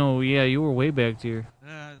 Yeah, no, yeah, you were way back there.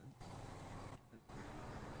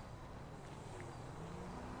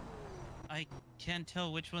 I can't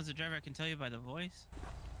tell which one's the driver. I can tell you by the voice.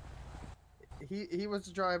 He was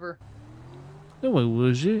the driver. No, it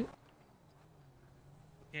was it.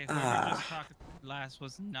 Okay, whoever just talked last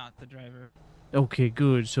was not the driver. Okay,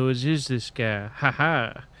 good. So it is this guy.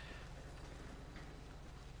 Haha.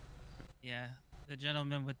 Yeah, the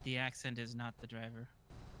gentleman with the accent is not the driver.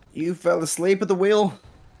 You fell asleep at the wheel?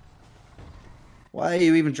 Why are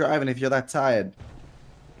you even driving if you're that tired?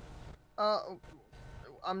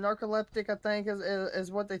 I'm narcoleptic, I think,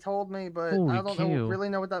 is what they told me, but Holy I don't really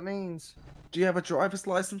know what that means. Do you have a driver's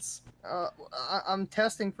license? I'm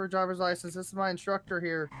testing for a driver's license. This is my instructor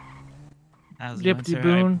here. Deputy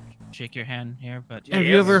Boone. Shake your hand here, but have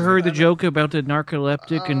you ever heard the joke about the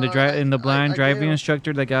narcoleptic and the blind driving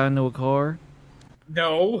instructor that got into a car?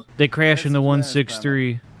 No. They crashed into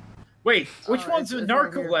 163. Wait, which one's the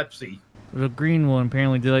narcolepsy? The green one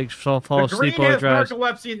apparently did like fall asleep The while green has drives.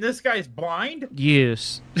 narcolepsy and this guy's blind?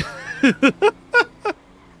 Yes.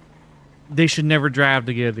 They should never drive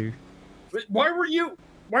together. Why were you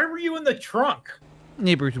in the trunk?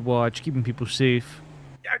 Neighborhood watch, keeping people safe.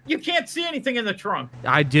 You can't see anything in the trunk.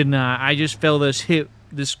 I did not. I just felt us hit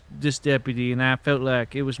this deputy, and I felt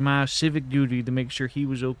like it was my civic duty to make sure he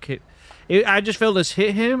was okay. I just felt us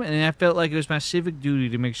hit him, and I felt like it was my civic duty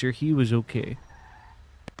to make sure he was okay.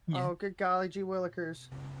 Yeah. Oh, good golly gee willikers.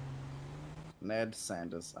 Ned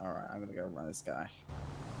Sanders. Alright, I'm gonna go run this guy.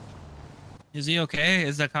 Is he okay?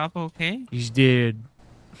 Is the cop okay? He's dead.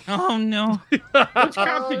 Oh no. Which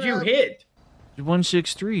cop did you hit?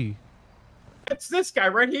 163. It's this guy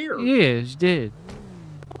right here. Yeah, he's dead.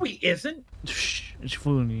 No, he isn't. Shh, it's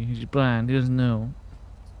funny. He's blind. He doesn't know.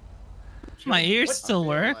 My ears still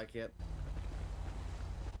work.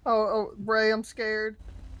 Oh, Ray, I'm scared.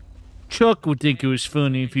 Chuck would think it was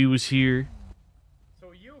funny if he was here. So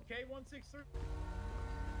are you okay, 163?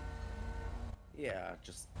 Yeah,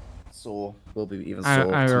 just sore. We'll be even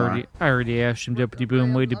I sore already asked him, Deputy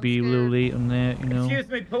Boom. Way to be a little late on that, you know. Excuse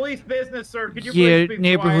me, police business, sir. Could you yeah, please be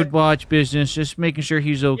neighborhood quiet? watch business. Just making sure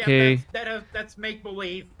he's okay. Yeah, that's make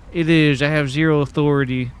believe. It is. I have zero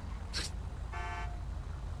authority.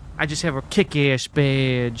 I just have a kick-ass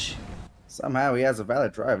badge. Somehow he has a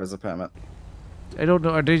valid driver's permit. I don't know.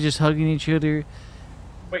 Are they just hugging each other?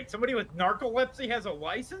 Wait, somebody with narcolepsy has a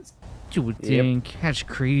license? You would think. That's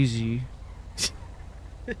crazy.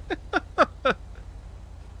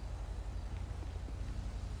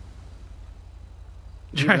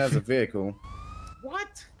 Even has a vehicle.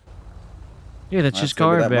 What? Yeah, that's his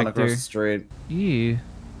car back across there. The street. Yeah.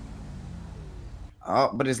 Oh,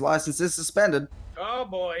 but his license is suspended. Oh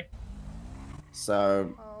boy.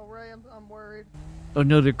 So. Oh, Ray, I'm worried.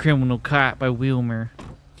 Another criminal caught by Wilmer.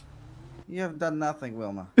 You haven't done nothing,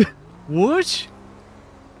 Wilmer. What?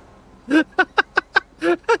 The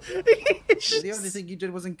only thing you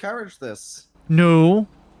did was encourage this. No.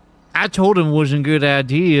 I told him it wasn't a good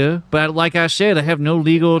idea, but like I said, I have no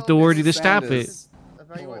legal authority to stop it.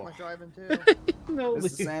 Evaluate my driving too. No,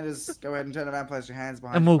 Mr. Sanders, go ahead and turn around, place your hands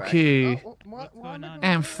behind I'm your back. okay. What's going on?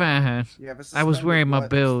 I'm fine. You have a I was wearing my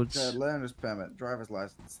suspended belts. learner's permit, driver's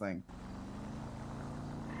license thing.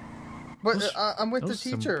 But I'm with the Those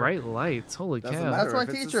teacher. Some bright lights. Holy Doesn't cow. matter. That's my If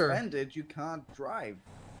it's teacher. Suspended, you can't drive.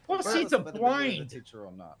 Plus, he's a Whether you're blind. the teacher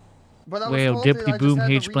or not. But I was Well, told that Deputy I just Boom had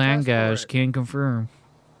to hates blind retest for guys. it. Can confirm.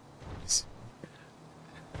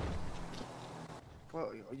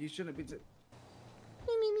 Well, you shouldn't be.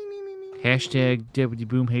 Hashtag Deputy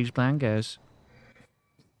Boom hates blind guys.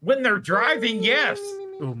 When they're driving, yes.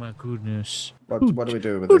 Oh my goodness. What do we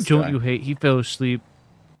do with Who this don't guy? you hate? He fell asleep.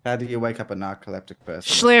 How do you wake up a narcoleptic person?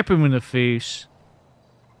 Slap him in the face.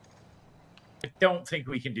 I don't think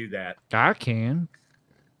we can do that. I can.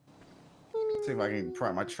 See if I can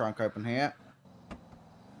pry my trunk open here.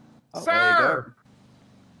 Oh, Sir! there you go.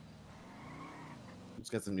 Let's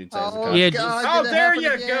get some new taser Oh, cartridges. Yeah, God, Oh, did that there happen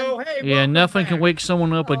you again? go. Hey, Yeah, welcome nothing can back. wake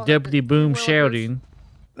someone up Oh, like Deputy Boom well, shouting.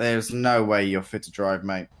 There's no way you're fit to drive,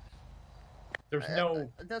 mate. There's no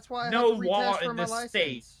That's why I no had to law retest for in my this license.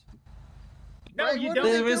 state. No, Right, you what don't. are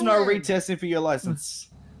There they is no doing? retesting for your license.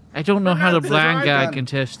 I don't know We're how not the the blind guy driver. can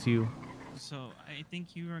test you. So I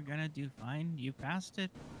think you are gonna do fine. You passed it,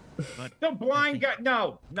 but The blind guy.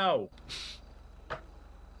 No.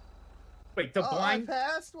 Wait, the Oh, I blind.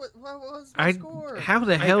 passed? What was my score? How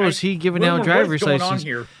the hell is he giving Wilmer, out driver's what's going on license?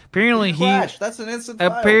 here? Apparently Crash. That's an instant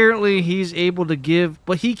fail. apparently he's able to give,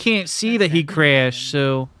 but he can't see that he crashed.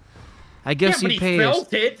 So I guess Yeah, but he he passed.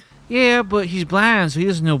 felt it. Yeah, but he's blind, so he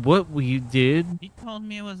doesn't know what we did. he told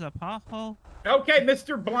me it was a pothole. Okay,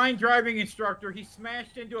 Mr. Blind Driving Instructor, he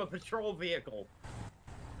smashed into a patrol vehicle.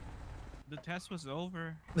 The test was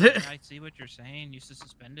over. I see what you're saying. You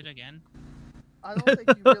suspended again. I don't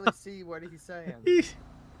think you really see what he's saying.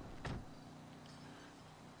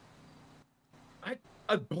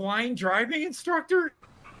 A blind driving instructor?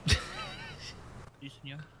 Yes,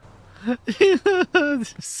 yeah.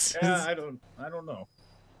 Yeah, I don't know.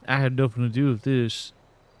 I had nothing to do with this.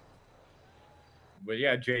 But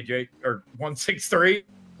yeah, JJ or 163.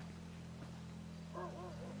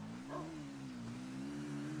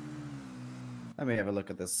 Let me have a look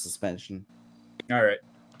at this suspension. All right.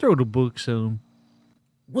 Throw the books at him.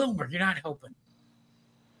 Wilmer, you're not helping.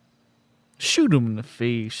 Shoot him in the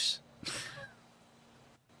face.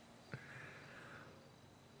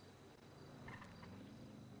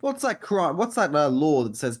 What's that crime? What's that law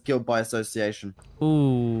that says guilt by association?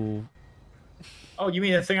 Ooh. Oh, you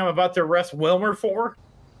mean the thing I'm about to arrest Wilmer for?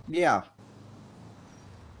 Yeah.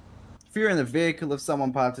 If you're in the vehicle of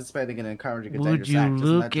someone participating in encouraging a Would dangerous you act, isn't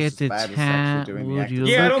look that just at the as bad as actually doing time? the Would act? you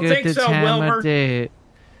Yeah, I look don't at think the so, time Wilmer. of that?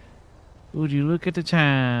 Would you look at the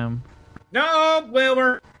time? No,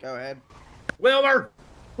 Wilmer. Go ahead. Wilmer.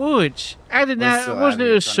 Which I did We're not. still I out wasn't here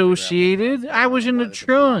trying to figure out associated. what's I was in the why there's a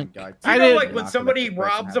trunk. blind guy. Do you I know, didn't. like when Narcoleptic somebody person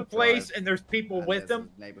robs how a to place drive, and there's people and with there's them?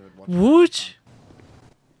 a neighborhood watching What?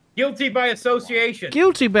 Guilty by association.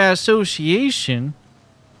 Guilty by association.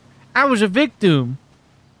 I was a victim.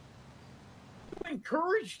 You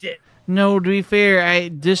encouraged it. No, to be fair, I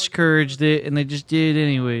discouraged it, and they just did it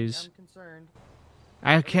anyways. I'm concerned.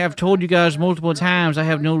 I have told you guys multiple times I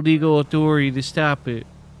have no legal authority to stop it.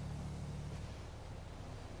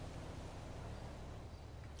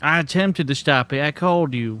 I attempted to stop it. I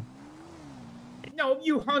called you. No,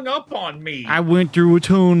 you hung up on me. I went through a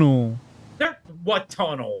tunnel. What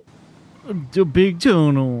tunnel? The big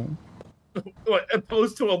tunnel. What,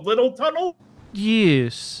 opposed to a little tunnel?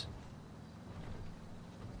 Yes.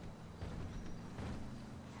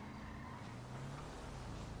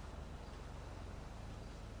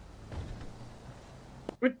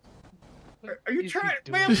 Are you trying,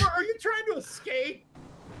 man? Are you trying to escape?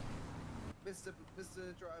 Mr.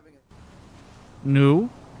 Driving. No.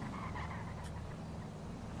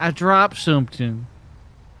 I dropped something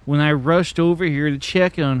when I rushed over here to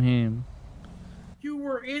check on him. You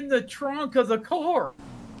were in the trunk of the car.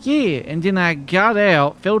 Yeah, and then I got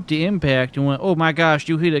out, felt the impact, and went, oh my gosh,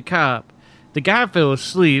 you hit a cop. The guy fell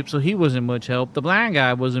asleep, so he wasn't much help. The blind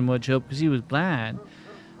guy wasn't much help because he was blind.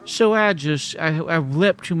 So I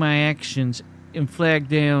leapt to my actions and flagged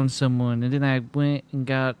down someone, and then I went and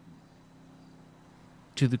got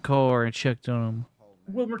to the car and checked on him.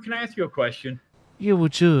 Wilmer, can I ask you a question? Yeah,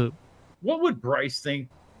 what's up? What would Bryce think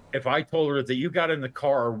if I told her that you got in the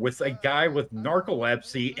car with a guy with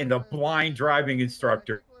narcolepsy and a blind driving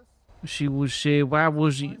instructor? She would say, why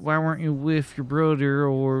weren't you with your brother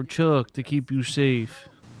or Chuck to keep you safe?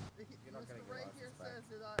 You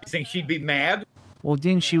think she'd be mad? Well,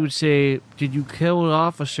 then she would say, did you tell the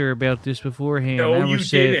officer about this beforehand? No, I would you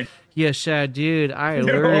say, didn't. yes, I did. I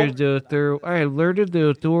No. alerted the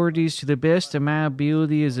authorities to the best of my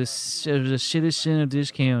ability as a citizen of this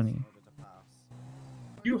county.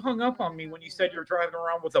 You hung up on me when you said you're driving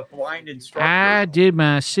around with a blind instructor. I did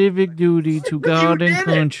my civic duty to God and did it.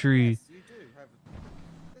 country.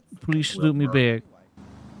 Please salute me back.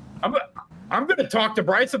 I'm going to talk to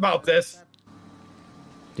Bryce about this.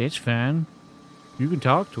 That's fine. You can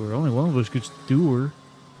talk to her. Only one of us gets to do her.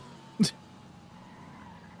 Okay,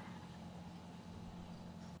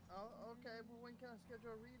 but when can I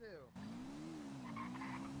schedule a redo?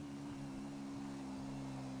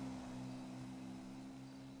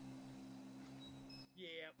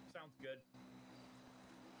 Yeah, sounds good.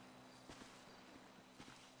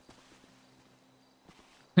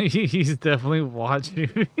 He's definitely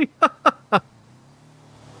watching me.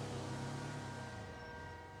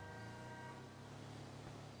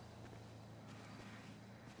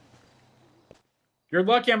 You're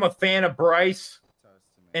lucky I'm a fan of Bryce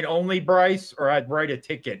and only Bryce, or I'd write a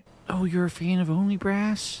ticket. Oh, you're a fan of Only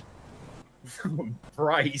Brass?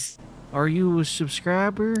 Bryce. Are you a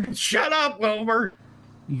subscriber? Shut up, Wilmer.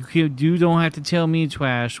 You don't have to tell me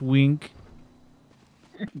twice. Wink.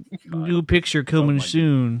 New picture coming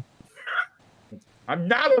soon. I'm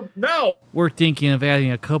not a no. We're thinking of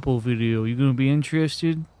adding a couple video. You gonna be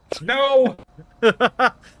interested? No.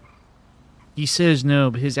 He says no,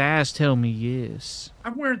 but his eyes tell me yes.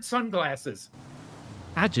 I'm wearing sunglasses.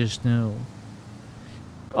 I just know.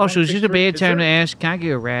 Also, is this a bad time to ask? Can I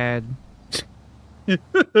get a ride?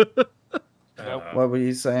 What were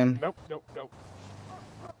you saying? Nope.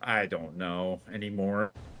 I don't know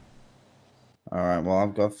anymore. All right. Well,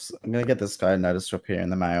 I'm gonna get this guy notice up here in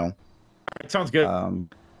the mail. It sounds good. I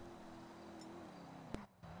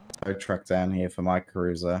truck down here for my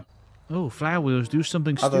cruiser. Oh, flywheels! Do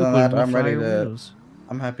something Other stupid than that, with I'm ready flywheels.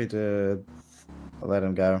 I'm happy to let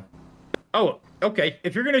him go. Oh, okay.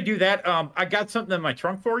 If you're gonna do that, I got something in my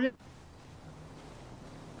trunk for you.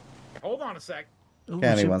 Hold on a sec. Oh,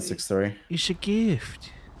 County 163. It's a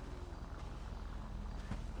gift.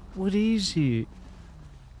 What is it?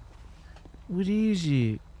 What is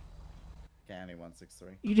it? County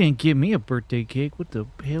 163. You didn't give me a birthday cake. What the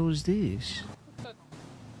hell is this?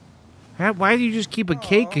 Why do you just keep a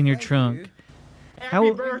cake in your trunk?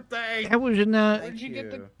 Happy birthday! How was it not? Where'd you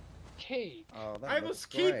get the cake? Oh, I was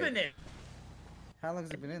keeping it. How long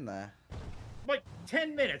has it been in there? Like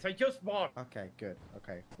 10 minutes. I just bought it. Okay, good.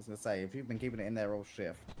 Okay, I was gonna say, if you've been keeping it in there all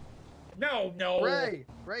shift. No. Ray,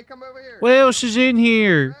 come over here. What else is in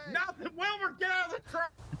here? Nothing. Wilmer, get out of the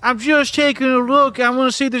truck. I'm just taking a look. I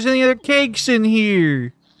want to see if there's any other cakes in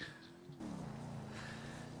here.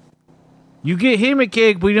 You get him a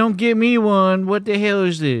cake, but you don't get me one. What the hell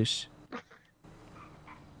is this?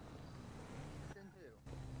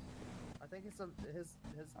 I think it's his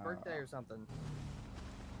birthday or something.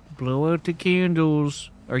 Blow out the candles.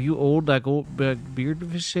 Are you old like Beard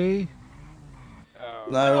of say?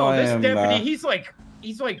 No, this deputy, he's like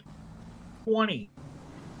 20.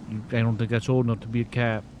 I don't think that's old enough to be a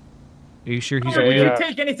cop. Are you sure he's Would real? you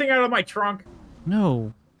take anything out of my trunk?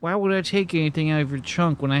 No. Why would I take anything out of your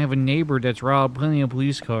trunk when I have a neighbor that's robbed plenty of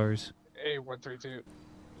police cars? Hey, 132.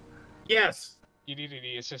 Yes. You need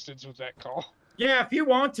any assistance with that call? Yeah, if you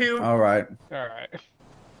want to. All right. All right.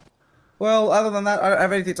 Well, other than that, I don't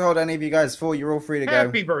have anything to hold any of you guys for. You're all free to go.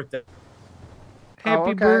 Happy birthday.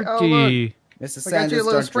 Happy birthday. Mr. We got Sanders, you a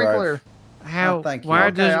little don't sprinkler. drive. How? Oh, thank you. Why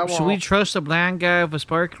Okay, I should we won't. trust a blind guy with a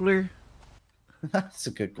sparkler? That's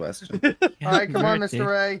a good question. All right, come on, Mr.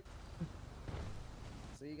 Ray.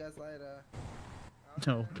 See you guys later.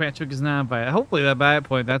 No, Patrick is not by it. Hopefully that by that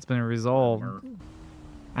point that's been resolved.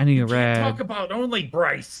 I need a ride. Talk about only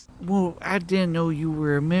Bryce. Well, I didn't know you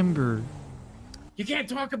were a member. You can't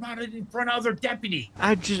talk about it in front of other deputy.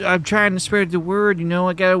 I'm trying to spread the word, you know,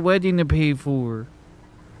 I got a wedding to pay for.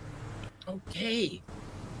 Okay.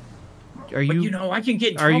 Are you? But, you know, I can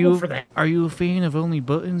get in trouble for that. Are you a fan of Only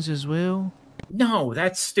Buttons as well? No,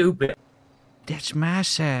 that's stupid. That's my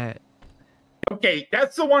side. Okay,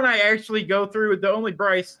 that's the one I actually go through. The only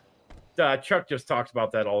Bryce, Chuck just talks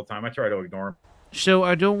about that all the time. I try to ignore him. So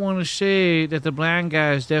I don't want to say that the blind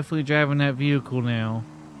guy is definitely driving that vehicle now.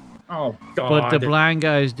 Oh, God. But the blind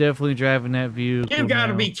guy is definitely driving that vehicle. You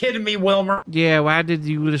gotta now. be kidding me, Wilmer. Yeah, why did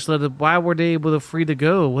you just let it? Why were they able to free to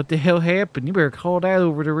go? What the hell happened? You better call that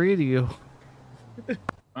over the radio.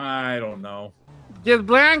 I don't know. The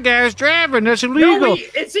blind guy's driving. That's illegal.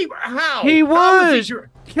 No, how? He How is was.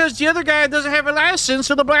 Because the other guy doesn't have a license,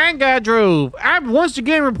 so the blind guy drove. I'm once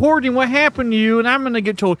again reporting what happened to you, and I'm going to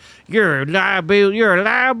get told, you're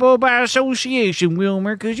liable by association,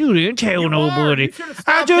 Wilmer, because you didn't tell nobody.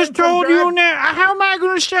 I just told you now. How am I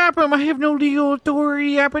going to stop him? I have no legal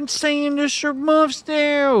authority. I've been saying this for months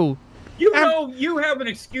now. You know you have an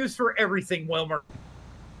excuse for everything, Wilmer.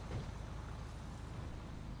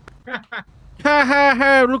 Ha ha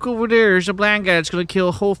ha, look over there. There's a blind guy that's going to kill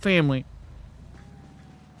a whole family.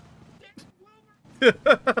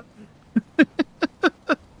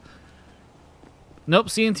 Nope,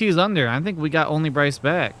 CNT is under. I think we got only Bryce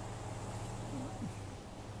back.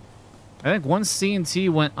 I think once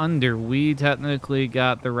CNT went under, we technically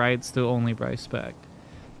got the rights to only Bryce back.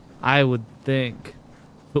 I would think.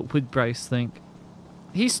 What would Bryce think?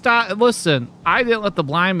 He stopped. Listen, I didn't let the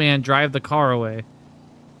blind man drive the car away.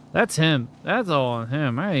 That's him. That's all on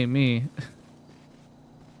him. That ain't me.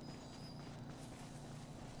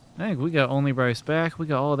 I think we got only Bryce back. We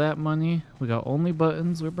got all that money. We got only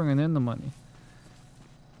buttons. We're bringing in the money.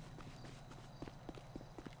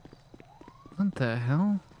 What the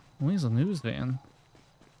hell? Where's the news van?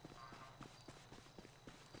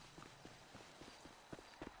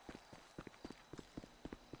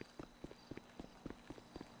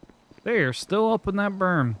 They are still up in that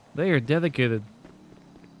berm. They are dedicated.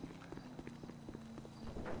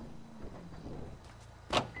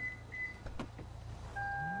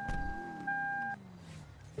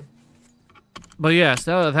 But yes,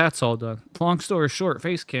 now that that's all done. Long story short,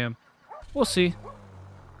 face cam. We'll see.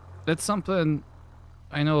 That's something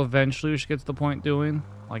I know eventually we should get to the point doing.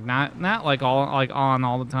 Like not like on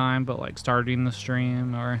all the time, but like starting the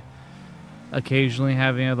stream or occasionally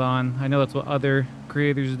having it on. I know that's what other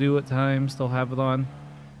creators do at times. They'll have it on.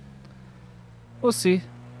 We'll see.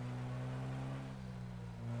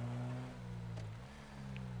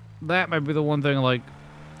 That might be the one thing, like,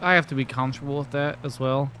 I have to be comfortable with that as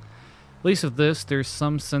well. At least with this, there's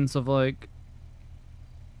some sense of, like,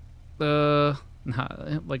 not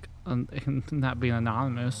being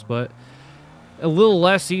anonymous, but a little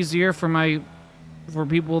less easier for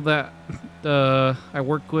people that I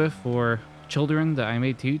work with or children that I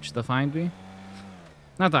may teach to find me.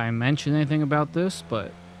 Not that I mention anything about this,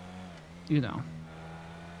 but, you know.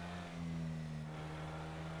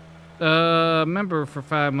 Member for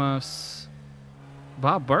 5 months.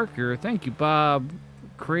 Bob Barker. Thank you, Bob.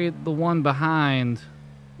 Create the one behind.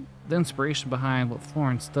 The inspiration behind what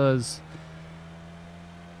Florence does.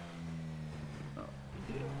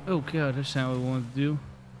 Oh, God. That's not what we wanted to do.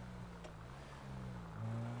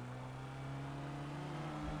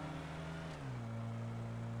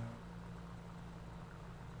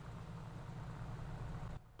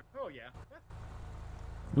 Oh, yeah.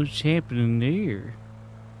 What's happening there?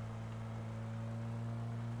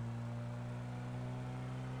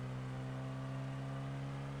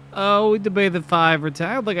 Oh, we debated 5 or 10.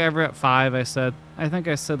 I don't think I ever at 5, I said. I think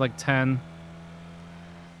I said like 10.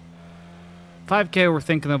 5K, we're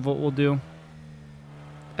thinking of what we'll do.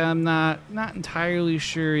 I'm not entirely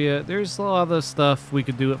sure yet. There's a lot of stuff we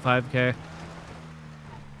could do at 5K.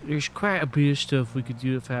 There's quite a bit of stuff we could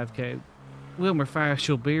do at 5K. Wilmer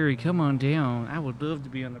Barry, come on down. I would love to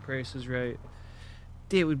be on The Price is Right.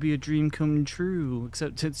 That would be a dream come true,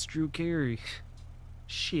 except it's Drew Carey.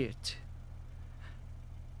 Shit.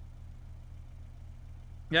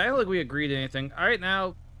 Yeah, I don't think we agreed to anything. All right,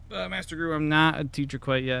 now, Master Guru, I'm not a teacher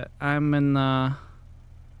quite yet. I'm in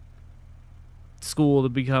school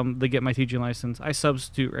to get my teaching license. I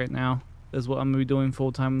substitute right now, is what I'm gonna be doing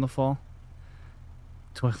full time in the fall.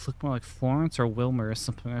 Do I look more like Florence or Wilmer or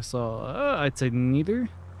something I saw? I'd say neither.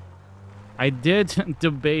 I did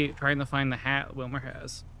debate trying to find the hat Wilmer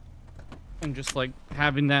has, and just like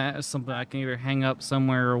having that as something I can either hang up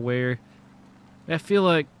somewhere or wear. I feel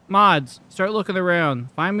like, mods, start looking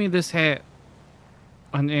around. Find me this hat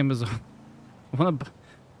on Amazon.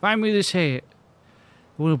 Find me this hat.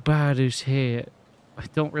 I want to buy this hat. I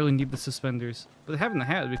don't really need the suspenders, but having the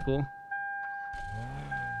hat would be cool.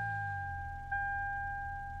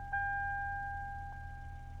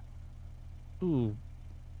 Ooh.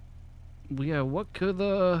 Yeah, what could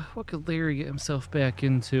Larry get himself back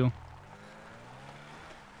into?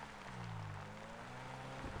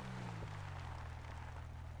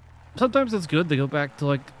 Sometimes it's good to go back to,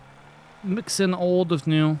 like, mix in old with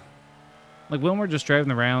new. Like, Wilmer just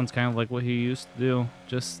driving around is kind of like what he used to do.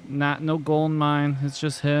 Just no goal in mind. It's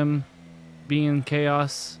just him being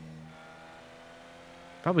chaos.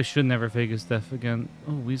 Probably should never fake his death again.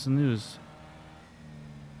 Oh, Weasel News.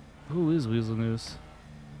 Who is Weasel News?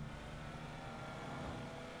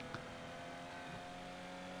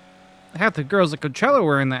 Half the girls at Coachella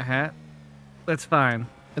wearing that hat. That's fine.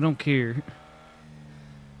 I don't care.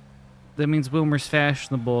 That means Wilmer's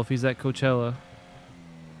fashionable if he's at Coachella.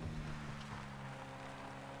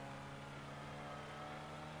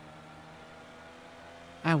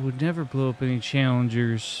 I would never blow up any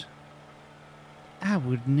challengers. I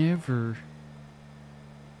would never.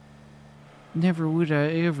 Never would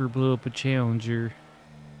I ever blow up a challenger.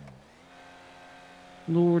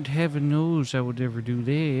 Lord heaven knows I would never do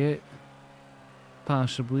that.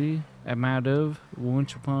 Possibly. I might have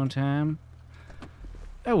once upon a time.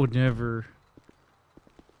 I would never.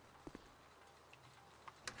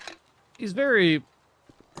 He's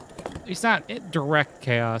not direct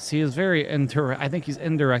chaos. He is very indirect. I think he's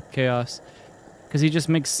indirect chaos. Because he just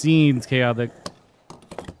makes scenes chaotic.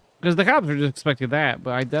 Because the cops are just expecting that,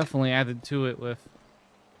 but I definitely added to it with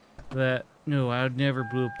that. No, I would never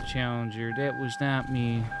blow up the Challenger. That was not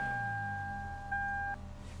me.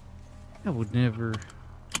 I would never.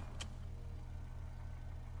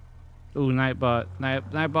 Ooh, Nightbot.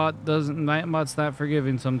 Nightbot's not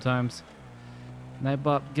forgiving sometimes.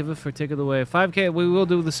 Nightbot, give it for take it away. 5K, we will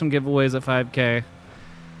do some giveaways at 5K.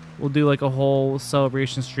 We'll do like a whole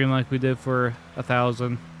celebration stream like we did for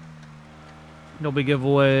 1,000. There'll be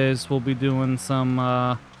giveaways. We'll be doing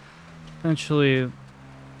some, eventually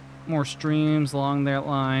more streams along that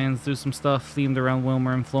lines. Do some stuff themed around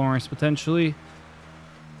Wilmer and Florence, potentially.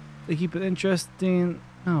 They keep it interesting.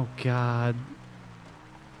 Oh, God.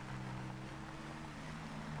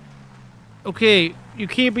 Okay, you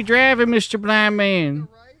can't be driving, Mr. Blind Man.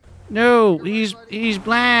 No, he's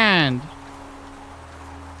blind.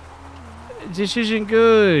 This isn't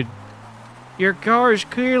good. Your car is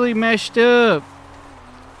clearly messed up.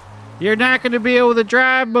 You're not going to be able to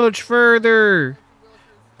drive much further.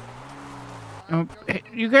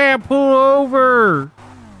 You gotta pull over.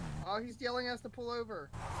 Oh, he's yelling at us to pull over.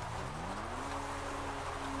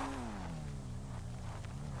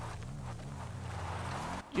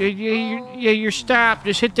 Yeah, you're stopped.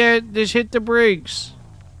 Just hit the brakes.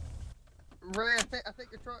 Ray, I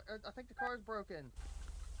think the car's broken.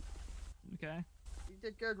 Okay. You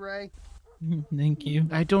did good, Ray. Thank you.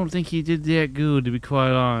 I don't think he did that good, to be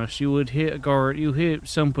quite honest. You would hit a guard. You hit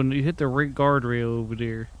something. You hit the right guardrail over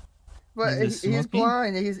there. But he's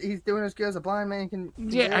blind. He's doing as good as a blind man can.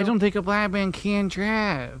 Yeah, I don't think a blind man can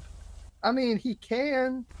drive. I mean, he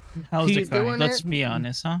can. How's He's the car? doing Let's it. be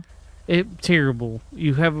honest, huh? Terrible.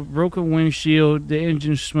 You have a broken windshield. The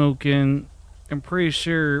engine's smoking. I'm pretty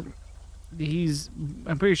sure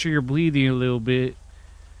you're bleeding a little bit.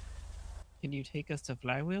 Can you take us to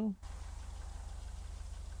Flywheel?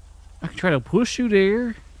 I can try to push you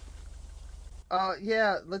there.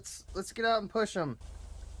 Yeah. Let's get out and push him.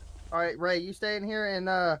 All right, Ray, you stay in here, and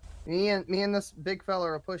me and this big fella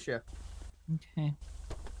will push you.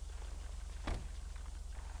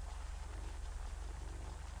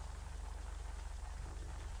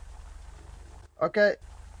 Okay.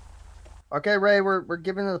 Okay, Ray, we're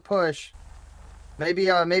giving it a push. Maybe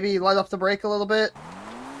let off the brake a little bit.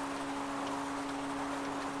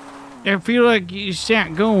 I feel like you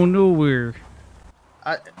not going nowhere.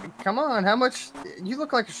 Come on, how much? You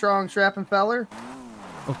look like a strong, strapping feller.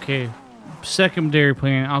 Okay, secondary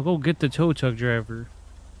plan. I'll go get the tow truck driver.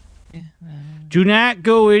 Do not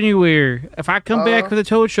go anywhere. If I come back with a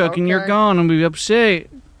tow truck and you're okay. gone, I'm gonna be upset.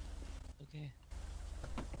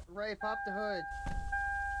 Ray, pop the hood.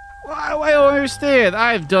 I don't understand.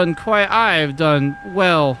 I've done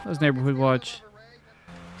well as neighborhood watch.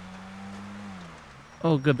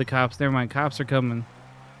 Oh, good, the cops. Never mind, cops are coming.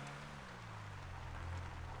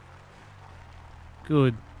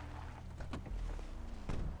 Good.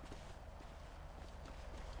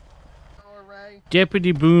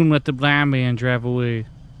 Deputy Boone let the blind man drive away.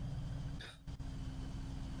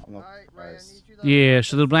 Yeah,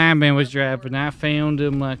 so the blind man was driving. I found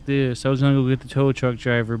him like this. I was gonna go get the tow truck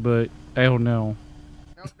driver, but I don't know.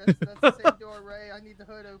 Nope, that's the same door, Ray. I need the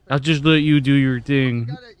hood open. I'll just let you do your thing.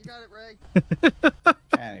 You got it, Ray.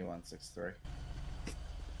 Canny 163.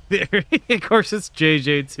 There, of course it's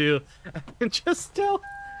JJ too. And just still.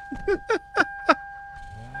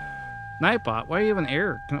 Nightbot, why do you have an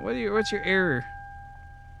error? What's your error?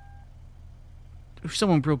 If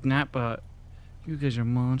someone broke Nightbot, you guys are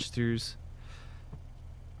monsters.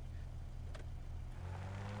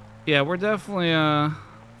 Yeah, we're definitely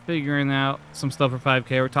figuring out some stuff for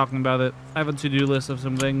 5K. We're talking about it. I have a to-do list of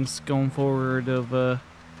some things going forward of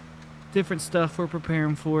different stuff we're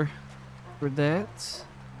preparing for that.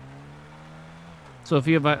 So if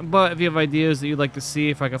you have ideas that you'd like to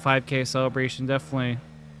see for like a 5K celebration, definitely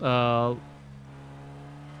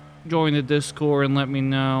join the Discord and let me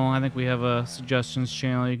know. I think we have a suggestions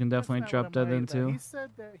channel you can definitely drop that into. He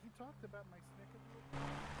said that he talked about my snicker.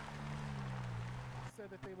 He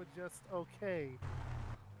said that they were just okay.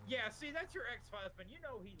 Yeah, see, that's your ex-husband. You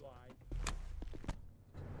know he lied.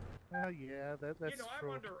 Well, yeah, that's You know, true.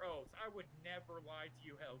 I'm under oath. I would never lie to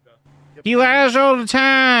you, Helga. He lies all the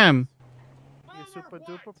time. Your super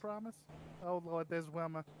duper promise? Oh Lord, there's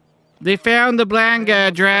Wilma. They found the blind guy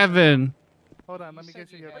driving. Hold on, let me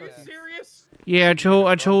get you your Are you cookies. serious? Yeah,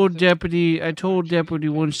 I told Deputy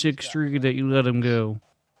 163 that you let him go.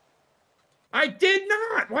 I did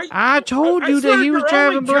not. Why? I told you that he was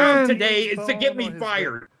driving your only job blind. today is to get me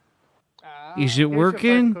fired. Is it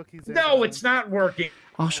working? No, it's not working.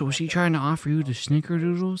 Also, was he trying to offer you the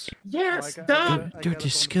snickerdoodles? Yes, duh. They're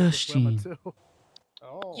disgusting.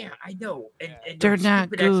 Yeah, I know. And They're your not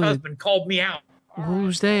stupid good. ex-husband called me out.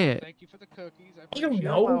 Who's that? You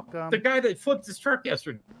know, the guy that flipped his truck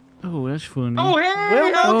yesterday. Oh, that's funny. Oh, hey!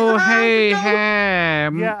 Oh, how's hey, it going?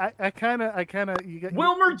 Ham. Yeah, I kind of. You got.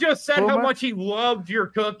 Wilmer just said how Wilmer? much he loved your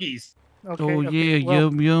cookies. Okay, Oh, okay, yeah,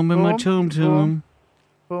 well, yum in my boom, tum tum.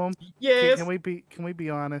 Boom. Yes. Can we be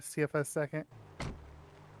honest here for a second?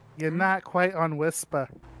 You're Hmm? not quite on Whisper.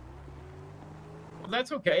 Well,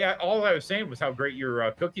 that's okay. All I was saying was how great your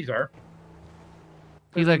cookies are.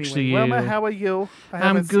 He likes to Wilma, you. how are you? I I'm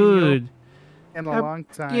haven't seen you good. in a long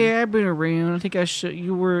time. Yeah, I've been around. I think I saw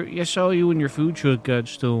you when your food truck got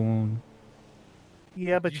stolen.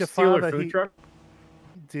 Yeah, but Did you your steal father. her food truck?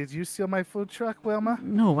 Did you steal my food truck, Wilma?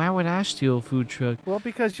 No, why would I steal a food truck? Well,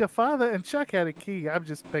 because your father and Chuck had a key. I'm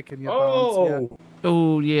just picking your bones. Oh,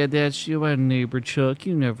 Oh, yeah, that's my neighbor Chuck.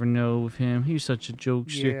 You never know with him. He's such a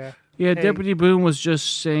jokester. Yeah. Yeah, Hey, Deputy Boone was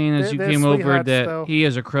just saying as you they're came over sweethearts, that though. he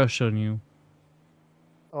has a crush on you.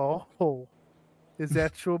 Oh, is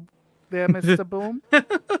that true, there, Mr. Boom?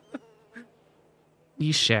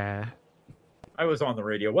 He's shy. I was on the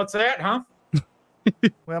radio. What's that, huh?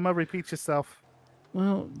 Wilma, repeat yourself.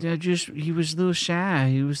 Well, he was a little shy.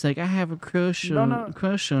 He was like, I have a crush on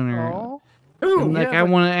her. Oh, Who? And, like, Yeah, I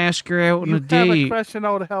but want to ask her out on you a have a date. crush on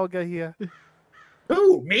old Helga here.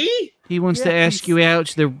 Who? Me? He wants to Yeah, ask you out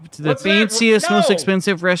to the What's that? fanciest, most No.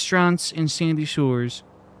 expensive restaurants in Sandy Shores.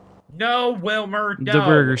 No, Wilmer. No. The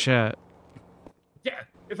Burger Shot. Yeah.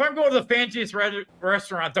 If I'm going to the fanciest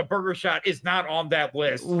restaurant, the Burger Shot is not on that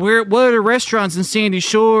list. What are the restaurants in Sandy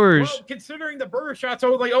Shores? Well, considering the Burger Shot's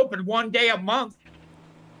only open one day a month.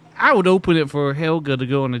 I would open it for Helga to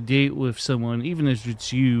go on a date with someone, even if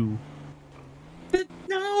it's you.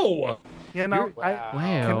 No. You know,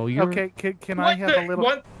 Wow, you're... okay. Can I have a little?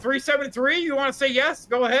 373? You want to say yes?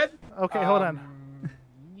 Go ahead. Okay, hold on.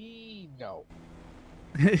 No.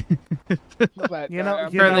 You know,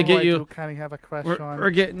 trying to get I you- do kind of have a crush on. We're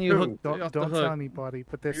getting you hooked Don't off the tell hook. anybody,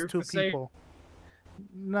 but there's You're two to say- people.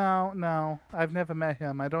 No, I've never met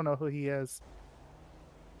him. I don't know who he is.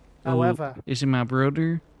 However, Oh, is it my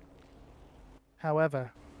brother?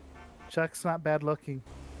 Chuck's not bad looking.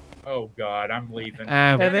 Oh, God. I'm leaving.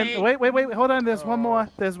 And then wait, hold on. There's one more.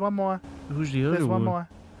 There's one more. Who's the other There's one one? more.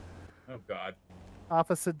 Oh, God.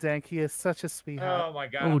 Officer Dank. He is such a sweetheart. Oh, my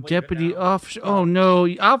God. Oh, I'm leaving deputy now. officer. Oh no,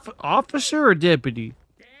 officer or deputy?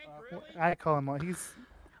 I call him. He's.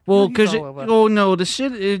 Well, he's because all over. oh no, the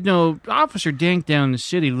city. No, Officer Dank down in the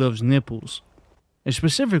city loves nipples, and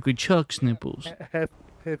specifically Chuck's nipples.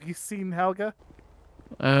 Have you seen Helga?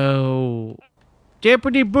 Oh,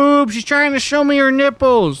 Deputy Boob, she's trying to show me her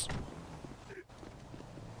nipples.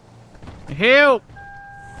 Help!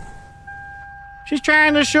 She's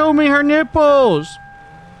trying to show me her nipples.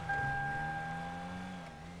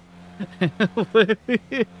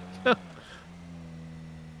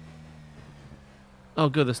 Oh,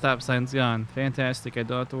 good. The stop sign's gone. Fantastic. I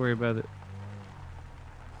don't have to worry about it.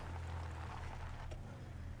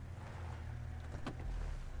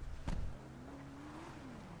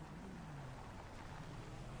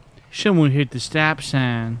 Someone hit the stop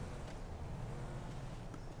sign.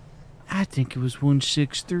 I think it was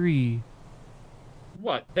 163.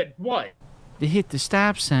 What? What? They hit the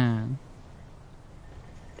stop sign.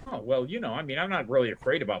 Oh, well, you know, I mean, I'm not really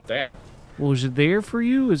afraid about that. Well, is it there for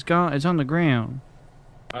you? It's gone. It's on the ground.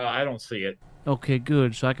 I don't see it. Okay,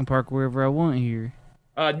 good. So I can park wherever I want here.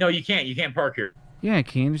 No, you can't. You can't park here. Yeah, I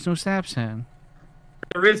can. There's no stop sign.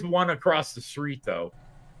 There is one across the street, though.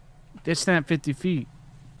 That's not 50 feet.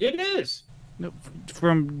 It is. No,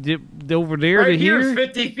 from over there Right to here is here?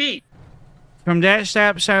 50 feet. From that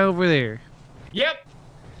stop sign over there. Yep.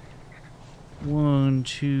 1,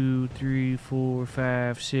 2, 3, 4,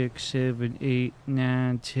 5, 6, 7, 8,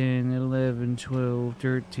 9, 10, 11, 12,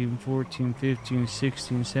 13, 14, 15,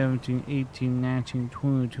 16, 17, 18, 19,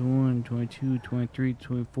 20, 21, 22, 23,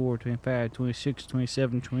 24, 25, 26,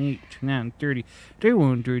 27, 28, 29, 30,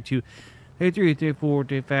 31, 32, 33, 34,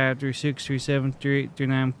 35, 36, 37, 38,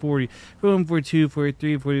 39, 40, 41, 42,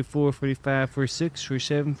 43, 44, 45, 46,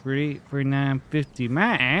 47, 48, 49, 50.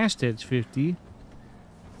 My ass, that's 50.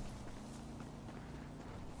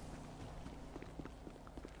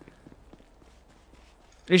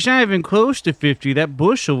 It's not even close to 50. That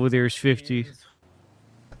bush over there is 50. What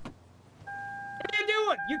are you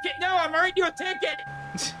doing? You can't. No, I'm writing you a ticket.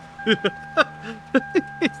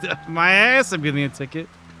 My ass, I'm getting a ticket.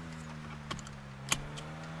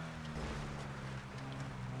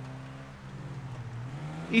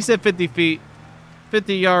 He said 50 feet.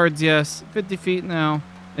 50 yards, yes. 50 feet now.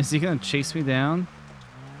 Is he going to chase me down?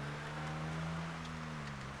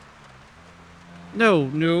 No.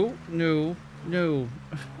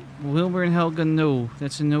 Wilbur and Helga, no.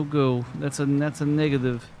 That's a no-go. That's a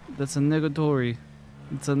negative. That's a negatory.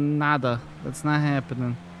 It's a nada. That's not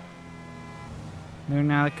happening. They're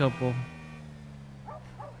not a couple.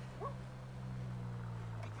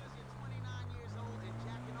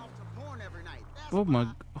 Oh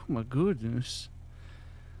my goodness.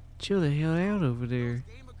 Chill the hell out over there.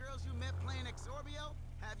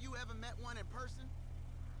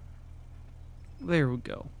 There we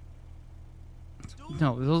go.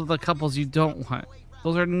 No, those are the couples you don't want.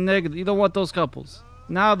 Those are negative. You don't want those couples.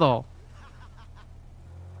 Not at all.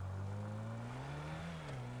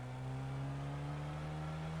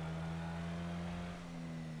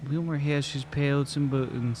 Wilmer has his pants and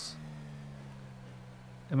buttons.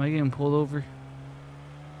 Am I getting pulled over?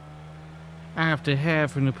 I have to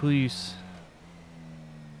have from the police.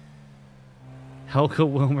 Helga,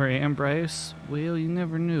 Wilmer, and Bryce? Well, you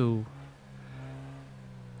never knew.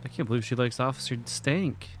 I can't believe she likes Officer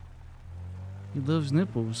Stank. He loves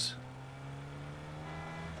nipples.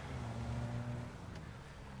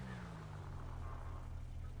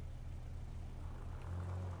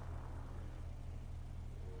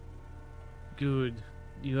 Good.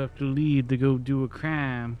 You have to leave to go do a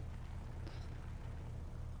crime.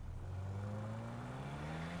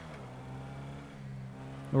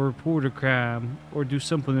 Or report a crime. Or do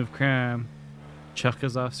something of crime. Chuck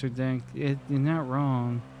as Officer Dank. You're not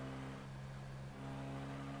wrong.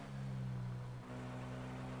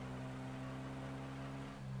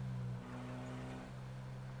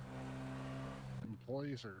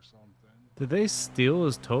 Employees or something. Did they steal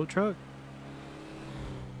his tow truck?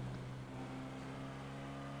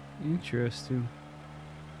 Interesting.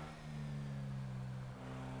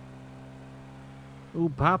 Ooh,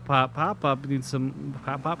 Pop needs some.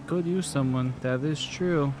 Pop could use someone. That is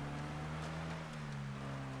true.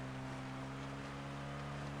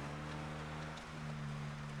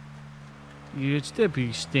 Yeah, it's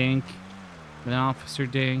Deputy Stank and Officer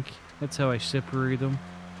Dank. That's how I separate them.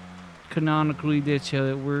 Canonically, that's how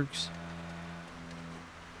it works.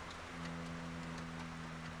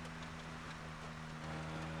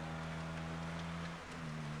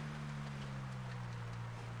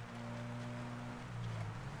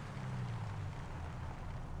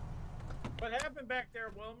 What happened back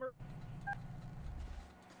there, Wilmer?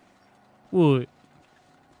 What?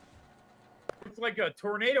 It's like a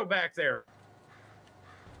tornado back there.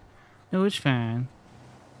 No, it's fine.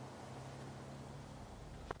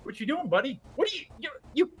 What you doing, buddy? What are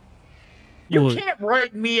you What? can't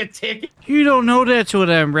write me a ticket. You don't know that's what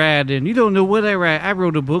I'm writing. You don't know what I write. I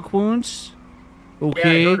wrote a book once.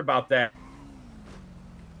 Okay. Yeah, I heard about that.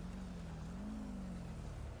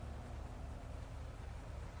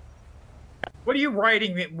 What are you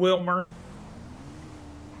writing, Wilmer?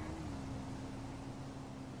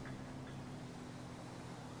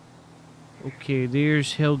 Okay,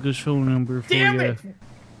 there's Helga's phone number for Damn you. it!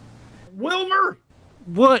 Wilmer!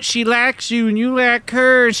 What? She likes you and you like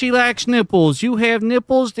her and she likes nipples. You have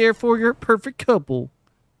nipples, therefore you're a perfect couple.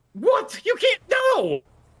 What? You can't know!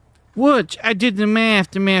 What? I did the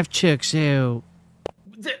math. The math checks out.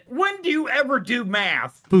 When do you ever do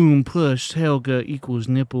math? Boom plus Helga equals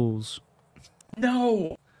nipples.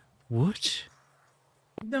 No. What?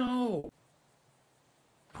 No.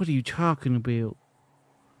 What are you talking about?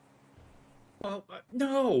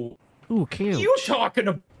 No. Ooh, couch. You talking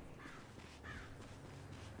about?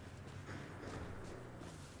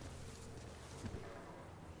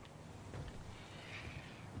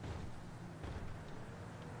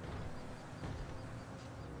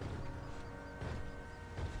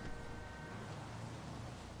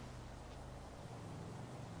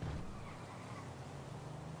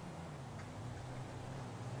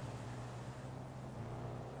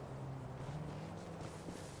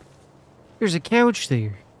 There's a couch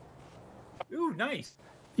there. Ooh, nice.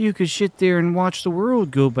 You could sit there and watch the world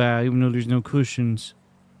go by, even though there's no cushions.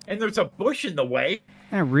 And there's a bush in the way.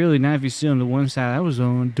 Not really, not if you sit on the one side I was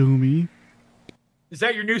on, dummy. Is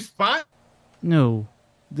that your new spot? No,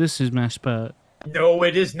 this is my spot. No,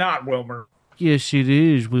 it is not, Wilmer. Yes, it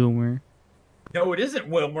is, Wilmer. No, it isn't,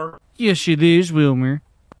 Wilmer. Yes, it is, Wilmer.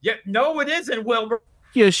 Yeah, no, it isn't, Wilmer.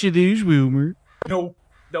 Yes, it is, Wilmer. No,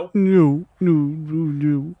 no.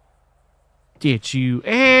 No. That's you.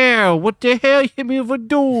 Ow! What the hell? You hit me with a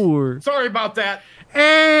door. Sorry about that.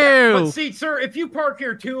 Ow! But see, sir, if you park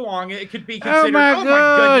here too long, it could be considered. Oh my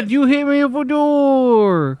God! goodness. You hit me with a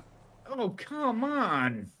door. Oh, come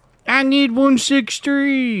on. I need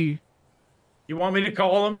 163. You want me to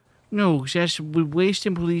call him? No, 'cause that's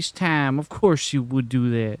wasting police time. Of course you would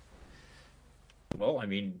do that. Well, I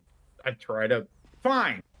mean, I try to.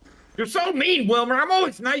 Fine. You're so mean, Wilmer. I'm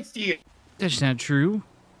always nice to you. That's not true.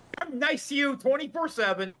 I'm nice to you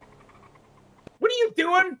 24/7. What are you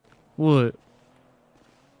doing? What?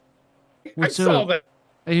 What's I saw up? that.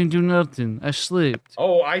 I didn't do nothing. I slipped.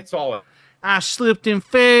 Oh, I saw it. I slipped and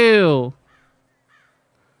fell.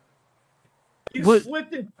 You What?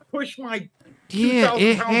 slipped and pushed my Yeah,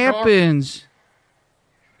 it 2,000-pound happens.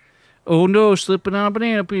 Oh no, slipping on a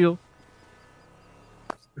banana peel.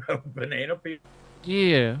 Banana peel.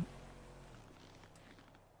 Yeah.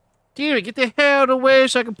 Damn it, get the hell out of the way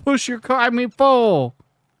so I can push your car. Fall.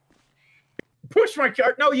 Push my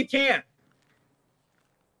car. No, you can't.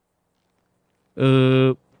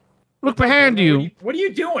 Look behind you. What are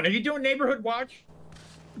you doing? Are you doing neighborhood watch?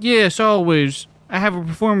 Yes, always. I have a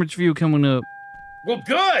performance review coming up. Well,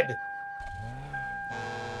 good.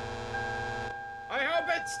 I hope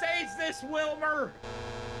it stays this, Wilmer.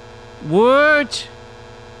 What?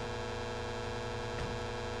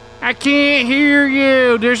 I can't hear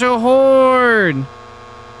you. There's a horn.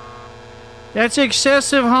 That's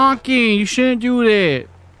excessive honking. You shouldn't do that.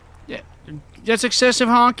 That's excessive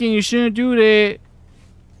honking. You shouldn't do that.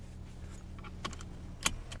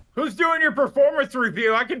 Who's doing your performance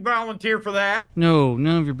review? I can volunteer for that. No,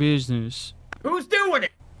 none of your business. Who's doing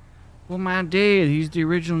it? Well, my dad. He's the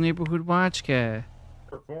original neighborhood watch guy.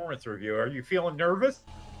 Performance review. Are you feeling nervous?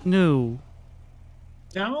 No.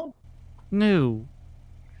 No? No.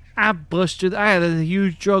 I had a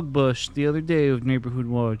huge drug bust the other day with Neighborhood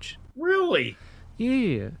Watch. Really?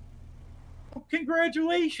 Yeah. Well,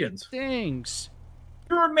 congratulations. Thanks.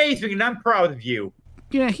 You're amazing, and I'm proud of you.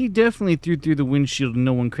 Yeah, he definitely threw through the windshield and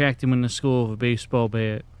no one cracked him in the skull with a baseball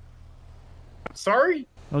bat. Sorry?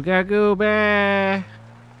 I gotta go back.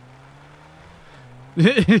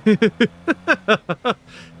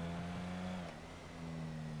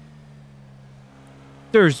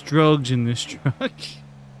 There's drugs in this truck.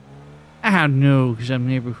 I know, because I'm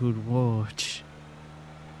Neighborhood Watch.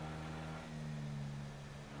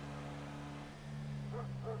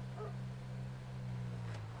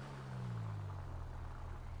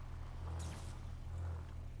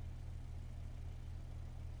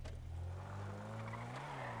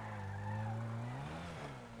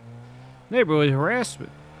 Neighborhood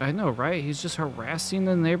harassment. I know, right? He's just harassing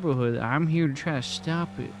the neighborhood. I'm here to try to stop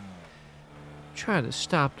it. Try to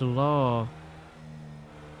stop the law.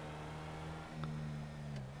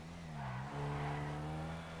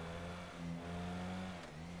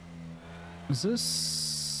 Is this...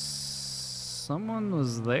 Someone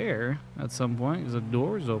was there at some point because the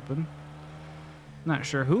door was open. Not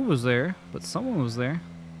sure who was there, but someone was there.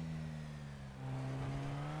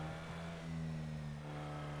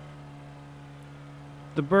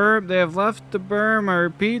 The berm, they have left the berm. I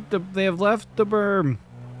repeat, they have left the berm.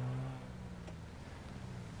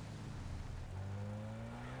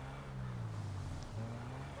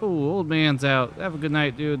 Oh, old man's out. Have a good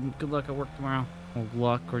night, dude. Good luck at work tomorrow. Or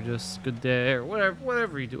luck, or just good day, or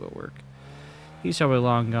whatever you do at work. He's probably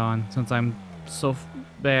long gone, since I'm so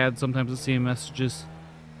bad sometimes at seeing messages.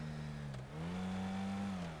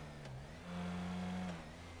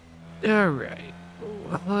 Alright.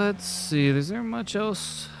 Let's see. Is there much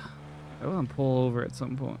else? I want to pull over at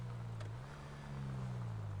some point.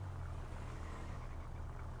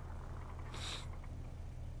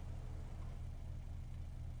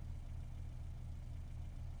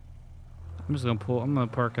 I'm just I'm gonna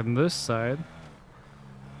park on this side.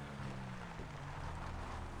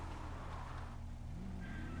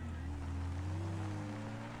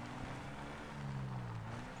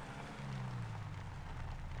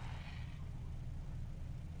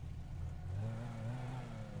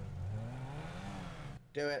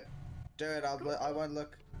 Do it. Do it. I won't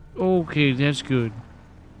look. Okay, that's good.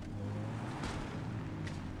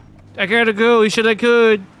 I gotta go. He said I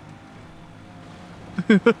could.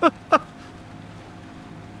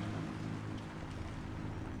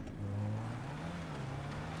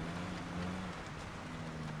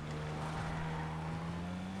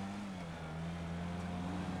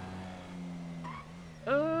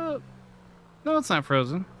 No, it's not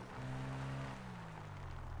frozen.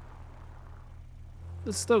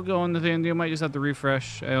 It's still going. The thing you might just have to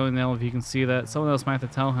refresh. I don't know if you can see that. Someone else might have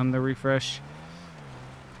to tell him to refresh.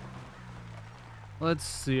 Let's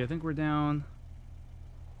see. I think we're down.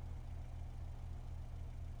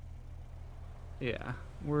 Yeah,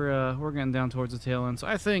 we're getting down towards the tail end. So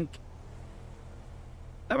I think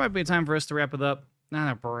that might be a time for us to wrap it up.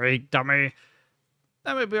 Not a break, dummy.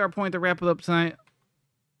 That might be our point to wrap it up tonight.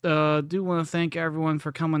 Do want to thank everyone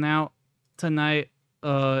for coming out tonight.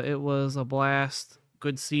 It was a blast.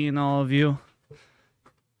 Good seeing all of you.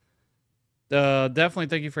 Definitely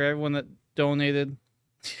thank you for everyone that donated.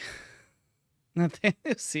 Nothing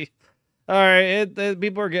to see. All right,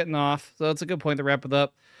 people are getting off, so it's a good point to wrap it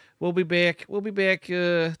up. We'll be back. We'll be back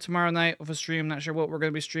tomorrow night with a stream. Not sure what we're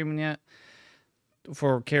gonna be streaming yet.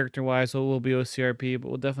 for character-wise, so it will be OCRP, but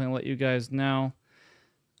we'll definitely let you guys know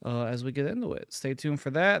as we get into it. Stay tuned for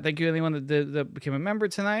that. Thank you anyone that became a member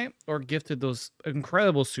tonight or gifted those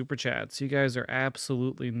incredible super chats. You guys are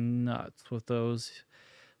absolutely nuts with those.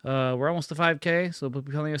 We're almost to 5K, so there'll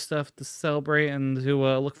be plenty of stuff to celebrate and to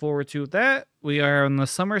look forward to with that. We are on the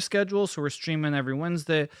summer schedule, so we're streaming every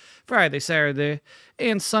Wednesday, Friday, Saturday,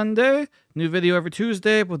 and Sunday. New video every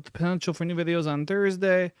Tuesday with the potential for new videos on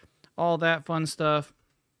Thursday. All that fun stuff.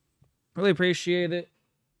 Really appreciate it.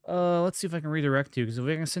 Let's see if I can redirect you, because if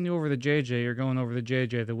I can send you over to JJ, you're going over to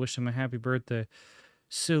JJ to wish him a happy birthday.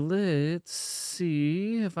 So let's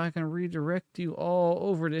see if I can redirect you all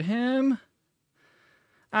over to him.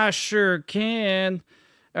 I sure can.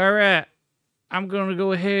 All right. I'm going to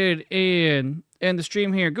go ahead and end the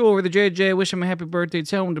stream here. Go over to JJ, wish him a happy birthday.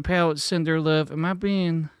 Tell him to pallets send their love. Am I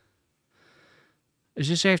being... Is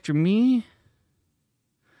this after me?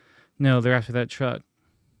 No, they're after that truck.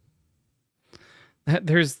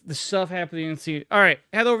 There's the stuff happening in the All right.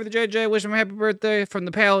 Head over to JJ, wish him a happy birthday from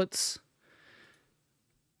the pallets.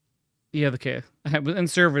 Yeah, okay. And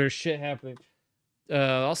server, there's shit happening.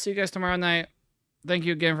 I'll see you guys tomorrow night. Thank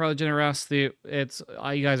you again for all the generosity. You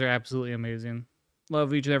guys are absolutely amazing.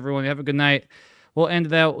 Love each and every one. Have a good night. We'll end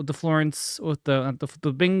that with the Florence, with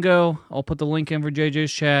the bingo. I'll put the link in for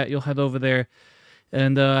JJ's chat. You'll head over there.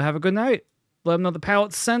 And have a good night. Let him know the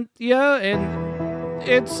pallet sent ya, and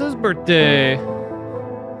it's his birthday.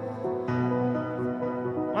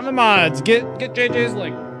 On the mods, get JJ's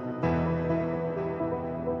link.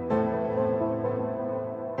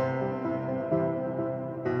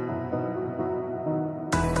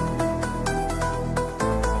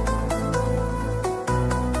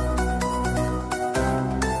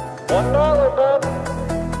 $1, bub.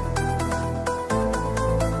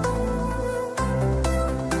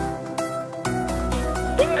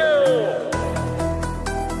 Bingo!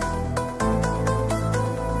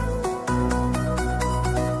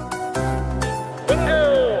 Bingo!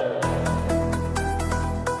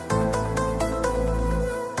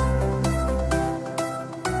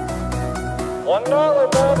 $1,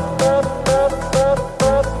 bub, bub, bub, bub,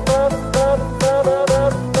 bub, bub, bub, bub, bub,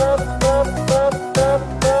 bub, bub, bub, bub, bub,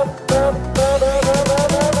 bub,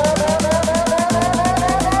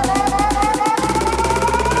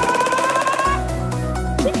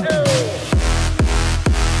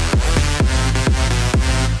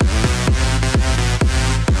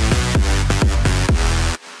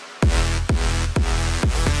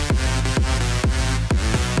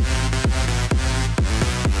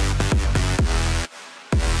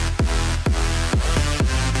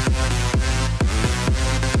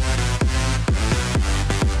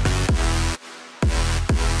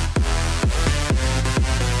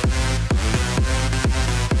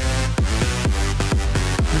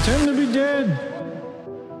 Pretend to be dead.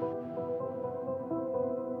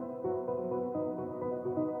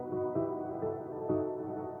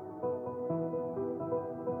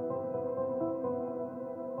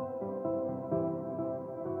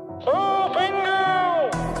 Oh, bingo!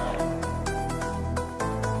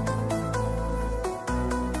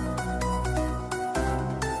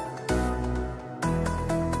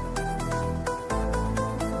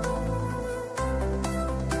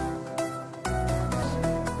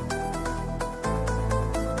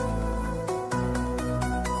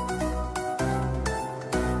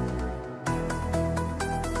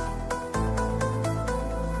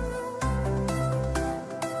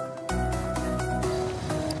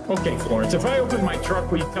 Okay, Florence, if I open my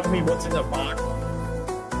truck, will you tell me what's in the box?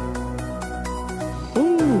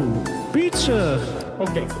 Ooh, pizza.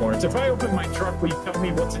 Okay, Florence, if I open my truck, will you tell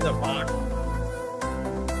me what's in the box?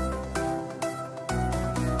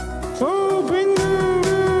 Oh, bingo.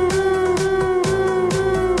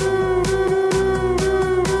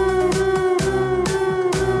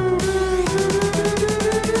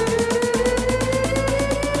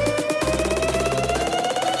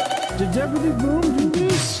 Did everything boom?